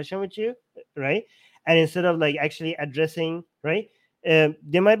discussion with you, right? And instead of like actually addressing, right?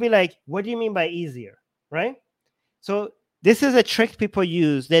 They might be like, what do you mean by easier, right? So this is a trick people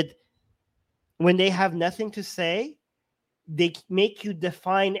use, that when they have nothing to say, they make you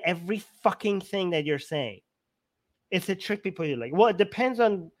define every fucking thing that you're saying. It's a trick people use. Like, well, it depends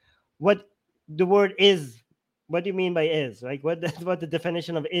on what the word is. What do you mean by is? Like, what the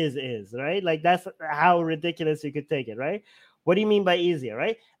definition of is, right? Like, that's how ridiculous you could take it, right? What do you mean by easier,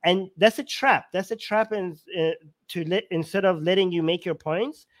 right? And that's a trap. That's a trap instead of letting you make your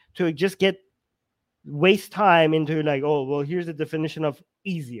points, to just waste time into like, oh, well, here's the definition of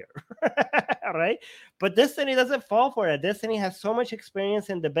easier, right? But Destiny doesn't fall for it. Destiny has so much experience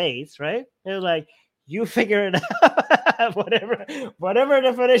in debates, right? They're like, you figure it out. whatever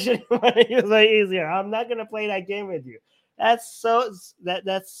definition you want to use, like easier. I'm not gonna play that game with you. That's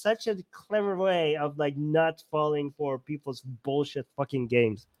such a clever way of like not falling for people's bullshit fucking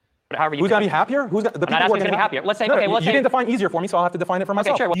games. However you Who's gonna be happier? Who's the I'm people not who asking are who's gonna be happier. Let's say, No, okay, you let's say, didn't define easier for me, so I'll have to define it for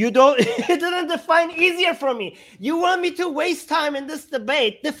myself. sure. Well, You don't. It doesn't define easier for me. You want me to waste time in this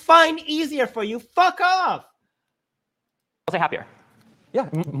debate? Define easier for you. Fuck off. I'll say happier. Yeah,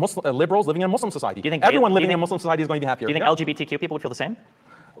 liberals living in a Muslim society. Do you think Everyone do you living in a think- Muslim society is going to be happier? Do you think Yeah. LGBTQ people would feel the same?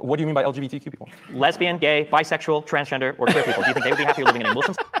 What do you mean by LGBTQ people? Lesbian, gay, bisexual, transgender, or queer people? Do you think they would be happier living in a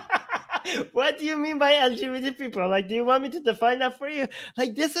Muslim? What do you mean by LGBT people? Like, do you want me to define that for you?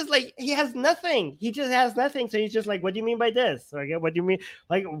 Like, this is like, he has nothing. He just has nothing. So he's just like, what do you mean by this? Okay, what do you mean?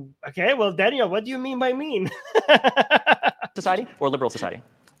 Like, okay, well, Daniel, what do you mean by mean? Society or liberal society?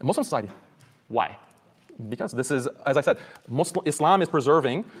 A Muslim society. Why? Because this is, as I said, Islam is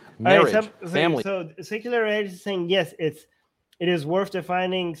preserving All right, marriage, family. So secular right is saying, yes, it is worth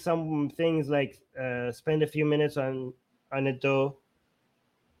defining some things, like spend a few minutes on it though.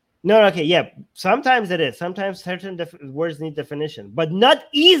 No, okay, yeah. Sometimes it is. Sometimes certain words need definition, but not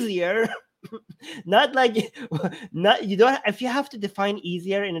easier. Not like, not, you don't. If you have to define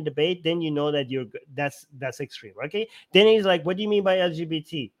easier in a debate, then you know that that's extreme. Okay. Then he's like, what do you mean by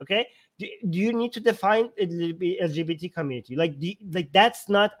LGBT? Okay. Do you need to define LGBT community? Like that's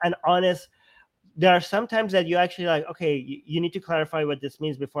not an honest. There are sometimes that you actually like, okay, you need to clarify what this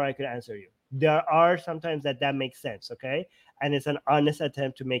means before I could answer you. There are sometimes that makes sense, okay, and it's an honest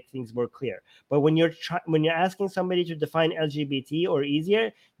attempt to make things more clear. But when you're asking somebody to define LGBT or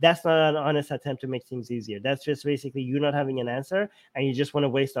easier, that's not an honest attempt to make things easier. That's just basically you not having an answer, and you just want to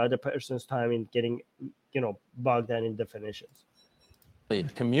waste the other person's time in getting, bogged down in definitions.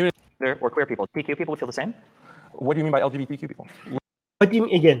 Community. Or queer people? PQ people would feel the same? What do you mean by LGBTQ people? What do you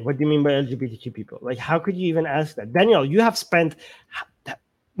mean by LGBTQ people? Like, how could you even ask that? Daniel, you have spent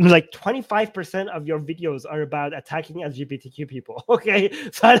like 25% of your videos are about attacking LGBTQ people. Okay,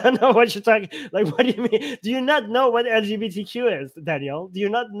 so I don't know what you're talking. Like, what do you mean? Do you not know what LGBTQ is, Daniel? Do you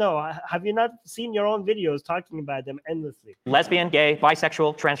not know? Have you not seen your own videos talking about them endlessly? Lesbian, gay,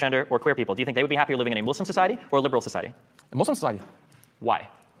 bisexual, transgender, or queer people? Do you think they would be happier living in a Muslim society or a liberal society? A Muslim society. Why?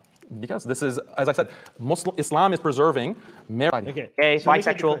 Because this is, as I said, Islam is preserving marriage. Okay. Gay, So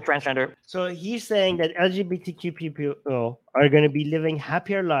bisexual, transgender. So he's saying that LGBTQ people are going to be living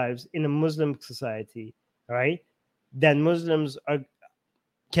happier lives in a Muslim society, right, than Muslims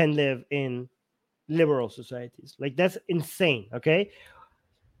can live in liberal societies. Like, that's insane. Okay.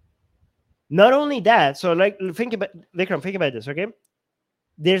 Not only that, so like, think about this. Okay,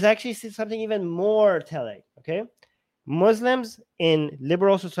 there's actually something even more telling. Okay. Muslims in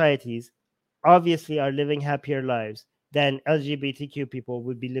liberal societies obviously are living happier lives than LGBTQ people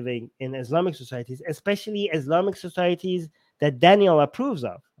would be living in Islamic societies, especially Islamic societies that Daniel approves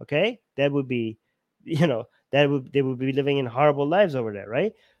of. Okay, that would be, they would be living in horrible lives over there,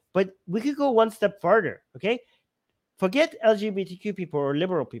 right? But we could go one step further. Okay, forget LGBTQ people or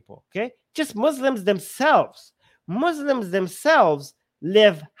liberal people. Okay, just Muslims themselves. Muslims themselves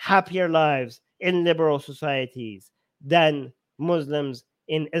live happier lives in liberal societies than Muslims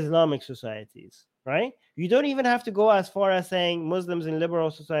in Islamic societies, right? You don't even have to go as far as saying Muslims in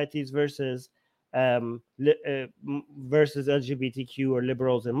liberal societies versus LGBTQ or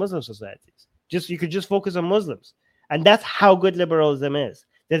liberals in Muslim societies. You could just focus on Muslims, and that's how good liberalism is.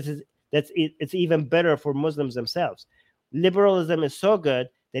 it's even better for Muslims themselves. Liberalism is so good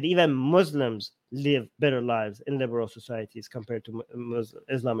that even Muslims live better lives in liberal societies compared to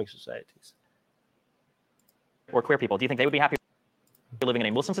Islamic societies. Or queer people, do you think they would be happy living in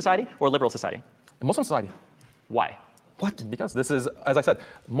a Muslim society or a liberal society? A Muslim society. Why? What? Because this is, as I said,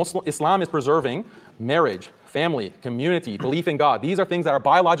 Islam is preserving marriage, family, community, belief in God. These are things that are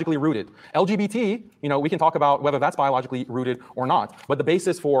biologically rooted. LGBT, we can talk about whether that's biologically rooted or not. But the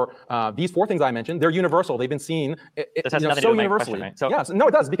basis for these 4 things I mentioned, they're universal. They've been seen This has nothing to do so with my universally. question, right? So, yes, no,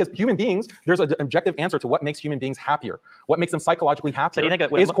 it does, because human beings, there's an objective answer to what makes human beings happier. What makes them psychologically happier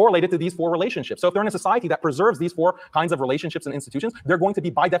is correlated to these 4 relationships. So if they're in a society that preserves these 4 kinds of relationships and institutions, they're going to be,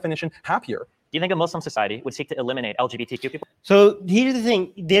 by definition, happier. Do you think a Muslim society would seek to eliminate LGBTQ people? So here's the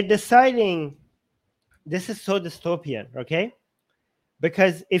thing. They're deciding, this is so dystopian, okay?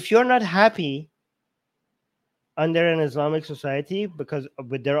 Because if you're not happy under an Islamic society, because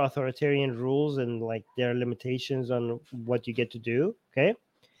with their authoritarian rules and like their limitations on what you get to do, okay?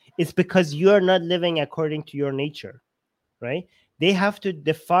 It's because you're not living according to your nature, right? They have to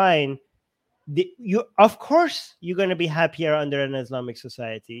define of course you're going to be happier under an Islamic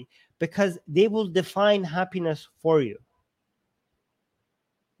society because they will define happiness for you.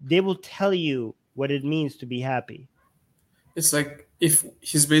 They will tell you what it means to be happy. It's like if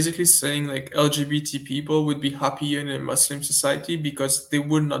he's basically saying like LGBT people would be happier in a Muslim society because they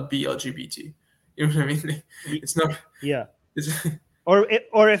would not be LGBT. You know what I mean? It's not. Yeah. It's, or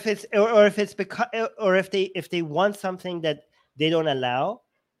if they want something that they don't allow,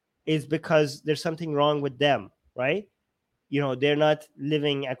 is because there's something wrong with them, right? They're not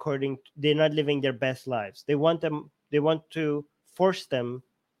living they're not living their best lives. They want to force them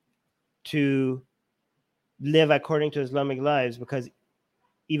to live according to Islamic lives, because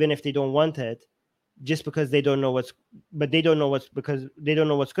even if they don't want it, just because they don't know what's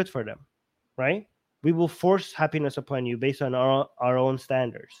good for them, right? We will force happiness upon you based on our own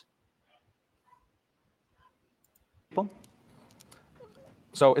standards.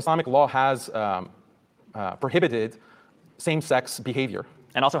 So Islamic law has prohibited same-sex behavior.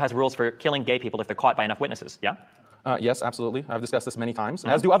 And also has rules for killing gay people if they're caught by enough witnesses, yeah? Yes, absolutely. I've discussed this many times,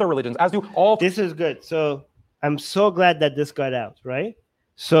 as do other religions, as do all. This is good. So I'm so glad that this got out, right?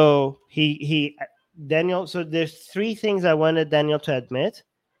 So Daniel, so there's 3 things I wanted Daniel to admit.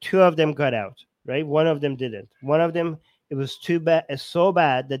 2 of them got out, right? 1 of them didn't. 1 of them, it was too bad. It's so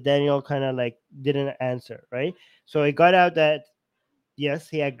bad that Daniel kind of like didn't answer, right? So it got out that, yes,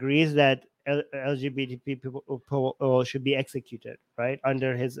 he agrees that LGBT people should be executed, right,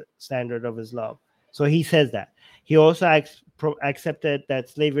 under his standard of Islam. So he says that. He also accepted that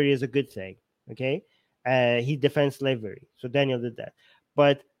slavery is a good thing, okay? He defends slavery. So Daniel did that.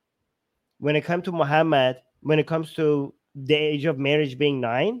 But when it comes to Muhammad, when it comes to the age of marriage being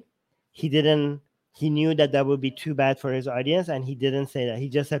 9, he knew that would be too bad for his audience, and he didn't say that. He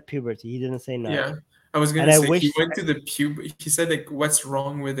just said puberty. He didn't say 9. yeah. I was going to say, he went to the he said like, what's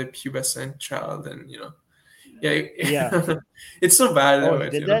wrong with a pubescent child? And, yeah. It's so bad. Oh, he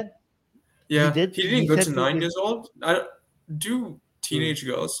did that? Yeah. He didn't go to 9 puberty. years old. Do teenage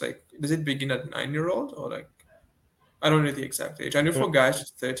girls, like, does it begin at 9-year-old or like, I don't know the exact age. I know for guys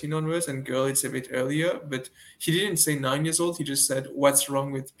it's 13 onwards, and girl it's a bit earlier, but he didn't say 9 years old. He just said, what's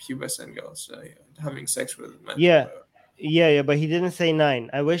wrong with pubescent girls having sex with men? Yeah, but he didn't say 9.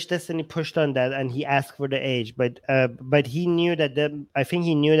 I wish Destiny pushed on that and he asked for the age, but he knew that I think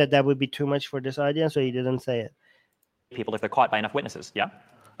he knew that would be too much for this audience, so he didn't say it. People if they're caught by enough witnesses, yeah?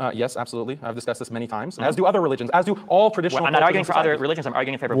 Yes, absolutely. I've discussed this many times, as do other religions, as do all traditional. Well, I'm not arguing for other religions. I'm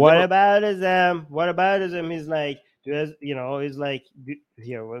arguing in favor of Whataboutism? He's like, he's like,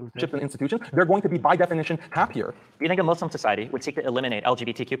 here. And institutions, they're going to be, by definition, happier. Do you think a Muslim society would seek to eliminate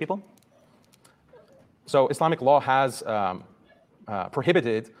LGBTQ people? So Islamic law has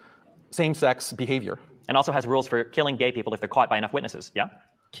prohibited same-sex behavior. And also has rules for killing gay people if they're caught by enough witnesses, yeah?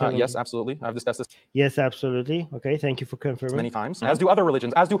 Yes, absolutely. I've discussed this. Yes, absolutely. Okay, thank you for confirming. Many times, as do other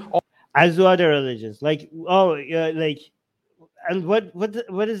religions, as do other religions. Like, and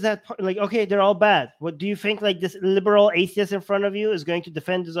what is that? Like, okay, they're all bad. What do you think? Like, this liberal atheist in front of you is going to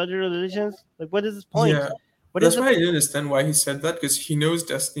defend these other religions? Like, what is this point? Yeah, that's why I didn't understand why he said that, because he knows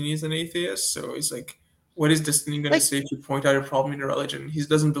Destiny is an atheist. So it's like, what is Destiny going to say if you point out a problem in a religion? He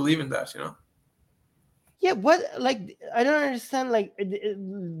doesn't believe in that, Yeah, what? Like, I don't understand. Like,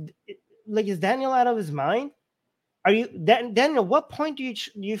 is Daniel out of his mind? Are you, Daniel? What point do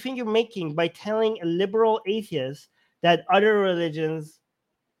you think you're making by telling a liberal atheist that other religions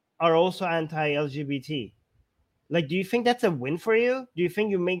are also anti-LGBT? Like, do you think that's a win for you? Do you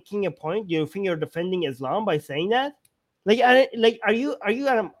think you're making a point? Do you think you're defending Islam by saying that? Like, are you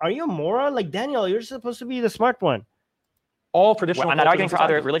a moron? Like, Daniel, you're supposed to be the smart one. All traditional. I'm not arguing for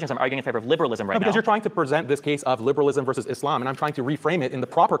other societies. religions. I'm arguing in favor of liberalism right No, because now. you're trying to present this case of liberalism versus Islam, and I'm trying to reframe it in the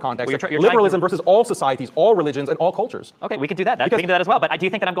proper context. Well, of you're trying liberalism to- versus all societies, all religions, and all cultures. Okay, we can do that. We can do that as well. But I do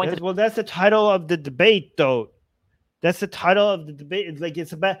think that I'm going to. Well, that's the title of the debate, though. That's the title of the debate. It's like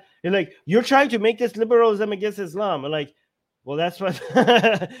it's about. You're trying to make this liberalism against Islam. I'm like, well, that's what.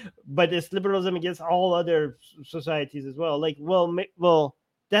 But it's liberalism against all other societies as well. Like, well,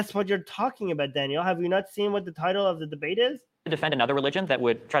 that's what you're talking about, Daniel. Have you not seen what the title of the debate is? Defend another religion that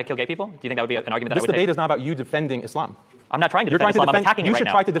would try to kill gay people? Do you think that would be an argument that I This would debate take? is not about you defending Islam. I'm not trying to You're defend trying Islam. to I'm defend. attacking it You right should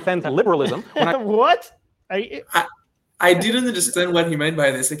now. try to defend liberalism. What? I didn't understand what he meant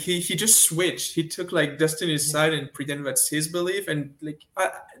by this. Like he just switched. He took like Destiny's side and pretended that's his belief, and like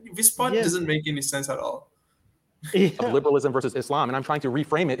this part doesn't make any sense at all. Of liberalism versus Islam, and I'm trying to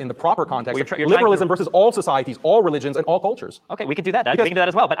reframe it in the proper context. Well, you're of liberalism versus all societies, all religions, and all cultures. Okay, we can do that. We can do that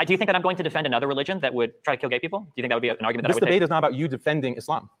as well. But I do think that I'm going to defend another religion that would try to kill gay people. Do you think that would be an argument that I This would debate take? is not about you defending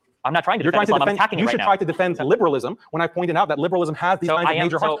Islam. I'm not trying to You're defend trying to Islam. I'm defend. attacking it You right should now. try to defend liberalism when I pointed out that liberalism has these So kinds I of am-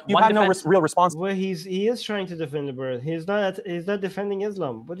 major so harms. You one had no defense- real response Well, he is trying to defend the birth. He's not defending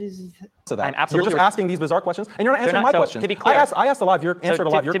Islam. What is he? to that. I'm absolutely You're just asking these bizarre questions, and you're not answering not- my so, questions. to be clear- I asked a lot of your answered a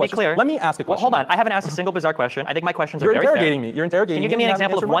lot of your to be questions. clear- Let me ask a Well, question. hold on. I haven't asked a single bizarre question. I think my questions You're are very interrogating fair. me. You're interrogating Can me. you give me an and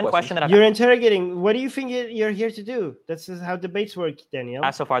haven't example of answered my one question that I've You're interrogating. What do you think you're here to do? That's just how debates work, Daniel.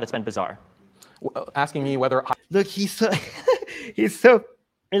 asked so far that's been bizarre? asking me whether Look, he's so he's so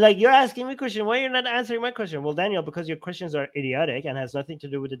like, you're asking me a question. Why you're not answering my question? Well, Daniel, because your questions are idiotic and has nothing to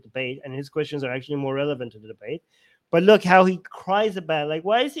do with the debate, and his questions are actually more relevant to the debate. But look how he cries about it. Like,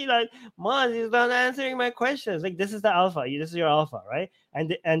 why is he like, Maz, he's not answering my questions? Like, this is the alpha. This is your alpha, right?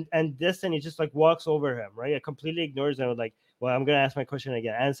 And Destiny just like walks over him, right? It completely ignores him. Like, well, I'm gonna ask my question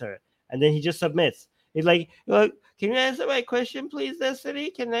again. Answer it, and then he just submits. He's like, look, can you answer my question, please, Destiny?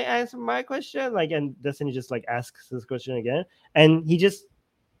 Can I answer my question? Like, and Destiny just like asks this question again, and he just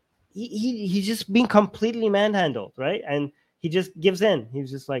he's just being completely manhandled, right? And he just gives in.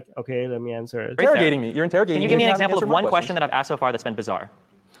 He's just like, okay, let me answer it. interrogating me. You're interrogating Can me. you give me an haven't example of answered my one question questions. that I've asked so far that's been bizarre?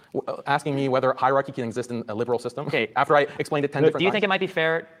 Asking me whether hierarchy can exist in a liberal system. Okay. After I explained it 10 Look, different Do you times. think it might be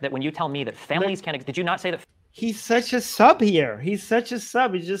fair that when you tell me that families can't, did you not say that He's such a sub here. He's such a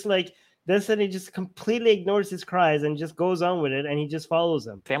sub. He's just like, Destiny just completely ignores his cries and just goes on with it, and he just follows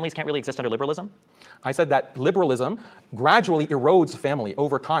him. families can't really exist under liberalism? I said that liberalism gradually erodes family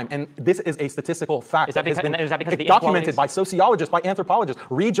over time, and this is a statistical fact. Is that has because- been is that because of the documented inequalities? by sociologists, by anthropologists?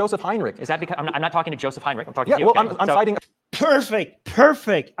 Read Joseph Heinrich. Is that because I'm not talking to Joseph Heinrich? I'm talking Yeah, to you. well, okay? I'm So- citing.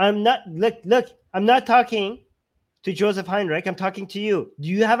 Perfect. I'm not look. I'm not talking to Joseph Heinrich. I'm talking to you. Do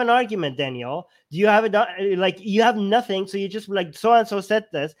you have an argument, Daniel? Do you have you have nothing? So you just like, so and so said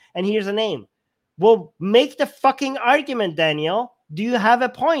this, and here's a name. Well, make the fucking argument, Daniel. Do you have a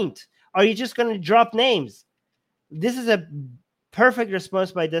point? Are you just gonna drop names? This is a perfect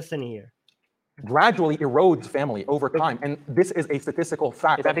response by Destiny here. Gradually erodes family over time, and this is a statistical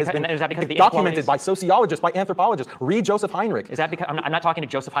fact Is that has because- been is that because of the documented inequalities? by sociologists, by anthropologists. Read Joseph Heinrich. Is that because I'm not talking to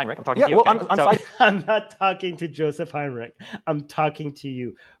Joseph Heinrich? I'm talking Yeah, to you. well, okay? I'm So- citing. I'm not talking to Joseph Heinrich. I'm talking to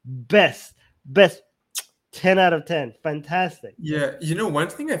you. Best. 10 out of 10. Fantastic. Yeah, you know, one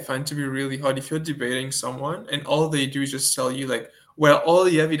thing I find to be really hard if you're debating someone and all they do is just tell you, like, well, all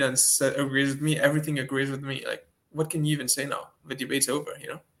the evidence that agrees with me, everything agrees with me. Like, what can you even say now? The debate's over, you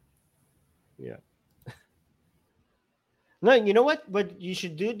know? Yeah. No, you know what? What you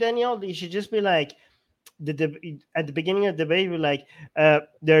should do, Danielle? You should just be like, at the beginning of the debate, be like,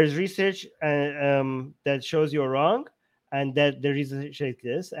 there's research that shows you're wrong, and that the research is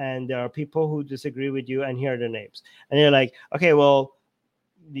this, and there are people who disagree with you, and here are their names. And you're like, okay, well,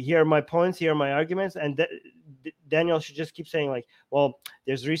 here are my points, here are my arguments, and Daniel should just keep saying like, well,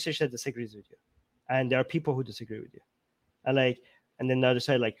 there's research that disagrees with you, and there are people who disagree with you, and like, and then the other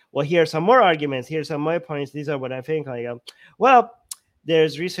side like, well, here are some more arguments, here's some more points, these are what I think. Like, well,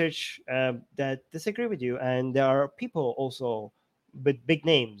 there's research that disagree with you, and there are people also, but big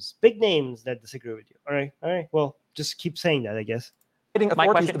names that disagree with you. All right. Well, just keep saying that, I guess. My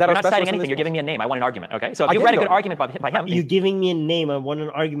question, you're not citing anything. You're giving me a name. I want an argument. Okay. So if I you gave read a you good a- argument by him, You're giving me a name. I want an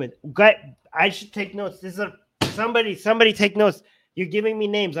argument. I should take notes. This is somebody take notes. You're giving me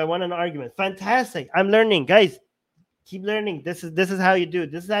names. I want an argument. Fantastic. I'm learning, guys. Keep learning. This is how you do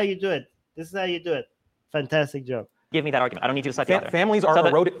it. This is how you do it. Fantastic job. give me that argument. I don't need you to cite the author. Families are So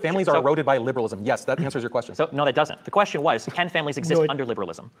eroded. Families are eroded by liberalism. Yes, that answers your question. So no, that doesn't. The question was, can families exist No, under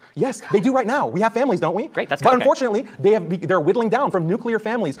liberalism? Yes, they do right now. We have families, don't we? Great, that's But okay. unfortunately, they're whittling down from nuclear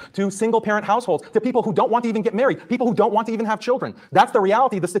families to single-parent households to people who don't want to even get married, people who don't want to even have children. That's the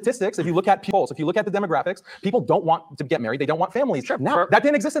reality. The statistics, if you look at polls, if you look at the demographics, people don't want to get married. They don't want families. Sure. Now, that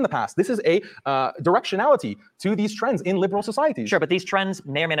didn't exist in the past. This is a directionality to these trends in liberal societies. Sure, but these trends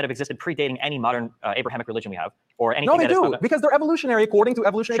may or may not have existed predating any modern Abrahamic religion we have, or anything No, they that is do, because they're evolutionary according to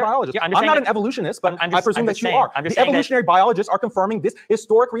evolutionary Sure. biologists. Yeah, I'm I'm, just saying not that- an evolutionist, but I'm I just- presume I'm that just you saying- are. I'm just The saying that- evolutionary biologists are confirming this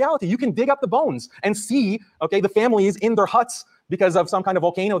historic reality. You can dig up the bones and see, okay, the families in their huts because of some kind of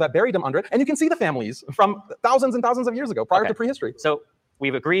volcano that buried them under it, and you can see the families from thousands and thousands of years ago, prior Okay. to prehistory. So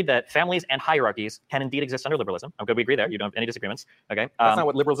we've agreed that families and hierarchies can indeed exist under liberalism. I'm good. We agree there. You don't have any disagreements. Okay. That's not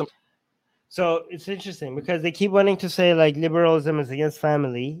what liberalism. So it's interesting because they keep wanting to say like liberalism is against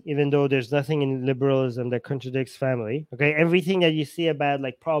family, even though there's nothing in liberalism that contradicts family. Okay, everything that you see about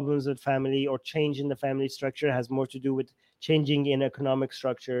like problems with family or change in the family structure has more to do with changing in economic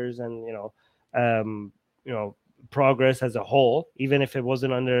structures and progress as a whole. Even if it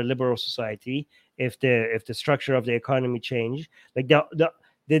wasn't under a liberal society, if the structure of the economy changed, like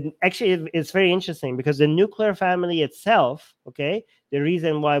actually it's very interesting because the nuclear family itself, okay, the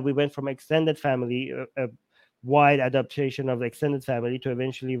reason why we went from extended family, a wide adaptation of the extended family to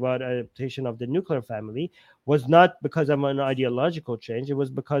eventually wide adaptation of the nuclear family was not because of an ideological change. It was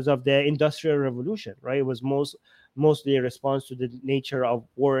because of the industrial revolution, right? It was mostly a response to the nature of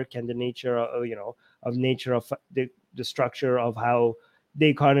work and the nature of the structure of how the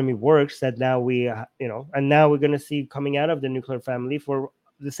economy works, that now and now we're going to see coming out of the nuclear family for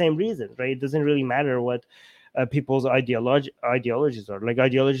the same reason, right? It doesn't really matter what people's ideologies are. Like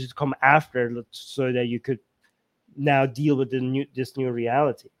ideologies come after, so that you could now deal with this new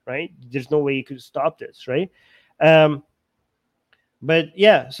reality, right? There's no way you could stop this, right? But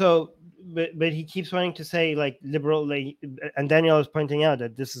yeah, so but he keeps wanting to say like liberal, like, and Daniel is pointing out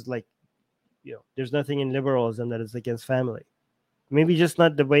that this is like, there's nothing in liberalism that is against family. Maybe just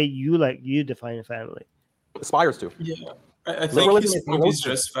not the way you define a family. Aspires to. Yeah, I think Liberalism his is point is close to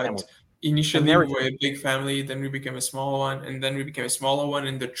just that family. initially we marriage. were a big family, then we became a small one, and then we became a smaller one,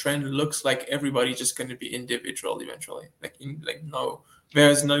 and the trend looks like everybody's just going to be individual eventually. No,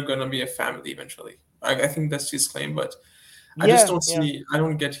 there's not going to be a family eventually. I think that's his claim, but I just don't see. I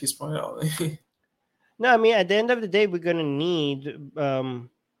don't get his point at all. No, I mean, at the end of the day, we're gonna need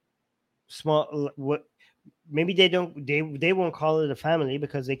small. What maybe they won't call it a family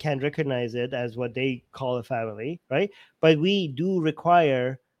because they can't recognize it as what they call a family, right? But we do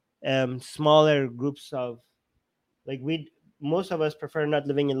require smaller groups of, like, most of us prefer not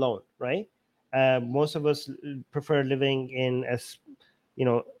living alone, right? Most of us prefer living in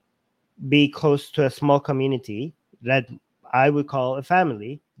be close to a small community that I would call a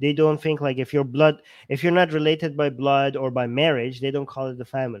family. They don't think like if you're not related by blood or by marriage, they don't call it a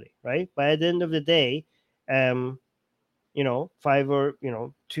family, right? But at the end of the day, 5 or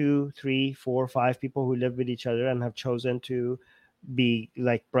 2, 3, 4, 5 people who live with each other and have chosen to be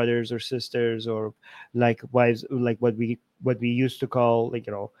like brothers or sisters, or like wives, like what we used to call, like,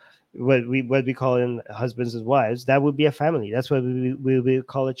 what we call in husbands and wives, that would be a family. That's what we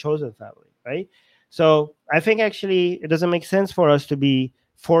call a chosen family, right? So I think actually it doesn't make sense for us to be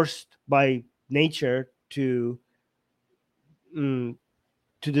forced by nature to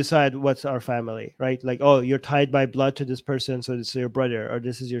decide what's our family, right? Like, oh, you're tied by blood to this person, so this is your brother or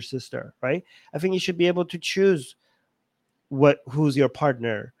this is your sister, right? I think you should be able to choose who's your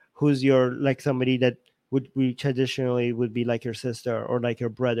partner, who's your, like, somebody that we traditionally would be like your sister or like your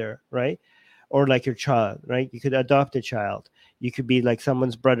brother, right? Or like your child, right? You could adopt a child. You could be like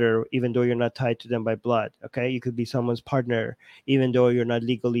someone's brother, even though you're not tied to them by blood. Okay, you could be someone's partner, even though you're not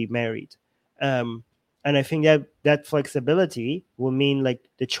legally married. And I think that flexibility will mean like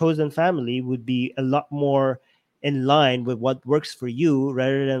the chosen family would be a lot more in line with what works for you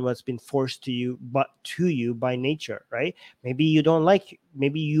rather than what's been forced to you by nature, right? Maybe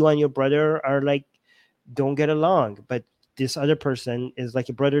you and your brother are like, don't get along, but this other person is like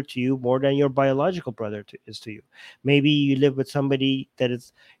a brother to you more than your biological brother is to you. Maybe you live with somebody that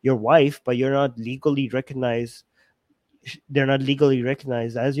is your wife, but they're not legally recognized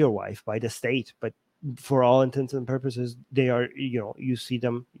as your wife by the state, but for all intents and purposes, they are, you see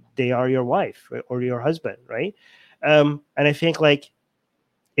them, they are your wife or your husband, right? And I think like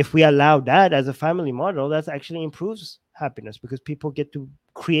if we allow that as a family model, that actually improves happiness because people get to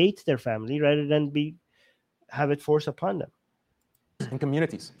create their family rather than have it forced upon them. What? In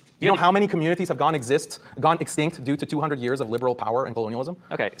communities. You know how many communities have gone extinct due to 200 years of liberal power and colonialism?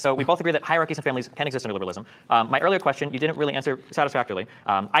 Okay, so we both agree that hierarchies and families can exist under liberalism. My earlier question, you didn't really answer satisfactorily.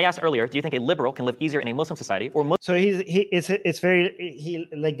 I asked earlier, do you think a liberal can live easier in a Muslim society or So he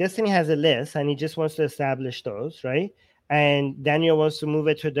like Destiny has a list and he just wants to establish those, right? And Daniel wants to move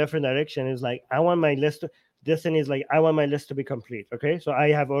it to a different direction. He's like, I want my list. Destiny is like, I want my list to be complete. Okay, so I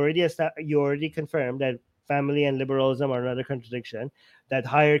have you already confirmed that family and liberalism are not a contradiction. That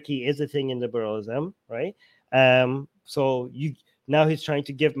hierarchy is a thing in liberalism, right? So now he's trying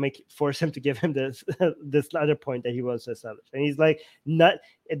to force him to give him this this other point that he wants to establish, and he's like,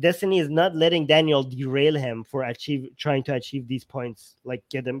 Destiny is not letting Daniel derail him for trying to achieve these points, like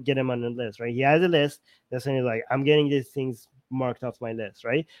get him on the list, right? He has a list. Destiny is like, I'm getting these things marked off my list,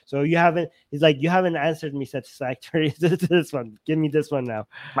 right? So he's like, you haven't answered me satisfactorily to this one. Give me this one now.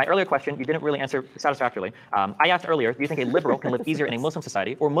 My earlier question, you didn't really answer satisfactorily. I asked earlier, do you think a liberal can live easier in a Muslim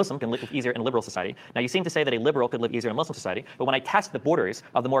society or Muslim can live easier in a liberal society? Now, you seem to say that a liberal could live easier in a Muslim society, but when I test the borders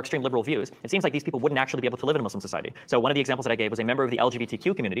of the more extreme liberal views, it seems like these people wouldn't actually be able to live in a Muslim society. So one of the examples that I gave was a member of the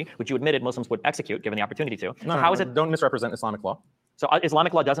LGBTQ community, which you admitted Muslims would execute given the opportunity to. How is it? Don't misrepresent Islamic law. So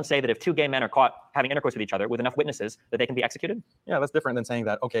Islamic law doesn't say that if two gay men are caught having intercourse with each other with enough witnesses that they can be executed? Yeah, that's different than saying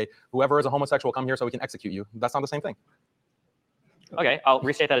that, okay, whoever is a homosexual, come here so we can execute you. That's not the same thing. Okay, I'll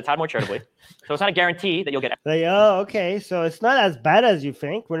restate that a tad more charitably. So it's not a guarantee that you'll get. Like, oh, okay, so it's not as bad as you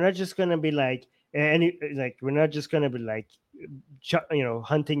think. We're not just gonna be like, we're not just gonna be like,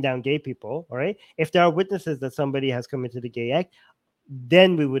 hunting down gay people. All right, if there are witnesses that somebody has committed a gay act,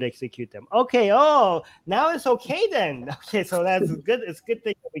 then we would execute them. Okay. Oh, now it's okay then. Okay, so that's good. It's a good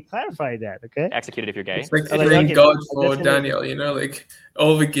thing that we clarified that. Okay. Executed if you're gay. It's like thank God for Daniel, like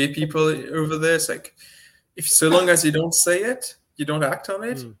all the gay people over there. It's like, if so long as you don't say it, you don't act on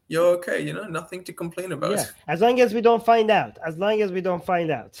it, you're okay. Nothing to complain about. Yeah, as long as we don't find out.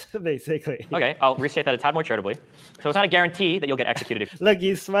 Basically. Okay, I'll restate that a tad more charitably. So it's not a guarantee that you'll get executed. Look,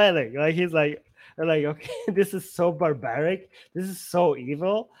 he's smiling. Like he's like, okay, this is so barbaric. This is so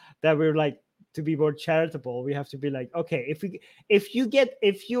evil that we're like, to be more charitable, we have to be like, okay, if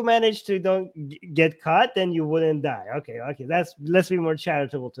you manage to don't get caught, then you wouldn't die. Okay, let's be more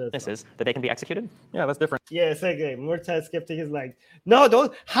charitable to this is that they can be executed. Yeah, that's different. Yeah, it's okay. Murtad Skeptic is like, no,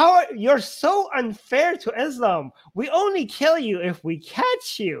 don't. You're so unfair to Islam. We only kill you if we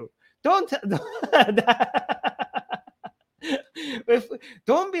catch you. Don't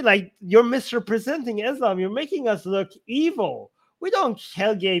be like, you're misrepresenting Islam. You're making us look evil. We don't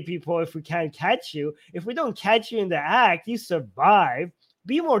kill gay people if we can't catch you. If we don't catch you in the act, you survive.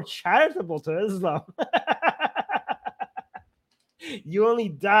 Be more charitable to Islam. You only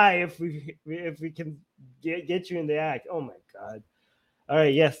die if we can get you in the act. Oh my God. All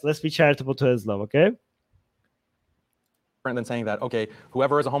right, yes, let's be charitable to Islam, okay? Different than saying that, okay,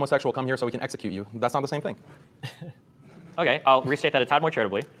 whoever is a homosexual, come here so we can execute you. That's not the same thing. Okay, I'll restate that a tad more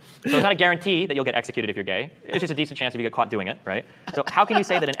charitably. So it's not a guarantee that you'll get executed if you're gay. It's just a decent chance if you get caught doing it, right? So how can you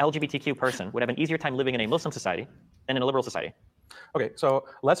say that an LGBTQ person would have an easier time living in a Muslim society than in a liberal society? Okay, so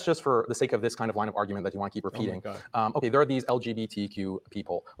let's just, for the sake of this kind of line of argument that you want to keep repeating, okay, there are these LGBTQ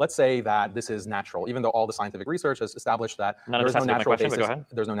people. Let's say that this is natural, even though all the scientific research has established that there's no natural basis.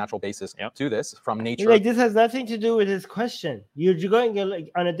 There's no natural basis to this from nature. Like, this has nothing to do with his question. You're going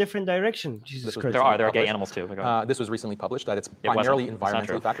like on a different direction. Jesus Christ. There are gay animals too. This was recently published that it's primarily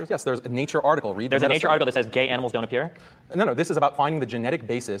environmental factors. Yes, there's a Nature article. There's a Nature article that says gay animals don't appear. No, this is about finding the genetic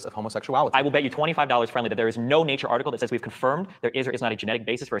basis of homosexuality. I will bet you $25 friendly that there is no Nature article that says we've confirmed there is or is not a genetic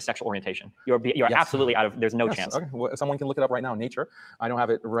basis for a sexual orientation. You're absolutely out of. There's no chance. Okay. Well, someone can look it up right now. Nature. I don't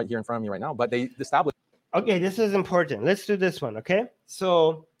have it right here in front of me right now, but they established. Okay, this is important. Let's do this one. Okay,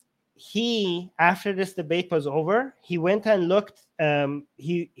 so after this debate was over, he went and looked.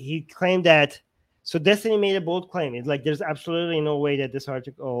 He claimed that. So Destiny made a bold claim. It's like there's absolutely no way that this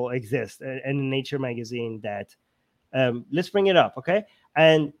article exists in Nature magazine. That let's bring it up, okay?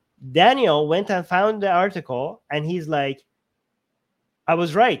 And Daniel went and found the article, and he's like, I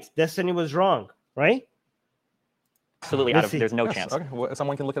was right. Destiny was wrong, right? Absolutely out of. There's no chance. Okay. Well,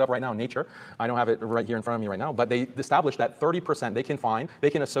 someone can look it up right now. Nature. I don't have it right here in front of me right now, but they established that 30% they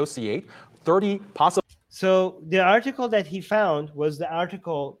can associate 30 possible. So the article that he found was the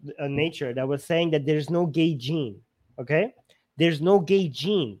article on Nature that was saying that there's no gay gene. Okay, there's no gay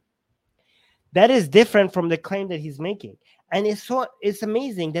gene. That is different from the claim that he's making, and it's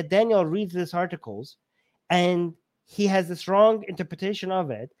amazing that Daniel reads these articles, and he has this wrong interpretation of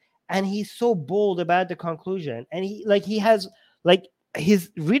it, and he's so bold about the conclusion, and he has his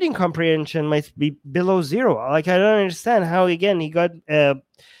reading comprehension might be below zero. Like, I don't understand how, again, he got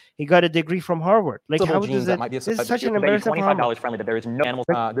he got a degree from Harvard. Like, how genes does that it? might be This is such We'll an bet you embarrassment for Harvard. $25 friendly that there is no animal.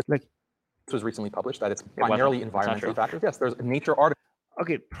 Like, This was recently published that it's wasn't. primarily It's not environmental true. factors. Yes, there's a Nature article.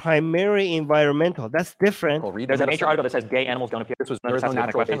 okay, primary environmental. That's different. Read There's the a Nature medicine. article that says gay animals don't appear. There's This no has to be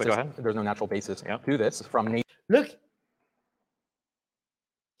natural question, but basis. go ahead. There's no natural basis Yep. to this from Nature. Look,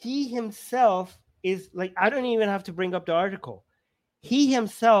 he himself is like, I don't even have to bring up the article. He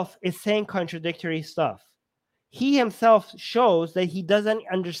himself is saying contradictory stuff. He himself shows that he doesn't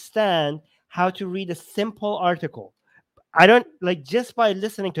understand how to read a simple article. I don't like just by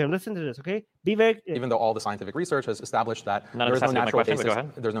listening to him. Listen to this, okay? Be very. Even though all the scientific research has established that None of there is this no has to be my natural question, but go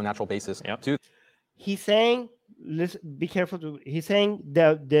basis. ahead. There's no natural basis Yep. to He's saying, listen, be careful. He's saying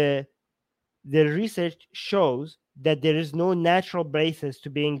that the research shows that there is no natural basis to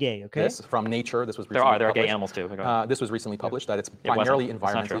being gay. Okay. this from Nature. This was There recently are gay published. animals too. But go ahead. This was recently published that it's wasn't. primarily It's not true.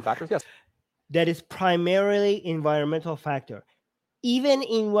 environmental factors. Yes. That is primarily environmental factor. Even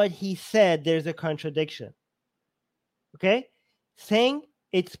in what he said, there's a contradiction. Okay, saying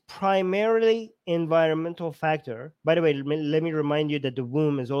it's primarily environmental factor. By the way, let me remind you that the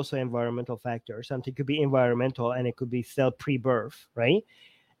womb is also environmental factor. Something could be environmental and it could be cell pre-birth, right?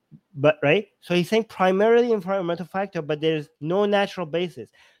 But right, so he's saying primarily environmental factor, but there's no natural basis.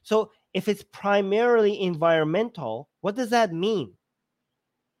 So if it's primarily environmental, what does that mean?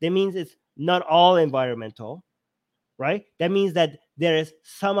 That means it's not all environmental, right? That means that there is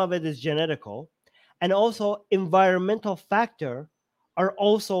some of it is genetical, and also environmental factor are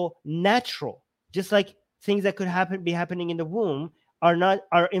also natural. Just like things that could be happening in the womb are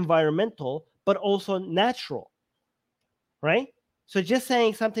environmental, but also natural, right? So just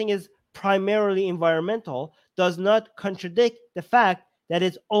saying something is primarily environmental does not contradict the fact that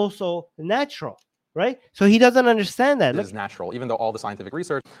it's also natural, right? So he doesn't understand that. This is natural, even though all the scientific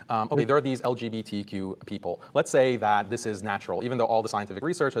research. Okay, there are these LGBTQ people. Let's say that this is natural, even though all the scientific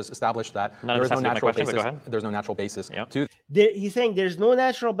research has established that there is no natural basis. There's no natural basis to. He's saying there's no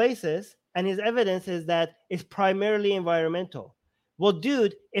natural basis, and his evidence is that it's primarily environmental. Well,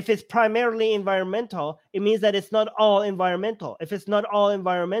 dude, if it's primarily environmental, it means that it's not all environmental. If it's not all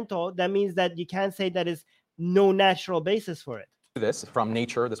environmental, that means that you can't say that it's no natural basis for it. This from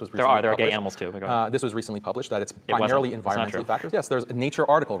Nature. This was recently There are published. gay animals too. But go ahead. This was recently published that it's primarily environmental factors. Yes, there's a Nature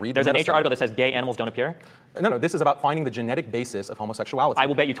article. Read There's the a Nature medicine. article that says gay animals don't appear. No, this is about finding the genetic basis of homosexuality. I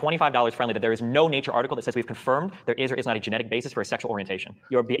will bet you $25 friendly that there is no Nature article that says we've confirmed there is or is not a genetic basis for a sexual orientation.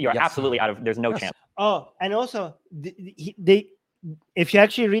 You're absolutely out of. There's no chance. Oh, and also if you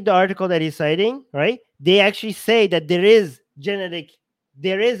actually read the article that he's citing, right, they actually say that there is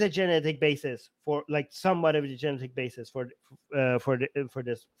a genetic basis for, like, somewhat of a genetic basis for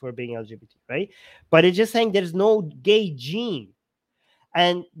being LGBT, right? But it's just saying there's no gay gene,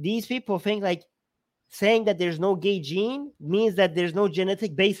 and these people think like saying that there's no gay gene means that there's no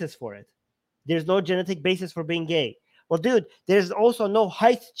genetic basis for it. There's no genetic basis for being gay. Well, dude, there's also no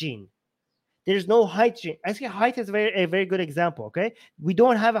height gene. There's no height gene. Actually, height is a very good example, okay? We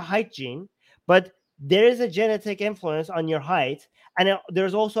don't have a height gene, but there is a genetic influence on your height, and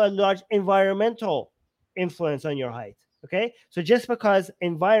there's also a large environmental influence on your height, okay? So just because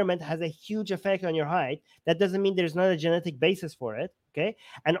environment has a huge effect on your height, that doesn't mean there's not a genetic basis for it, okay?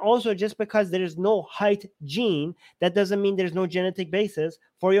 And also just because there is no height gene, that doesn't mean there's no genetic basis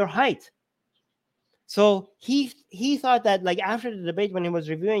for your height. So he thought that, like, after the debate, when he was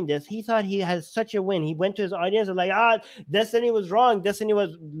reviewing this, he thought he has such a win. He went to his audience and like, Destiny was wrong. Destiny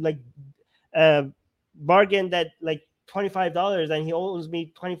was like bargained at like $25, and he owes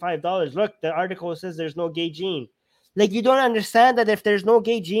me $25. Look, the article says there's no gay gene. Like, you don't understand that if there's no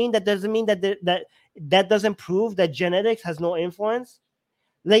gay gene, that doesn't mean that doesn't prove that genetics has no influence.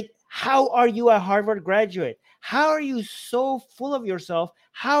 Like, how are you a Harvard graduate? How are you so full of yourself?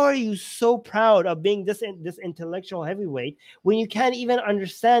 How are you so proud of being this intellectual heavyweight when you can't even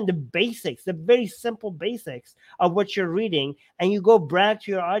understand the basics, the very simple basics of what you're reading, and you go brag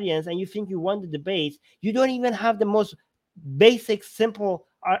to your audience and you think you won the debate? You don't even have the most basic, simple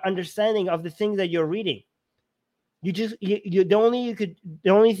understanding of the things that you're reading. The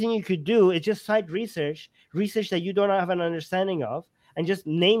only thing you could do is just cite research that you don't have an understanding of, and just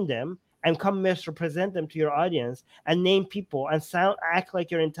name them and come misrepresent them to your audience, and name people and act like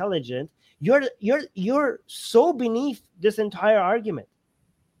you're intelligent. You're so beneath this entire argument.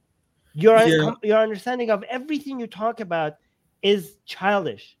 Your understanding of everything you talk about is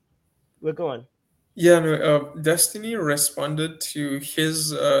childish. We're going. Yeah, no. Destiny responded to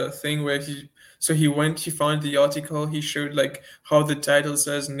his thing where he found the article. He showed like how the title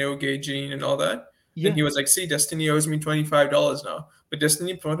says no gay gene and all that. Yeah. And he was like, see, Destiny owes me $25 now. But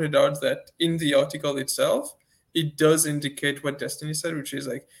Destiny pointed out that in the article itself, it does indicate what Destiny said, which is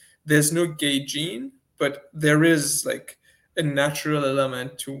like, there's no gay gene, but there is like a natural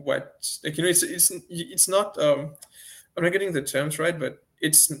element to what, like, it's not I'm not getting the terms right, but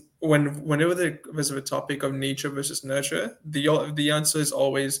it's whenever there's a topic of nature versus nurture, the answer is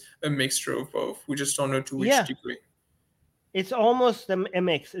always a mixture of both. We just don't know to which Yeah. degree. It's almost a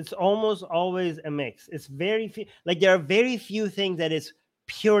mix. It's almost always a mix. It's very few, like there are very few things that is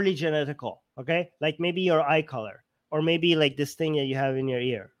purely genetical. Okay, like maybe your eye color, or maybe like this thing that you have in your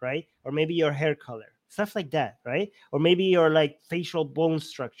ear, right? Or maybe your hair color, stuff like that, right? Or maybe your like facial bone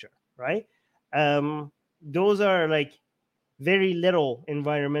structure, right? Those are like very little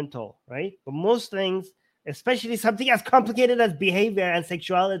environmental, right? But most things, especially something as complicated as behavior and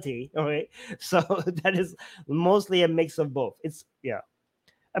sexuality, all right? So that is mostly a mix of both. It's yeah.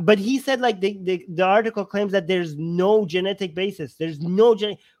 But he said like the article claims that there's no genetic basis. There's no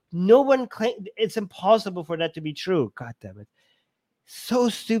one claim, it's impossible for that to be true. God damn it. So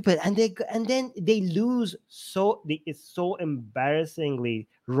stupid. And then they lose, it's so embarrassingly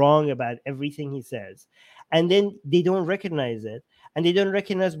wrong about everything he says. And then they don't recognize it, and they don't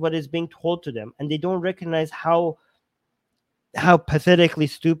recognize what is being told to them, and they don't recognize how pathetically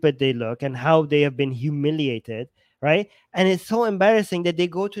stupid they look and how they have been humiliated, right? And it's so embarrassing that they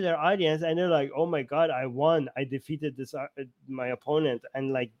go to their audience and they're like, oh my god, I won, I defeated this my opponent,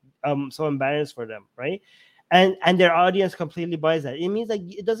 and like I'm so embarrassed for them, right? And their audience completely buys that. It means like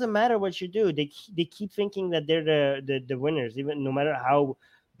it doesn't matter what you do, they keep thinking that they're the winners, even no matter how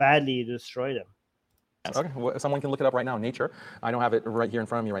badly you destroy them. Okay, well, someone can look it up right now. Nature, I don't have it right here in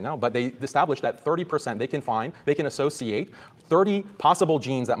front of me right now, but they established that 30% they can associate 30 possible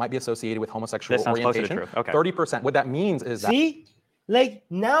genes that might be associated with homosexual This sounds closer to orientation. true. Okay. 30%. What that means is that. See, like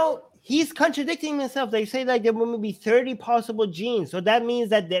now he's contradicting himself. They say like there will be 30 possible genes, so that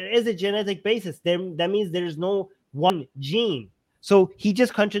means that there is a genetic basis. That means there is no one gene. So he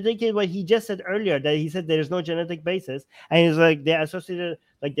just contradicted what he just said earlier, that he said there's no genetic basis, and he's like they associated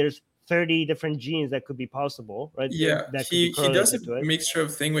like there's 30 different genes that could be possible, right? Yeah, that could he does a to it. mixture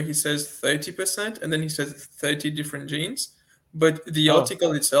of thing where he says 30% and then he says 30 different genes, but the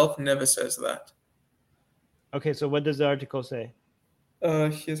article itself never says that. Okay, so what does the article say?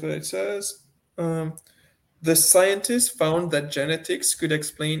 Here's what it says. The scientists found that genetics could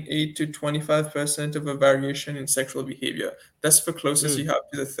explain 8 to 25% of a variation in sexual behavior. That's the closest you have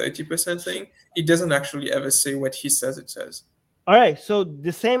to the 30% thing. It doesn't actually ever say what he says it says. All right, so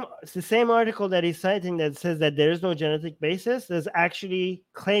the same article that he's citing that says that there is no genetic basis is actually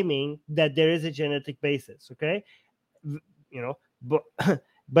claiming that there is a genetic basis. Okay,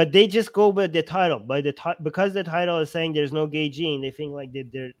 but they just go with the title. Because the title is saying there's no gay gene, they think like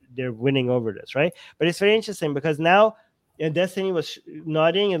they're winning over this, right? But it's very interesting because now Destiny was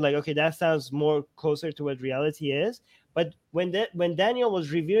nodding and like, okay, that sounds more closer to what reality is. But when Daniel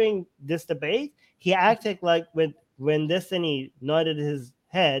was reviewing this debate, he acted like when Destiny nodded his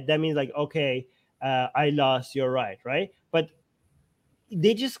head, that means like, okay, I lost, you're right? But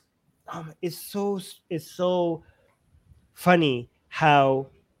they just, it's so funny how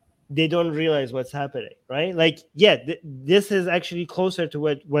they don't realize what's happening, right? Like, yeah, this is actually closer to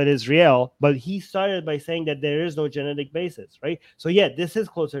what is real, but he started by saying that there is no genetic basis, right? So yeah, this is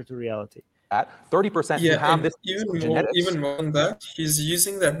closer to reality. At 30% who have this even more than that, he's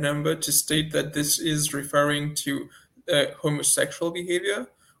using that number to state that this is referring to homosexual behavior.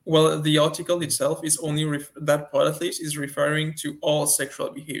 Well, the article itself is only that part at least is referring to all sexual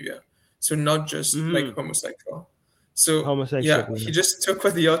behavior, so not just like homosexual. So yeah, he just took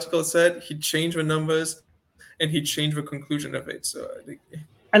what the article said, he changed the numbers, and he changed the conclusion of it. So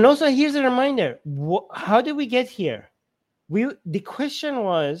and also here's a reminder: how did we get here? The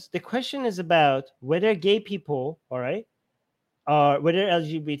question is about whether gay people, all right, or whether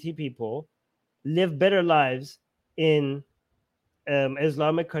LGBT people live better lives in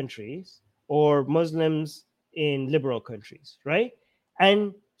Islamic countries or Muslims in liberal countries, right?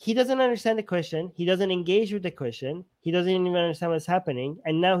 And he doesn't understand the question. He doesn't engage with the question. He doesn't even understand what's happening.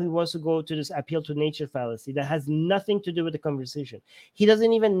 And now he wants to go to this appeal to nature fallacy that has nothing to do with the conversation. He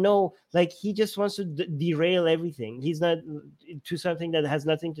doesn't even know, like, he just wants to derail everything. He's not to something that has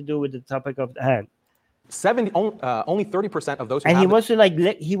nothing to do with the topic of the hand. Only 30% of those who and he wants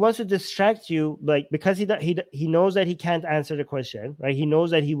to he wants to distract you, like, because he knows that he can't answer the question, right? He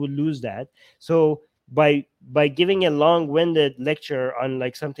knows that he would lose that. So by giving a long-winded lecture on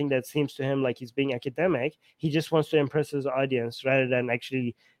like something that seems to him like he's being academic, he just wants to impress his audience rather than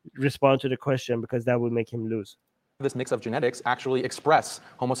actually respond to the question, because that would make him lose. this mix of genetics actually express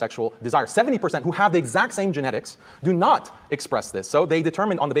homosexual desire. 70% who have the exact same genetics do not express this. So they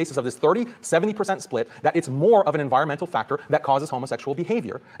determined on the basis of this 30-70% split that it's more of an environmental factor that causes homosexual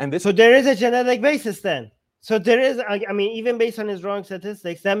behavior. And this So there is a genetic basis then. So there is, I mean, even based on his wrong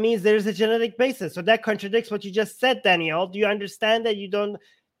statistics, that means there is a genetic basis. So that contradicts what you just said, Daniel. Do you understand that you don't,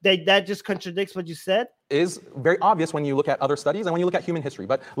 that just contradicts what you said? Is very obvious when you look at other studies and when you look at human history.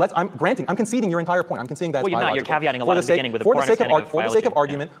 But I'm conceding your entire point. I'm conceding that it's Well, you're not. biological. You're caveating a lot at the beginning with a for poor the sake of understanding of for the sake of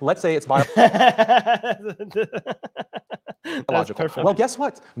biology. argument, let's say it's biological. Perfect. Well, guess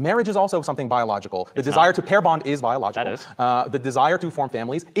what? Marriage is also something biological. The desire to pair bond is biological. That is. The desire to form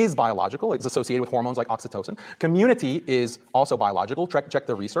families is biological. It's associated with hormones like oxytocin. Community is also biological. Check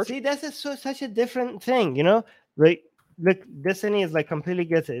the research. See, that's such a different thing, you know? Like, look, Destiny is like completely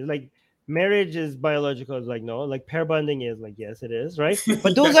gets it. It's like marriage is biological. It's like, no. Like pair bonding is like, yes, it is, right?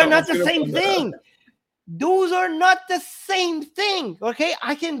 But those are not the same thing. Those are not the same thing, okay?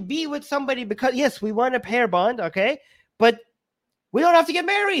 I can be with somebody because, yes, we want a pair bond, okay? But we don't have to get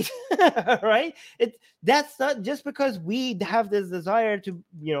married, right? That's not just because we have this desire to,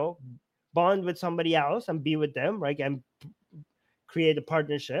 you know, bond with somebody else and be with them, right? And create a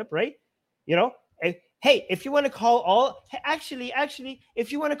partnership, right? You know, hey, if you want to call all, actually,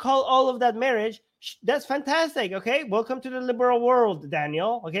 if you want to call all of that marriage, that's fantastic, okay? Welcome to the liberal world,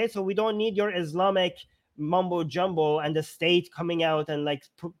 Daniel, okay? So we don't need your Islamic mumbo jumbo and the state coming out and like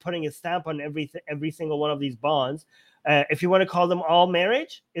putting a stamp on every single one of these bonds. If you want to call them all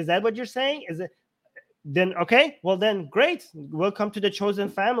marriage, is that what you're saying? Is it then okay? Well, then great. Welcome to the chosen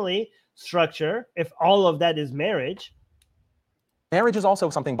family structure. If all of that is marriage. Marriage is also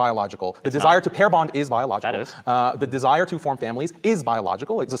something biological. The desire to pair bond is biological. That is. The desire to form families is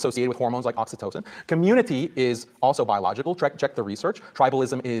biological. It's associated with hormones like oxytocin. Community is also biological. Check the research.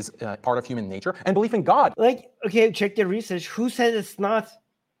 Tribalism is part of human nature. And belief in God. Like, okay, check the research. Who said it's not?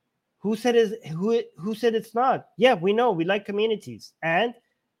 Who said it's not? Yeah, we know. We like communities. And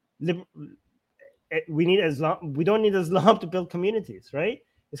we need Islam. We don't need Islam to build communities, right?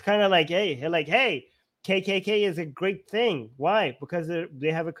 It's kind of like, hey, KKK is a great thing. Why? Because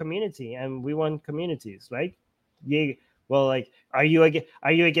they have a community, and we want communities, right? Yeah. Well, like, are you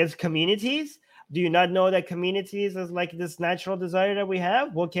against communities? Do you not know that communities is like this natural desire that we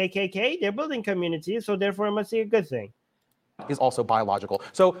have? Well, KKK, they're building communities, so therefore it must be a good thing. Is also biological.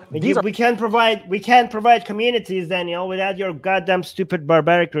 So we can't provide communities, Daniel, without your goddamn stupid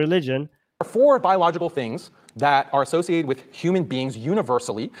barbaric religion. Are four biological things that are associated with human beings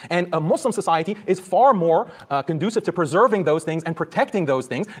universally, and a Muslim society is far more conducive to preserving those things and protecting those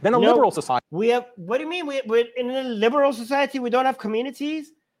things than a liberal society. We have. What do you mean? We're in a liberal society. We don't have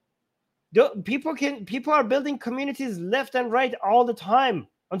communities. People are building communities left and right all the time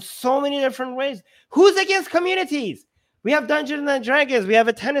on so many different ways. Who's against communities? We have Dungeons and Dragons. We have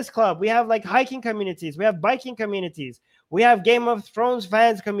a tennis club. We have like hiking communities. We have biking communities. We have Game of Thrones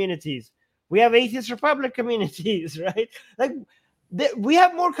fans communities. We have Atheist Republic communities, right? Like we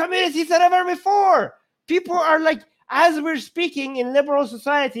have more communities than ever before. People are like, as we're speaking in liberal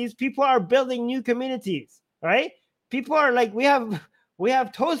societies, people are building new communities, right? People are like, we have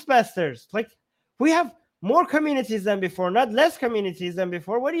Toastmasters. Like we have more communities than before, not less communities than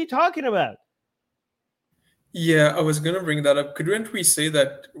before. What are you talking about? Yeah, I was going to bring that up. Couldn't we say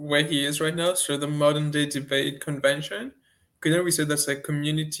that where he is right now, so the modern day debate convention, couldn't we say that's a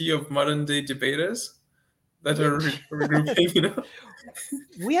community of modern day debaters that are regrouping, you know?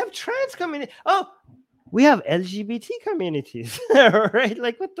 We have trans community. Oh, we have LGBT communities, right?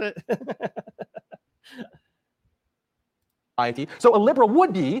 Like what the... So a liberal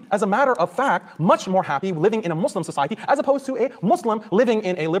would be, as a matter of fact, much more happy living in a Muslim society as opposed to a Muslim living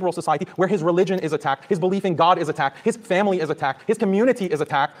in a liberal society where his religion is attacked, his belief in God is attacked, his family is attacked, his community is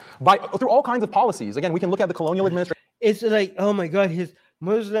attacked through all kinds of policies. Again, we can look at the colonial administration. It's like, oh my God, his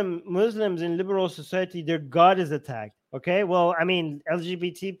Muslims in liberal society, their God is attacked. Okay, well, I mean,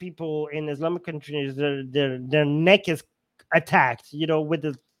 LGBT people in Islamic countries, their neck is attacked, you know, with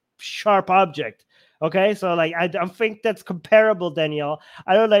a sharp object. Okay, so like I don't think that's comparable, Danielle.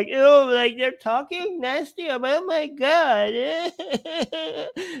 I don't like, like they're talking nasty about my God.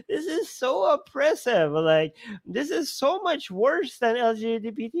 This is so oppressive. Like this is so much worse than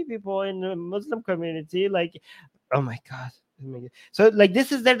LGBT people in the Muslim community. Like, oh my God. So like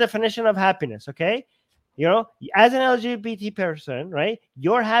this is their definition of happiness. Okay, you know, as an LGBT person, right?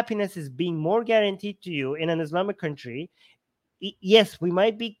 Your happiness is being more guaranteed to you in an Islamic country. Yes, we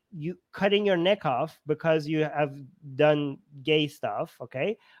might be cutting your neck off because you have done gay stuff,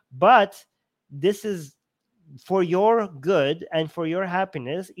 okay? But this is for your good and for your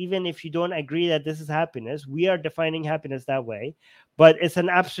happiness, even if you don't agree that this is happiness, we are defining happiness that way. But it's an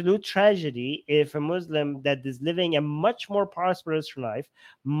absolute tragedy if a Muslim that is living a much more prosperous life,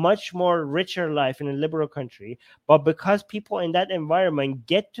 much more richer life in a liberal country, but because people in that environment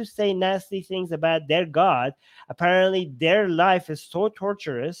get to say nasty things about their God, apparently their life is so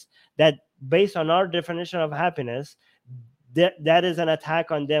torturous that based on our definition of happiness, that is an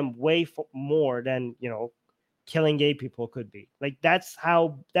attack on them way more than, killing gay people could be. Like that's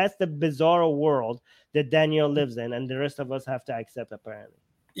the bizarre world that Daniel lives in, and the rest of us have to accept apparently.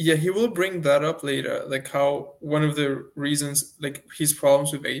 Yeah, he will bring that up later, like how one of the reasons, like his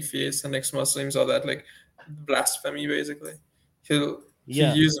problems with atheists and ex-Muslims are that like blasphemy, basically. He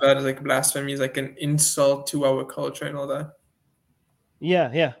use that as like blasphemy is like an insult to our culture and all that.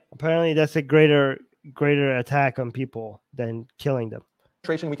 Yeah. Apparently that's a greater attack on people than killing them.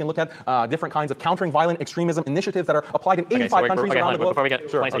 We can look at different kinds of countering violent extremism initiatives that are applied in 85 countries around the globe. Before we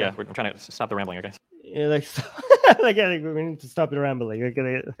get we're trying to stop the rambling, okay? Yeah, like I think we need to stop the rambling.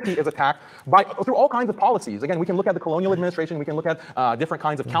 He is attacked through all kinds of policies. Again, we can look at the colonial administration. We can look at different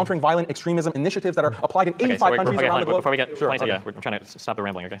kinds of countering violent extremism initiatives that are applied in 85 countries around the globe. Before we get we're trying to stop the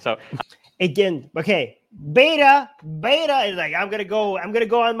rambling, okay? So again, okay, beta is like I'm gonna go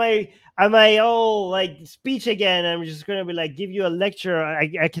on my like speech again. I'm just gonna be like give you a lecture,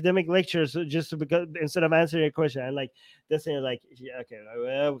 academic lecture, so because instead of answering a question, and like this thing, like okay,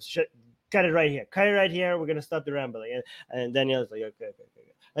 cut it right here. We're gonna stop the rambling, and Daniel's like okay.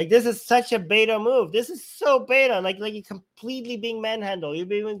 Like this is such a beta move. This is so beta. Like you're completely being manhandled. You're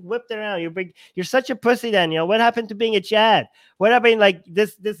being whipped around. You're such a pussy, Daniel. What happened to being a Chad? What happened? Like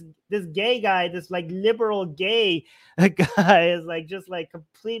this gay guy, this like liberal gay guy is like just like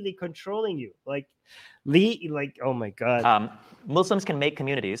completely controlling you. Like oh my god. Muslims can make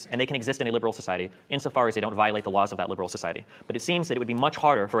communities and they can exist in a liberal society insofar as they don't violate the laws of that liberal society. But it seems that it would be much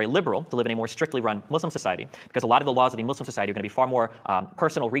harder for a liberal to live in a more strictly run Muslim society because a lot of the laws of the Muslim society are going to be far more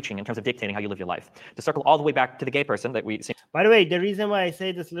personal reaching in terms of dictating how you live your life. To circle all the way back to the gay person that we see. By the way, the reason why I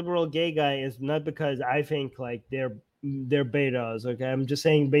say this liberal gay guy is not because I think like they're betas, okay? I'm just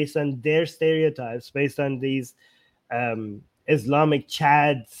saying based on their stereotypes, based on these Islamic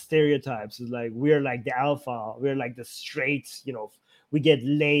Chad stereotypes. Is like we're like the alpha, we're like the straights, we get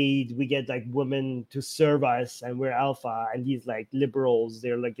laid, we get like women to serve us, and we're alpha. And these like liberals,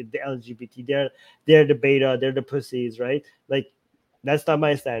 they're like the LGBT, they're the beta, they're the pussies, right? Like that's not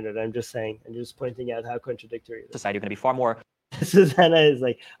my standard. I'm just saying, I'm just pointing out how contradictory it is. Society are going to be far more. Susanna is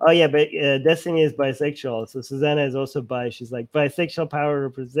like, oh yeah, but Destiny is bisexual, so Susanna is also bi. She's like, bisexual power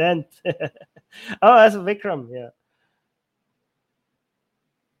represent. Oh, that's Vikram, yeah.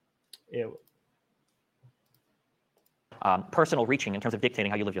 Personal reaching in terms of dictating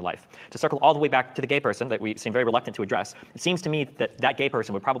how you live your life. To circle all the way back to the gay person that we seem very reluctant to address, it seems to me that that gay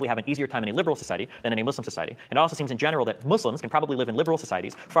person would probably have an easier time in a liberal society than in a Muslim society. And it also seems in general that Muslims can probably live in liberal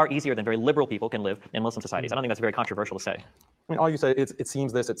societies far easier than very liberal people can live in Muslim societies. I don't think that's very controversial to say. I mean, all you say is it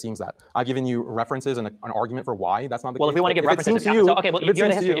seems this, it seems that. I've given you references and an argument for why that's not the case. Well, if we want to give references,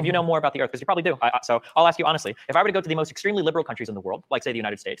 if you know more about the Earth, because you probably do. So I'll ask you honestly, if I were to go to the most extremely liberal countries in the world, like say the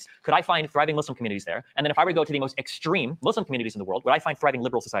United States, could I find thriving Muslim communities there? And then if I were to go to the most extreme Muslim communities in the world, would I find thriving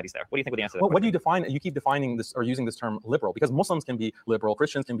liberal societies there? What do you think would the answer to that? Well, what do you define? You keep defining this or using this term liberal because Muslims can be liberal,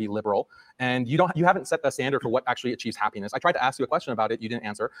 Christians can be liberal, and you haven't set the standard for what actually achieves happiness. I tried to ask you a question about it, you didn't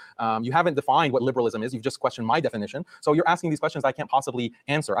answer. You haven't defined what liberalism is. You've just questioned my definition. So you're asking these questions I can't possibly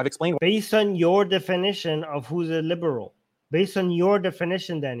answer. I've explained. Based on your definition of who's a liberal, based on your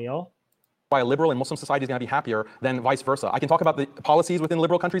definition, Daniel, why a liberal and Muslim society is going to be happier than vice versa. I can talk about the policies within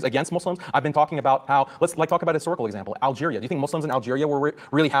liberal countries against Muslims. I've been talking about how, let's talk about a historical example, Algeria. Do you think Muslims in Algeria were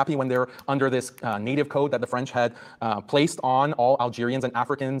really happy when they're under this native code that the French had placed on all Algerians and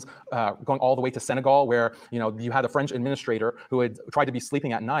Africans, going all the way to Senegal, where you had a French administrator who had tried to be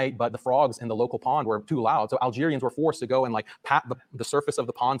sleeping at night, but the frogs in the local pond were too loud, so Algerians were forced to go and like pat the surface of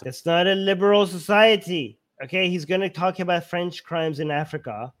the pond. It's not a liberal society. Okay, he's going to talk about French crimes in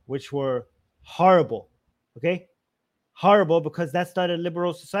Africa, which were horrible. Okay, horrible because that's not a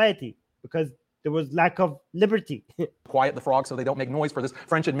liberal society, because there was lack of liberty. Quiet the frogs so they don't make noise for this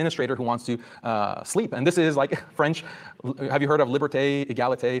French administrator who wants to sleep. And this is like French. Have you heard of liberté,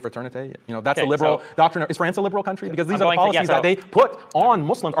 égalité, fraternité? That's a liberal doctrine. Is France a liberal country? Because these are the policies that they put on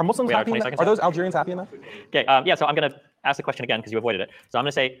Muslims. Are Muslims happy in that? Are those Algerians happy in that? Okay, so I'm going to ask the question again because you avoided it. So I'm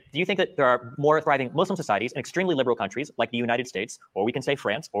going to say, do you think that there are more thriving Muslim societies in extremely liberal countries like the United States, or we can say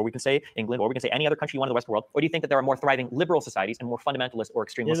France, or we can say England, or we can say any other country you want in the Western world, or do you think that there are more thriving liberal societies and more fundamentalist or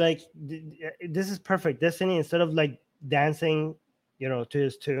extreme Muslims? Like, this is perfect. Destiny, instead of like dancing, to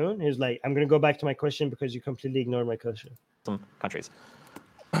his tune. He's like, I'm going to go back to my question because you completely ignored my question. Some countries.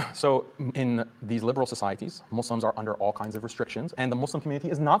 So in these liberal societies, Muslims are under all kinds of restrictions, and the Muslim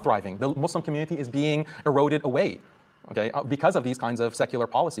community is not thriving. The Muslim community is being eroded away, okay, because of these kinds of secular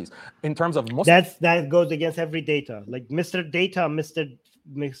policies. In terms of Muslims, that goes against every data. Like Mr. Data, Mr.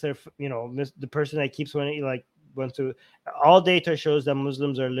 The person that keeps wants to. All data shows that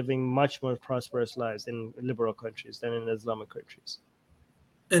Muslims are living much more prosperous lives in liberal countries than in Islamic countries.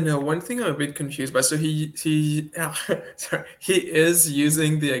 And one thing I'm a bit confused by, so he sorry, he is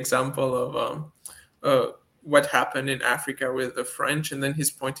using the example of what happened in Africa with the French, and then he's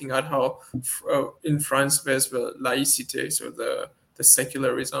pointing out how in France there's the laïcité, so the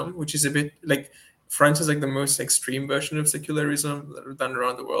secularism, which is a bit like France is like the most extreme version of secularism done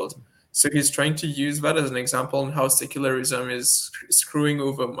around the world. So he's trying to use that as an example on how secularism is screwing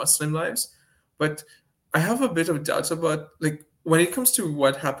over Muslim lives. But I have a bit of doubts about when it comes to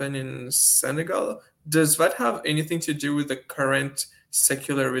what happened in Senegal, does that have anything to do with the current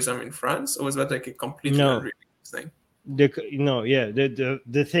secularism in France, or was that like a completely unrelated thing?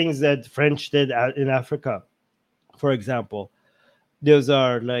 The things that French did out in Africa, for example, those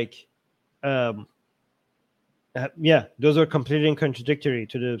are those are completely contradictory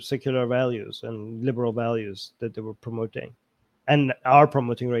to the secular values and liberal values that they were promoting, and are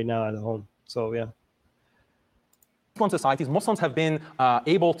promoting right now at home. So yeah. Muslim societies, Muslims have been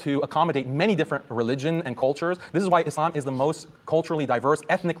able to accommodate many different religion and cultures. This is why Islam is the most culturally diverse,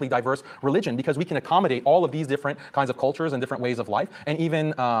 ethnically diverse religion, because we can accommodate all of these different kinds of cultures and different ways of life, and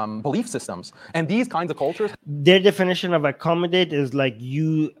even belief systems. And these kinds of cultures, their definition of accommodate is like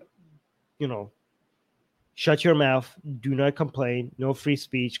shut your mouth, do not complain, no free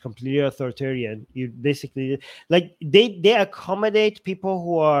speech, completely authoritarian. You basically they accommodate people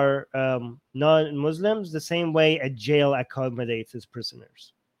who are non-Muslims the same way a jail accommodates its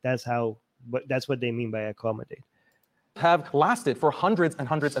prisoners. That's what they mean by accommodate. Have lasted for hundreds and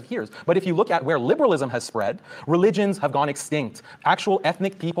hundreds of years. But if you look at where liberalism has spread, religions have gone extinct. Actual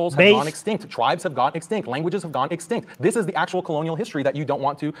ethnic peoples have gone extinct. Tribes have gone extinct. Languages have gone extinct. This is the actual colonial history that you don't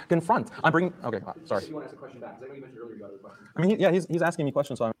want to confront. I'm bringing. Okay, sorry. You want to ask a question back? Because I know you mentioned earlier you got a question. I mean, he's asking me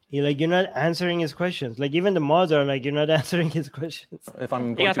questions, so I'm. You're not answering his questions. Like even the mods are like, you're not answering his questions. If I'm.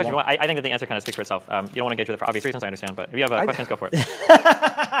 You can ask questions. I think that the answer kind of speaks for itself. You don't want to get to it for obvious reasons, I understand. But if you have questions, go for it.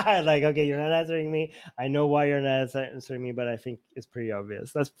 Okay, you're not answering me. I know why you're not answering me, but I think it's pretty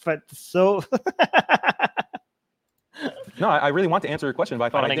obvious. So. No, I really want to answer your question, but I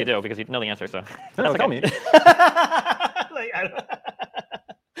thought I don't think you do because you know the answer. So no, tell me.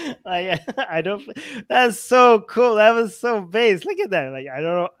 I don't. That's so cool. That was so base. Look at that. I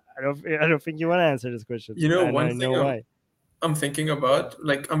don't think you want to answer this question. One thing I'm thinking about,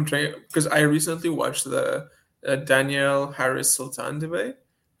 I'm trying, because I recently watched the Daniel Harris Sultan debate,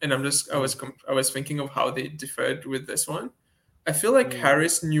 and I was thinking of how they differed with this one. I feel like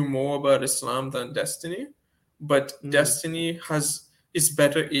Harris knew more about Islam than Destiny, but Destiny is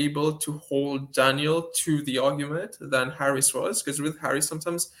better able to hold Daniel to the argument than Harris was, because with Harris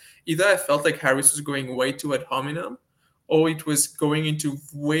sometimes either I felt like Harris was going way too ad hominem, or it was going into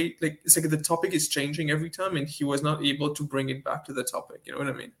it's like the topic is changing every time and he was not able to bring it back to the topic. You know what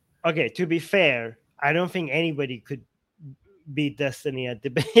I mean? Okay, to be fair, I don't think anybody could beat Destiny at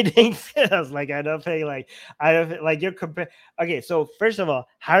debating skills. I don't think you're comparing. Okay, so first of all,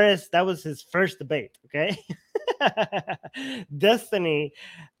 Harris, that was his first debate. Okay. Destiny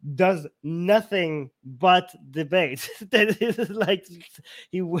does nothing but debate. That is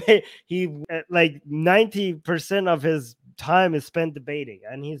he 90% of his time is spent debating,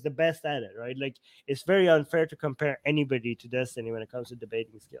 and he's the best at it, right? It's very unfair to compare anybody to Destiny when it comes to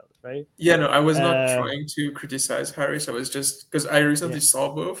debating skills, right? Yeah, no, I was not trying to criticize Harris. I was just, because I recently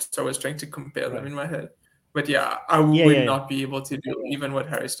saw both, so I was trying to compare them in my head. But yeah, I would not be able to do even what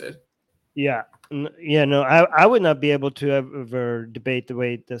Harris did. No, I would not be able to ever debate the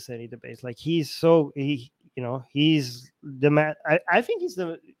way Destiny debates. He's the man. I think he's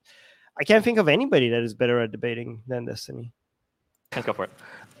I can't think of anybody that is better at debating than Destiny. Let's go for it.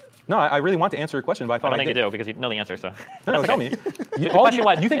 No, I really want to answer your question, but I thought I don't think you do because you know the answer. So no, tell me. The question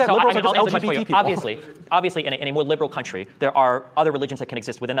was, you think that liberals are just LGBT LGBT people? Obviously, in a more liberal country, there are other religions that can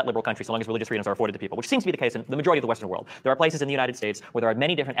exist within that liberal country, so long as religious freedoms are afforded to people, which seems to be the case in the majority of the Western world. There are places in the United States where there are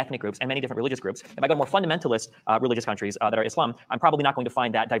many different ethnic groups and many different religious groups. If I go to more fundamentalist religious countries that are Islam, I'm probably not going to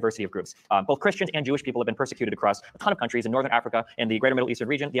find that diversity of groups. Both Christians and Jewish people have been persecuted across a ton of countries in Northern Africa and the greater Middle Eastern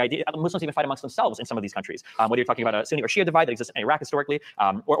region. The idea Muslims even fight amongst themselves in some of these countries. Whether you're talking about a Sunni or Shia divide that exists in Iraq historically,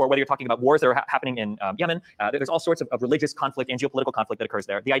 or whether you're talking about wars that are happening in Yemen, there's all sorts of religious conflict and geopolitical conflict that occurs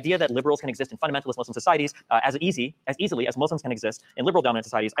there. The idea that liberals can exist in fundamentalist Muslim societies as easily as Muslims can exist in liberal dominant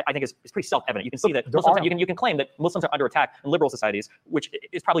societies, I think is pretty self-evident. You can see that Muslims, you can claim that Muslims are under attack in liberal societies, which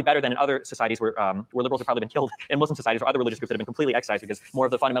is probably better than in other societies where liberals have probably been killed, in Muslim societies or other religious groups that have been completely excised because more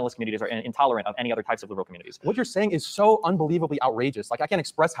of the fundamentalist communities are intolerant of any other types of liberal communities. What you're saying is so unbelievably outrageous. Like, I can't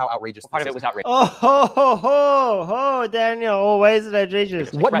express how outrageous Part of this it was is. outrageous. Oh, Daniel. Oh, why is it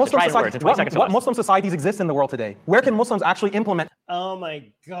outrageous? What Muslim Muslim societies exist in the world today? Where can Muslims actually implement? Oh my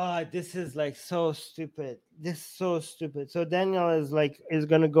God, this is like so stupid. This is so stupid. So Daniel is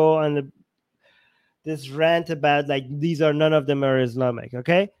gonna go on this rant about like none of them are Islamic.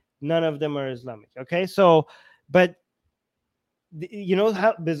 Okay, none of them are Islamic. Okay, so but you know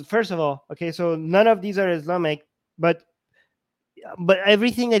how? First of all, okay, so none of these are Islamic, but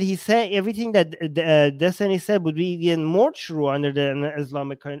everything that he said, everything that Destiny said would be even more true under an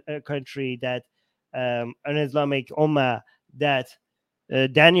Islamic country that an Islamic ummah that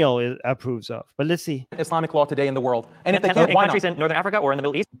Daniel approves of. But let's see. Islamic law today in the world. And if they in can't, why countries not? in Northern Africa or in the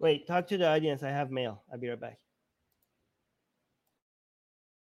Middle East. Wait, talk to the audience. I have mail. I'll be right back.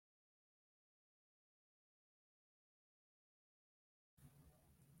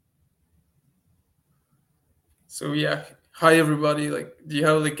 So yeah, hi everybody. Like, do you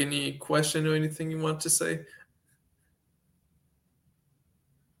have like any question or anything you want to say?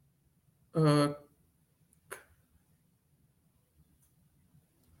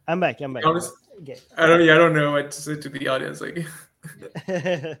 I'm back. Honest, Okay. I don't know what to say to the audience. Like,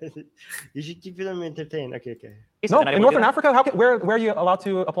 You should keep them entertained. Okay. No, in Northern Africa, where are you allowed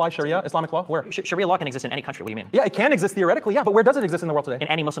to apply Sharia, Islamic law? Where? Sharia law can exist in any country. What do you mean? Yeah, it can exist theoretically, yeah, but where does it exist in the world today? In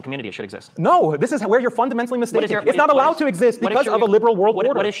any Muslim community, it should exist. No, this is where you're fundamentally mistaken. It's not allowed to exist because of a liberal world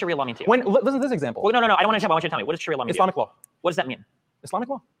order. What does Sharia law mean to you? Listen to this example. Well, no, I don't want to jump. I want you to tell me. What does Sharia law mean Islamic to you? law. What does that mean? Islamic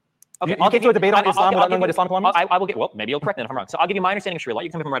law. Okay, I'll get to a debate on Islam without knowing what Islamic law means? I will get, well, maybe you'll correct me if I'm wrong. So I'll give you my understanding of Sharia law.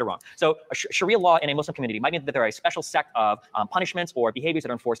 You can tell me if I'm right or wrong. So Sharia law in a Muslim community might mean that there are a special sect of punishments or behaviors that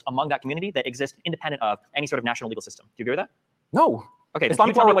are enforced among that community that exist independent of any sort of national legal system. Do you agree with that? No. Okay,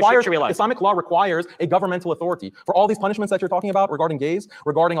 Islamic law requires a governmental authority for all these punishments that you're talking about regarding gays,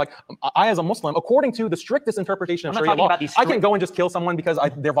 regarding like I as a Muslim, according to the strictest interpretation of Sharia law, I can't go and just kill someone because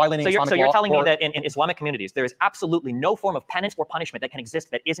they're violating Islamic law. So you're telling me that in Islamic communities, there is absolutely no form of penance or punishment that can exist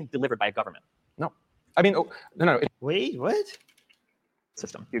that isn't delivered by a government? No. I mean, no. Wait, what?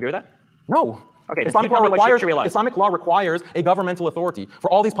 System. Do you agree with that? No. Okay, Islamic law requires a governmental authority for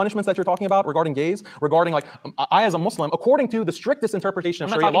all these punishments that you're talking about regarding gays, regarding like I as a Muslim, according to the strictest interpretation of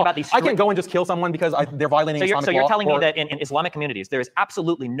Sharia law, I can't go and just kill someone because they're violating Islamic law. So you're telling me that in Islamic communities, there is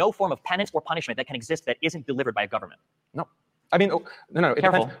absolutely no form of penance or punishment that can exist that isn't delivered by a government? No. I mean, no.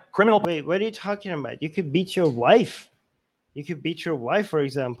 Careful. Criminal. Wait, what are you talking about? You could beat your wife. You could beat your wife, for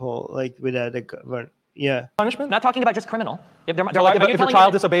example, like without a government. Yeah. Punishment? Not talking about just criminal. If your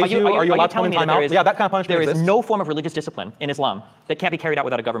child disobeys you, are you allowed to put in time out? Yeah, that kind of punishment exists. There is no form of religious discipline in Islam that can't be carried out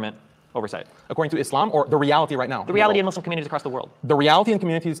without a government oversight. According to Islam, or the reality right now? The reality in Muslim communities across the world. The reality in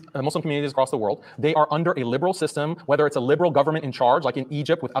Muslim communities across the world, they are under a liberal system, whether it's a liberal government in charge, like in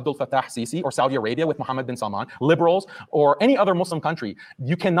Egypt with Abdul Fattah Sisi, or Saudi Arabia with Mohammed bin Salman, liberals, or any other Muslim country.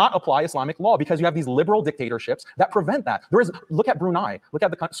 You cannot apply Islamic law because you have these liberal dictatorships that prevent that. Look at Brunei. Look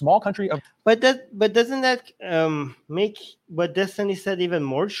at the small country of. But doesn't that make what Destiny said even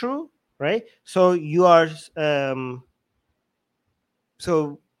more true, right? So you are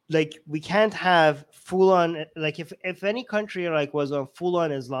like we can't have full on, like if any country like was on full on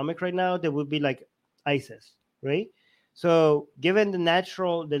Islamic right now, there would be like ISIS, right? So given the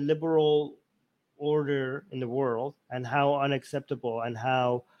liberal order in the world and how unacceptable and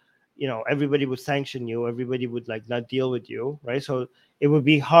how everybody would sanction you, everybody would like not deal with you, right? So it would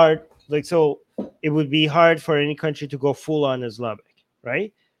be hard, it would be hard for any country to go full on Islamic,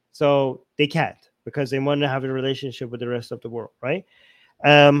 right? So they can't because they want to have a relationship with the rest of the world, right?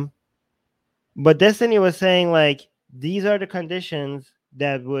 But Destiny was saying like these are the conditions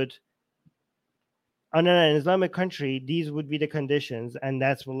that would under an Islamic country, these would be the conditions, and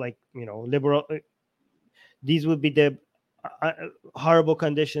that's what liberal. These would be the horrible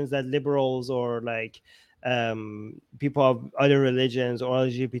conditions that liberals or like people of other religions or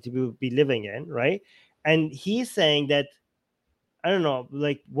LGBT would be living in, right? And he's saying that I don't know,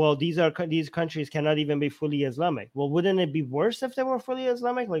 like, well, these countries cannot even be fully Islamic. Well, wouldn't it be worse if they were fully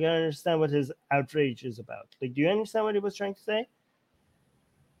Islamic? Like, I don't understand what his outrage is about. Like, do you understand what he was trying to say?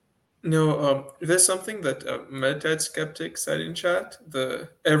 No, there's something that Medtad Skeptic said in chat.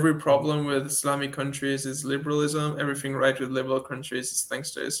 Every problem with Islamic countries is liberalism. Everything right with liberal countries is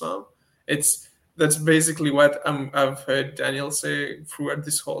thanks to Islam. That's basically what I've heard Daniel say throughout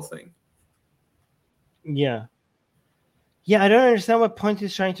this whole thing. Yeah. Yeah, I don't understand what point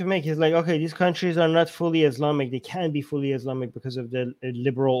he's trying to make. He's like, okay, these countries are not fully Islamic. They can't be fully Islamic because of the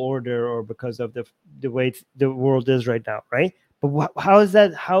liberal order or because of the way the world is right now, right? But how is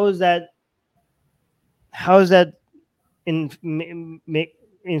that? How is that? How is that in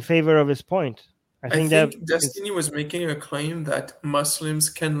favor of his point? I I think that think Destiny was making a claim that Muslims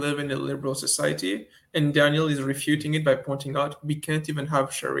can live in a liberal society, and Daniel is refuting it by pointing out we can't even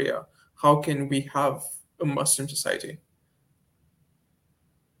have Sharia. How can we have a Muslim society?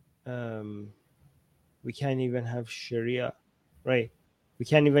 we can't even have Sharia, right? We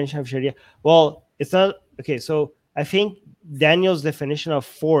can't even have Sharia. Well, it's not okay. So I think Daniel's definition of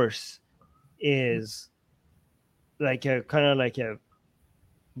force is like a kind of like a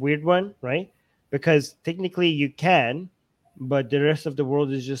weird one, right? Because technically you can, but the rest of the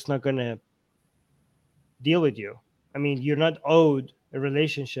world is just not gonna deal with you. I mean, you're not owed a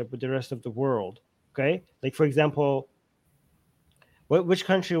relationship with the rest of the world. Okay, like for example, which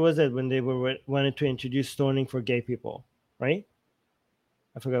country was it when they were wanted to introduce stoning for gay people, right?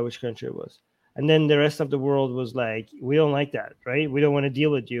 I forgot which country it was. And then the rest of the world was like, we don't like that, right? We don't want to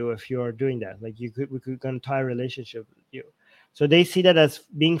deal with you if you're doing that. Like we could gonna tie a relationship with you. So they see that as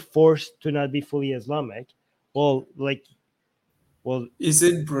being forced to not be fully Islamic. Well, like, well, Is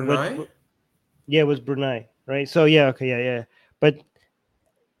it what? Brunei? Yeah, it was Brunei, right? So yeah, okay, yeah.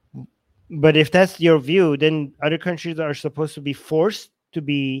 But if that's your view, then other countries are supposed to be forced to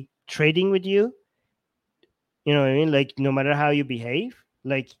be trading with you. You know what I mean? Like no matter how you behave,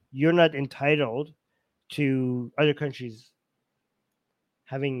 like you're not entitled to other countries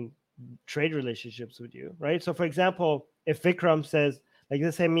having trade relationships with you, right? So, for example, if Vikram says, like,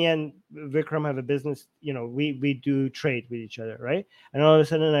 let's say me and Vikram have a business, you know, we do trade with each other, right? And all of a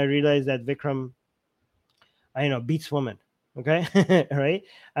sudden, I realize that Vikram, I know, beats women, okay, right?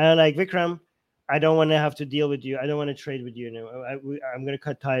 And I'm like, Vikram, I don't want to have to deal with you. I don't want to trade with you. I'm going to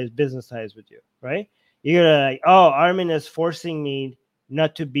cut ties, business ties with you, right? You're gonna like, oh, Armin is forcing me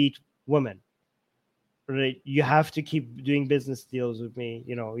not to beat women. Right, you have to keep doing business deals with me.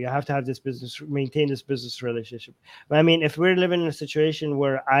 You know, you have to have this business, maintain this business relationship. But I mean, if we're living in a situation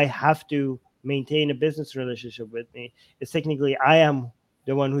where I have to maintain a business relationship with me, it's technically I am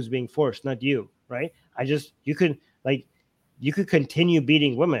the one who's being forced, not you, right? I just you could continue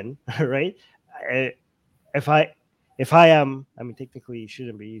beating women, right? I, if I if I am, I mean, technically you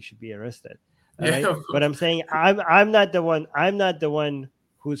shouldn't be. You should be arrested. All Yeah, right. of But course. I'm saying I'm not the one. I'm not the one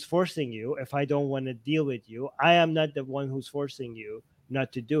who's forcing you. If I don't want to deal with you, I am not the one who's forcing you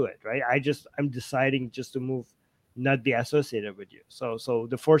not to do it. Right. I'm deciding just to move, not be associated with you. So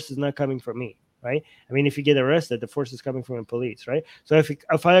the force is not coming from me. Right. I mean, if you get arrested, the force is coming from the police. Right. So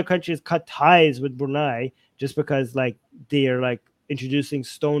if other countries cut ties with Brunei just because like they are like introducing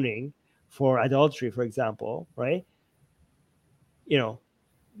stoning for adultery, for example, right? You know,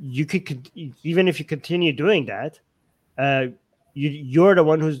 you could even if you continue doing that, uh, you're the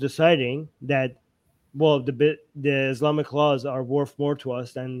one who's deciding that well the Islamic laws are worth more to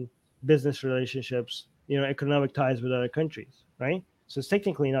us than business relationships, you know, economic ties with other countries, right? So it's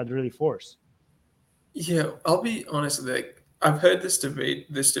technically not really force. Yeah, I'll be honest. Like I've heard this debate.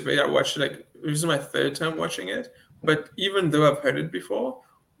 This debate, I watched it. Like this is my third time watching it. But even though I've heard it before,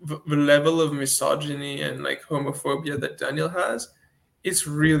 the level of misogyny and like homophobia that Daniel has, it's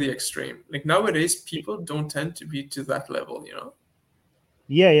really extreme. Like nowadays, people don't tend to be to that level. You know?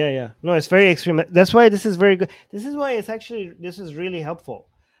 Yeah. No, it's very extreme. That's why this is very good. This is why this is really helpful.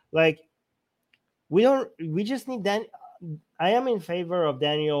 Like we just need I am in favor of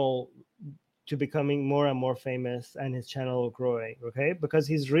Daniel to becoming more and more famous and his channel growing, okay? Because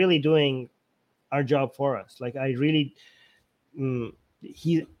he's really doing our job for us. Like I really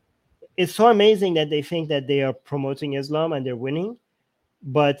he it's so amazing that they think that they are promoting Islam and they're winning,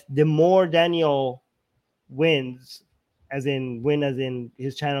 but the more Daniel wins, as in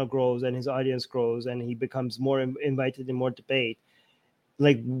his channel grows and his audience grows and he becomes more invited in more debate,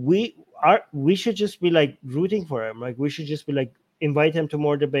 like we should just be like rooting for him. Like we should just be like invite him to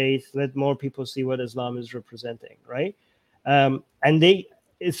more debates, let more people see what Islam is representing, right? And they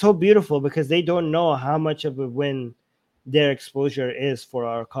it's so beautiful because they don't know how much of a win their exposure is for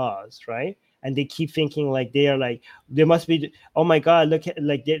our cause, right? And they keep thinking like they are like they must be, oh my god, look at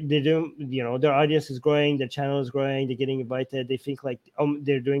like they're doing, you know, their audience is growing, their channel is growing, they're getting invited, they think like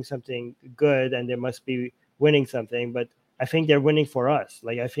they're doing something good and they must be winning something. But I think they're winning for us.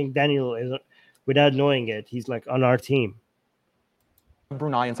 Like I think Daniel is, without knowing it, he's like on our team.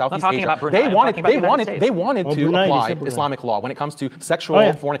 Brunei and Southeast talking Asia. about Brunei, They I'm wanted, talking about the United States. they wanted Oh, to Brunei, you apply said Brunei. Islamic law when it comes to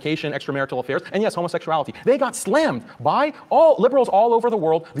sexual fornication, extramarital affairs, and yes, homosexuality. They got slammed by all liberals all over the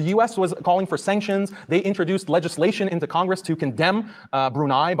world. The U.S. was calling for sanctions. They introduced legislation into Congress to condemn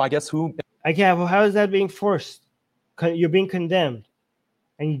Brunei by guess who? Okay, well, how is that being forced? You're being condemned,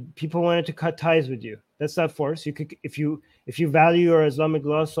 and people wanted to cut ties with you. That's not force. You could, if you value your Islamic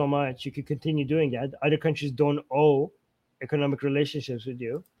law so much, you could continue doing that. Other countries don't owe economic relationships with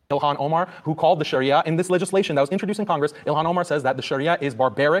you. Ilhan Omar, who called the Sharia in this legislation that was introduced in Congress. Ilhan Omar says that the Sharia is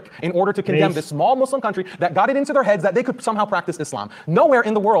barbaric in order to condemn this small Muslim country that got it into their heads that they could somehow practice Islam. Nowhere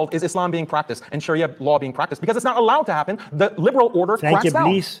in the world is Islam being practiced and Sharia law being practiced because it's not allowed to happen. The liberal order cracks down.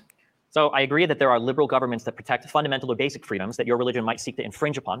 Please. So I agree that there are liberal governments that protect fundamental or basic freedoms that your religion might seek to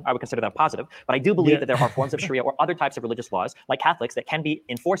infringe upon. I would consider that positive. But I do believe that there are forms of Sharia or other types of religious laws, like Catholics, that can be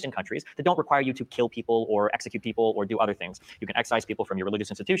enforced in countries that don't require you to kill people or execute people or do other things. You can excise people from your religious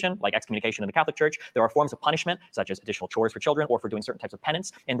institution, like excommunication in the Catholic Church. There are forms of punishment, such as additional chores for children or for doing certain types of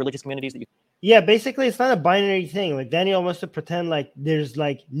penance in religious communities that you. Yeah, basically, it's not a binary thing. Like Daniel wants to pretend like there's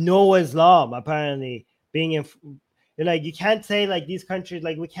like no Islam apparently being in. Like you can't say like these countries,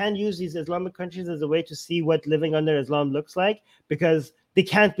 like we can't use these Islamic countries as a way to see what living under Islam looks like because they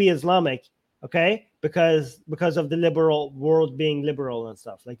can't be Islamic, okay? Because of the liberal world being liberal and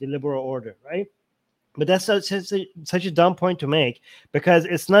stuff, like the liberal order, right? But that's such a dumb point to make because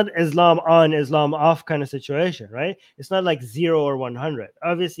it's not Islam on, Islam off kind of situation, right? It's not like 0 or 100.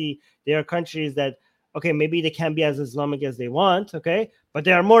 Obviously, there are countries that, okay, maybe they can't be as Islamic as they want, okay? But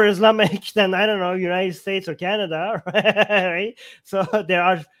they are more Islamic than, I don't know, United States or Canada, right? So there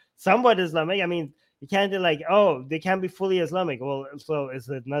are somewhat Islamic. I mean, you can't be like, oh, they can't be fully Islamic. Well, so is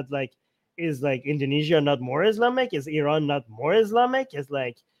it not like, is like Indonesia not more Islamic? Is Iran not more Islamic? Is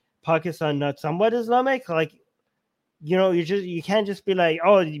like Pakistan not somewhat Islamic? Like, you know, you can't just be like,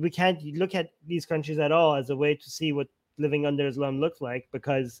 oh, we can't look at these countries at all as a way to see what living under Islam looks like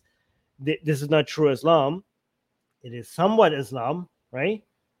because this is not true Islam. It is somewhat Islam, right?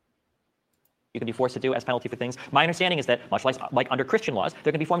 You can be forced to do as penalty for things. My understanding is that, much like under Christian laws,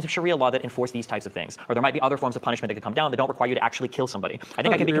 there can be forms of Sharia law that enforce these types of things. Or there might be other forms of punishment that could come down that don't require you to actually kill somebody. I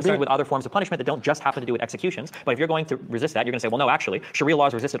think I can be concerned with other forms of punishment that don't just happen to do with executions. But if you're going to resist that, you're going to say, well, no, actually, Sharia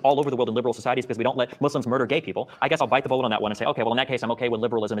laws are resisted all over the world in liberal societies because we don't let Muslims murder gay people. I guess I'll bite the bullet on that one and say, okay, well, in that case, I'm okay with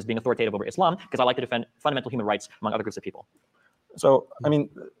liberalism as being authoritative over Islam because I like to defend fundamental human rights among other groups of people. So, I mean,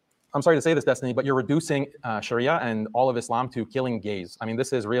 I'm sorry to say this, Destiny, but you're reducing Sharia and all of Islam to killing gays. I mean,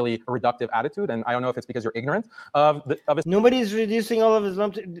 this is really a reductive attitude, and I don't know if it's because you're ignorant of Islam. Nobody's reducing all of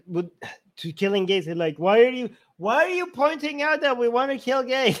Islam to killing gays. They're like, why are you pointing out that we want to kill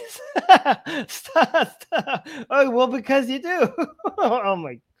gays? Stop. Oh, well, because you do. Oh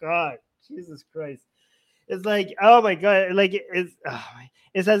my God, Jesus Christ! It's like, oh my God, like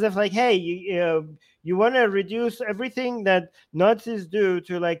it's as if like, hey, you want to reduce everything that Nazis do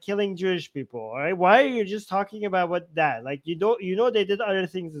to like killing Jewish people, all right? Why are you just talking about what that? Like you they did other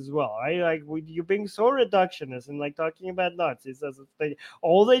things as well, right? Like you're being so reductionist and like talking about Nazis as if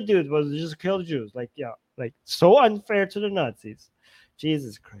all they did was just kill Jews. Like like so unfair to the Nazis.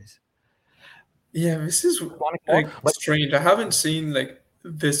 Jesus Christ. Yeah, this is like strange. I haven't seen like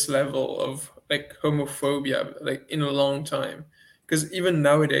this level of like homophobia like in a long time. Because even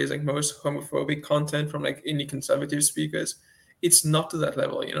nowadays, like most homophobic content from like any conservative speakers, it's not to that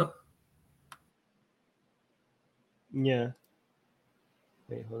level, you know? Yeah.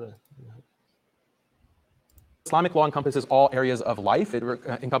 Wait, hold on. Islamic law encompasses all areas of life. It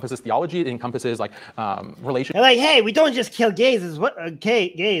encompasses theology. It encompasses like relations. Like, hey, we don't just kill gays. Is what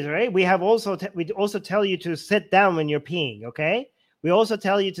gays, right? We have also we also tell you to sit down when you're peeing. Okay. We also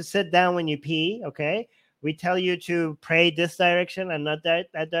tell you to sit down when you pee. Okay. We tell you to pray this direction and not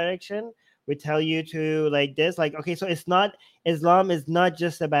that direction. We tell you to like this. Like, okay, so Islam is not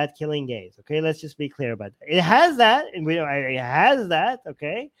just about killing gays. Okay, let's just be clear about that. It has that, and it has that.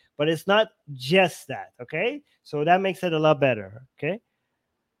 Okay, but it's not just that. Okay, so that makes it a lot better. Okay.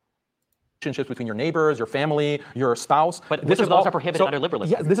 Relationships between your neighbors, your family, your spouse. But this is also prohibited under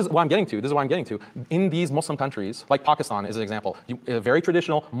liberalism. Yeah, this is what I'm getting to. In these Muslim countries, like Pakistan is an example, a very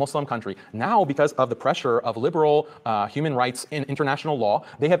traditional Muslim country. Now, because of the pressure of liberal human rights in international law,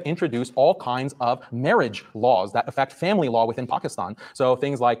 they have introduced all kinds of marriage laws that affect family law within Pakistan. So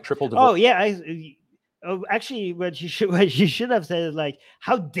things like triple divorce. Oh yeah, actually, what you should have said is like,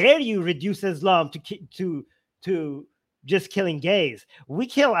 how dare you reduce Islam to just killing gays? We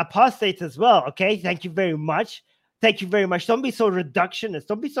kill apostates as well. Okay, thank you very much. Don't be so reductionist.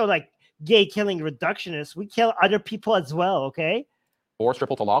 Don't be so like gay killing reductionist. We kill other people as well. Okay. divorce,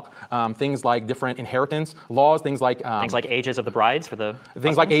 triple talaq, things like different inheritance laws, things like ages of the brides for the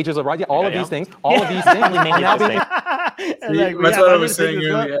things like ages of brides. Yeah, all of these things. All of these things mainly are now those being. things. And, like, we That's have what I other was saying things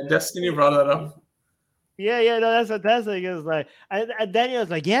as well. earlier. Destiny brought that up. Yeah, no, that's fantastic. It's like, and Daniel's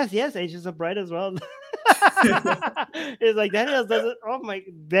like, yes, ages of bright as well. It's like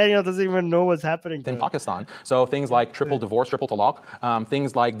Daniel doesn't even know what's happening In to him. Pakistan, so things like triple divorce, triple talaq,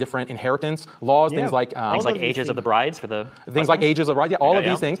 things like different inheritance laws, Yeah, things like ages of the brides for the things like ages of brides. Yeah, all of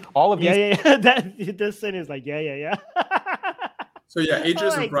these things. All of these. Yeah. This thing is like, yeah. So yeah,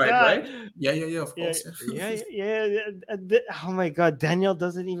 ages Oh of bride, God. right? Yeah, of course. Oh my God, Daniel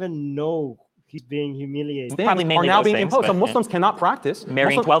doesn't even know he's being humiliated. Probably mainly are now those being things, imposed. So but, Muslims cannot practice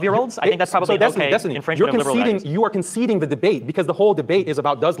marrying Muslim- 12-year-olds. I think that's probably Destiny, infringement of liberal values. You are conceding the debate because the whole debate is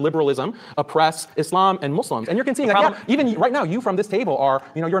about does liberalism oppress Islam and Muslims, and you're conceding even right now, you from this table are,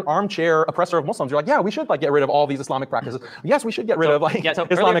 you're an armchair oppressor of Muslims. You're like, yeah, we should get rid of all these Islamic practices. Yes, we should get rid of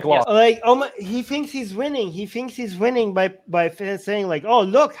Islamic law. Like, he thinks he's winning. He thinks he's winning by saying like, oh,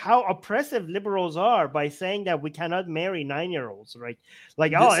 look how oppressive liberals are by saying that we cannot marry 9-year-olds, right?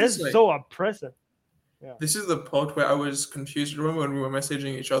 Like, this is so oppressive. Yeah. This is the part where I was confused. Remember when we were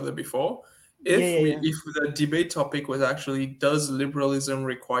messaging each other before? If the debate topic was actually, does liberalism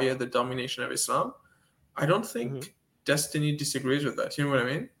require the domination of Islam? I don't think Destiny disagrees with that. You know what I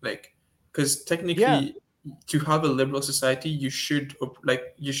mean? Like, because technically, to have a liberal society, it's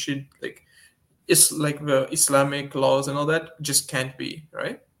like the Islamic laws and all that just can't be,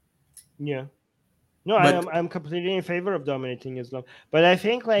 right? Yeah. No, I'm completely in favor of dominating Islam, but I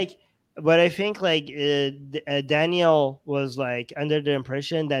think Daniel was like under the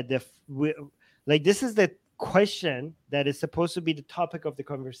impression that this is the question that is supposed to be the topic of the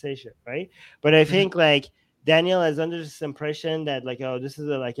conversation, right? But I think like Daniel is under this impression that like, oh, this is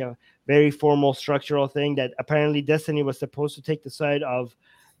a very formal structural thing that apparently Destiny was supposed to take the side of,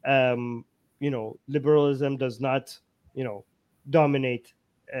 liberalism does not, dominate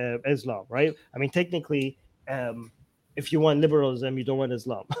Islam, right? I mean, technically, if you want liberalism, you don't want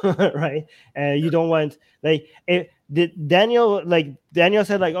Islam, right? You don't want Daniel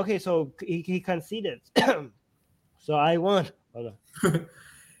said like, okay, so he conceded, so I won. Hold on.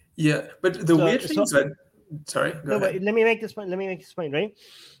 Yeah, but the weird thing is that. Sorry. Go ahead. Let me make this point, right?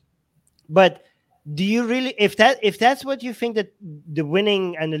 But do you really, if that's what you think, that the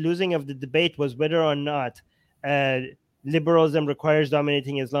winning and the losing of the debate was whether or not liberalism requires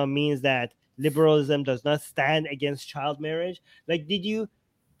dominating Islam means that liberalism does not stand against child marriage? Like,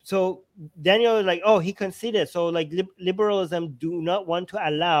 so Daniel, like, oh, he conceded. So like liberalism do not want to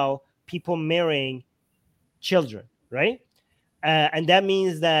allow people marrying children, right? And that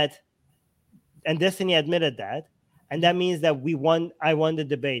means that, and Destiny admitted that, and that means that I won the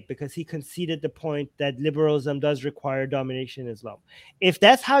debate because he conceded the point that liberalism does require domination in Islam. If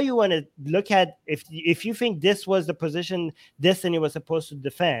that's how you want to look at, if you think this was the position Destiny was supposed to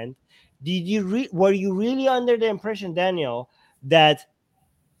defend, were you really under the impression, Daniel, that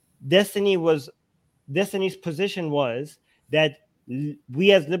Destiny's position was that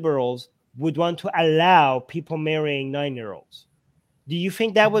we as liberals would want to allow people marrying 9-year-olds? Do you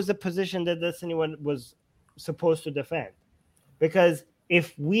think that was the position that Destiny was supposed to defend? Because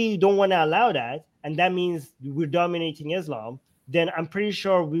if we don't want to allow that, and that means we're dominating Islam, then I'm pretty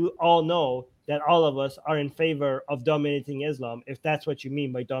sure we all know that all of us are in favor of dominating Islam, if that's what you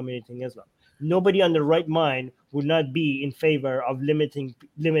mean by dominating Islam. Nobody on the right mind would not be in favor of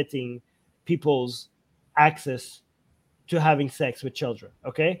limiting people's access to having sex with children,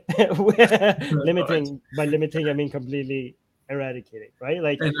 okay? Limiting, by limiting, I mean completely eradicating,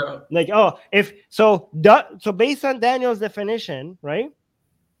 right? So based on Daniel's definition, right,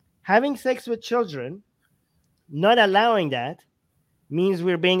 having sex with children, not allowing that means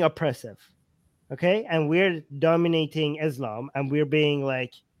we're being oppressive, okay, and we're dominating Islam, and we're being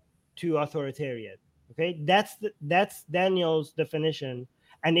like too authoritarian, okay? That's Daniel's definition,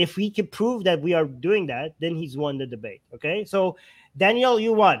 and if we can prove that we are doing that, then he's won the debate, okay? So Daniel,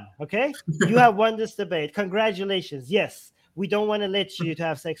 you won, okay? You have won this debate. Congratulations. Yes, we don't want to let you to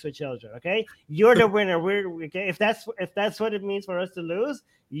have sex with children, okay? You're the winner. We're okay. If that's what it means for us to lose,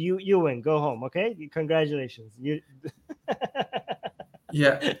 you win. Go home, okay? Congratulations. You.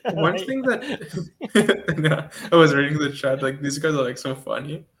 Yeah, one thing that no, I was reading the chat. Like, these guys are like so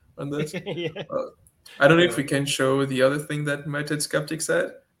funny on this. Yeah. I don't know if we can show the other thing that Method Skeptic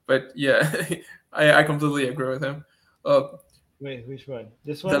said, but yeah, I completely agree with him. Wait, which one?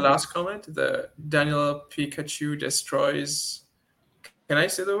 This one? The last comment, the Daniel Pikachu destroys. Can I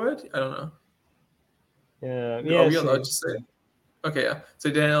say the word? I don't know. Yeah. Are we allowed to say? Okay, yeah. So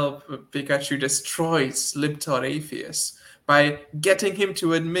Daniel Pikachu destroys libtard atheists by getting him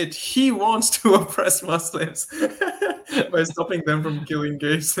to admit he wants to oppress Muslims by stopping them from killing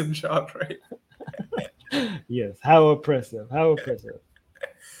gays and child rape. Yes, how oppressive, how oppressive.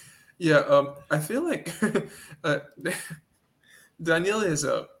 Yeah, I feel like uh, Daniel is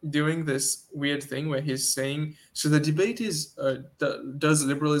doing this weird thing where he's saying, so the debate is, does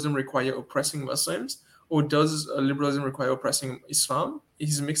liberalism require oppressing Muslims, or does liberalism require oppressing Islam?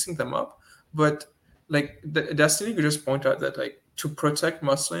 He's mixing them up. But like Destiny could just point out that like to protect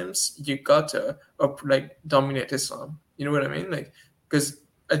Muslims, you gotta like dominate Islam. You know what I mean? Like because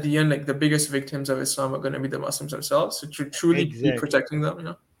at the end, like the biggest victims of Islam are going to be the Muslims themselves. So to truly be Exactly. protecting them, you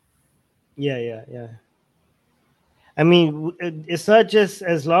know. Yeah. I mean, it's not just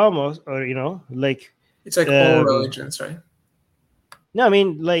Islam or you know, like it's like all religions, right? No, I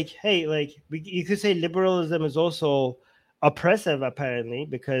mean, like, hey, like you could say liberalism is also oppressive, apparently,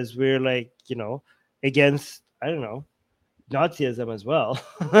 because we're like, you know, against, I don't know, Nazism as well.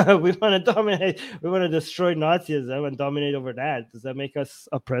 We want to dominate, we want to destroy Nazism and dominate over that. Does that make us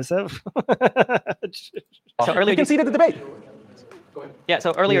oppressive? So earlier You conceded the debate. Yeah,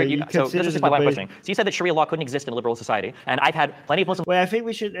 so earlier, Yeah, so this is just my line of debate. questioning. So you said that Sharia law couldn't exist in a liberal society, and I've had plenty of Muslims. Well, I think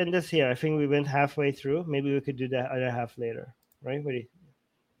we should end this here. I think we went halfway through. Maybe we could do that other half later, right? What do you?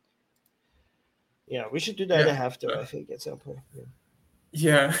 Yeah, we should do the other half though. I think at some point.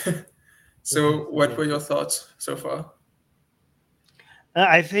 Yeah. So, what were your thoughts so far?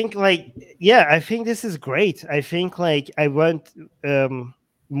 I think I think this is great. I think I want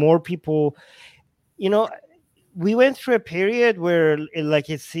more people. You know, we went through a period where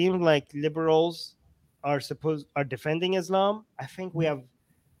it seemed like liberals are defending Islam. I think we have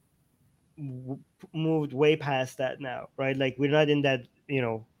moved way past that now, right? Like we're not in that, you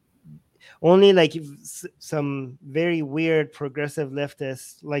know, only like some very weird progressive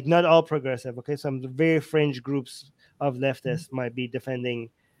leftists, like not all progressive, okay, some very fringe groups of leftists might be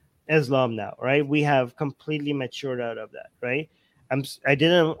defending Islam now, right? We have completely matured out of that, right?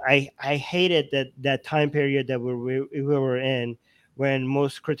 I hated that time period that we were in when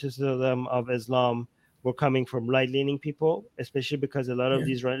most criticism of Islam were coming from right-leaning people, especially because a lot of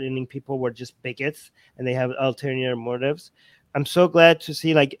these right-leaning people were just bigots and they have ulterior motives. I'm so glad to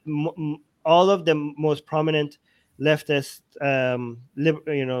see all of the most prominent leftist,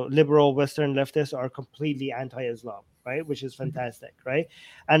 liberal Western leftists are completely anti-Islam, right? Which is fantastic, right?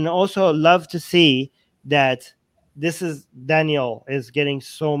 And also love to see that Daniel is getting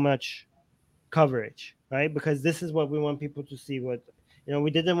so much coverage, right? Because this is what we want people to see. What, you know,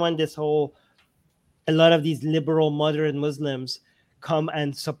 we didn't want a lot of these liberal moderate Muslims come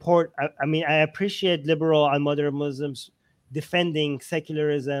and support. I mean, I appreciate liberal and moderate Muslims defending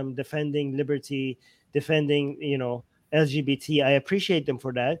secularism, defending liberty, defending, you know, LGBT. I appreciate them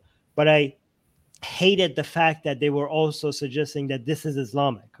for that, but I hated the fact that they were also suggesting that this is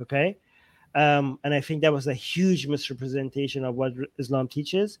Islamic. Okay. And I think that was a huge misrepresentation of what Islam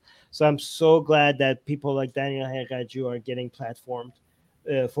teaches. So I'm so glad that people like Daniel Haqiqatjou are getting platformed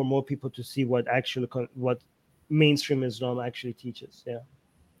for more people to see what mainstream Islam actually teaches. Yeah.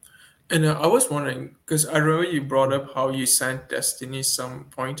 And I was wondering, because I remember you brought up how you sent Destiny some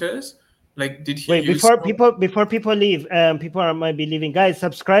pointers. Like, did he Wait, use before people leave, might be leaving. Guys,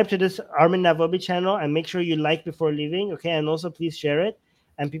 subscribe to this Armin Navobi channel and make sure you like before leaving. Okay, and also please share it.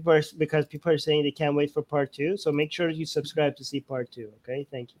 And because people are saying they can't wait for part 2, so make sure you subscribe to see part 2. Okay,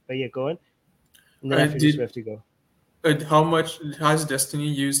 thank you. But yeah, go on. And then after this, we have to go. How much has Destiny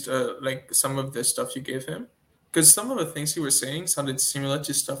used like some of the stuff you gave him? Because some of the things you were saying sounded similar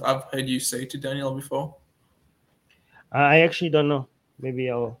to stuff I've heard you say to Daniel before. I actually don't know.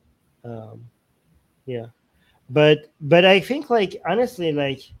 Maybe I'll, yeah. But I think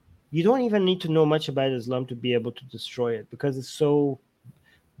honestly, you don't even need to know much about Islam to be able to destroy it because it's so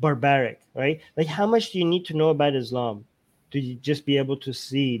barbaric, right? Like, how much do you need to know about Islam to just be able to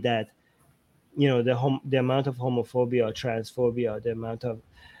see that, you know, the amount of homophobia or transphobia, the amount of,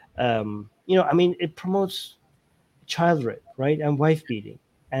 you know, I mean, it promotes child rape, right? And wife beating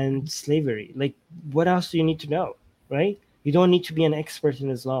and slavery. Like, what else do you need to know, right? You don't need to be an expert in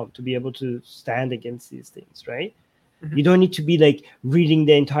Islam to be able to stand against these things, right? Mm-hmm. You don't need to be reading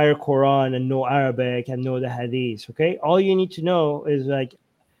the entire Quran and know Arabic and know the Hadith, okay? All you need to know is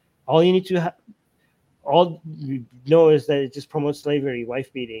all you know is that it just promotes slavery,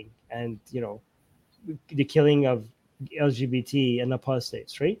 wife beating, and, you know, the killing of LGBT and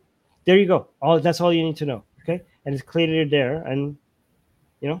apostates, right? There you go. That's all you need to know, okay? And it's clearly there, and,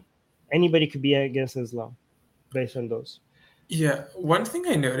 you know, anybody could be against Islam based on those. Yeah, one thing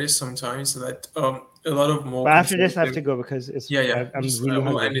I noticed sometimes that a lot of more But after this, I have conservative. to go because Yeah. I'm Just, really we'll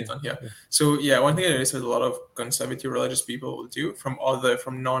hungry. end it on here. So yeah, one thing I noticed that a lot of conservative religious people will do from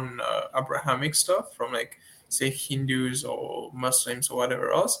non Abrahamic stuff, from like say Hindus or Muslims or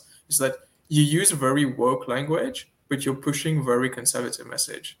whatever else, is that you use very woke language, but you're pushing very conservative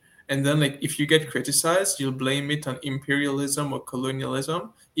message. And then like if you get criticized, you'll blame it on imperialism or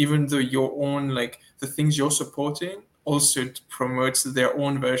colonialism, even though your own like the things you're supporting also promotes their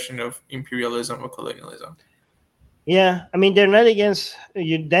own version of imperialism or colonialism. Yeah, I mean they're not against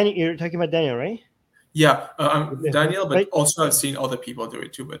you. Daniel, you're talking about Daniel, right? Yeah, I'm Yeah. Daniel, but But also I've seen other people do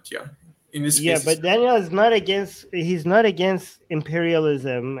it too. But yeah, in this yeah, case, it's but Daniel is not against. He's not against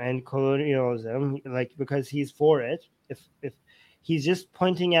imperialism and colonialism, like because he's for it. If he's just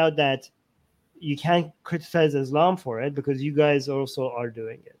pointing out that you can't criticize Islam for it because you guys also are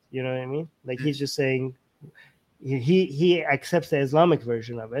doing it. You know what I mean? Like he's just saying he accepts the Islamic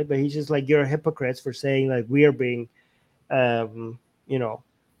version of it, but he's just like you're hypocrites for saying like we are being, um, you know,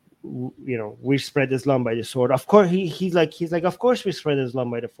 we spread Islam by the sword. Of course, he's like of course we spread Islam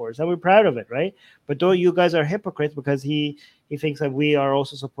by the force, and we're proud of it, right? But though you guys are hypocrites because he thinks that we are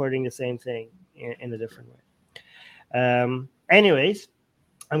also supporting the same thing in a different way. Anyways,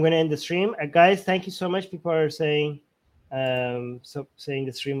 I'm gonna end the stream, guys. Thank you so much. People are saying, saying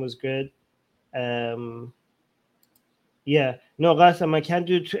the stream was good. Um, yeah, no, Ghasam, I can't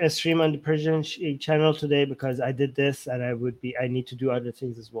do a stream on the Persian channel today because I did this, and I need to do other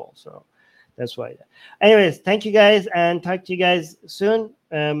things as well. So that's why. Anyways, thank you guys, and talk to you guys soon.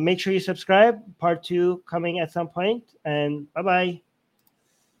 Make sure you subscribe. Part 2 coming at some point, and bye bye.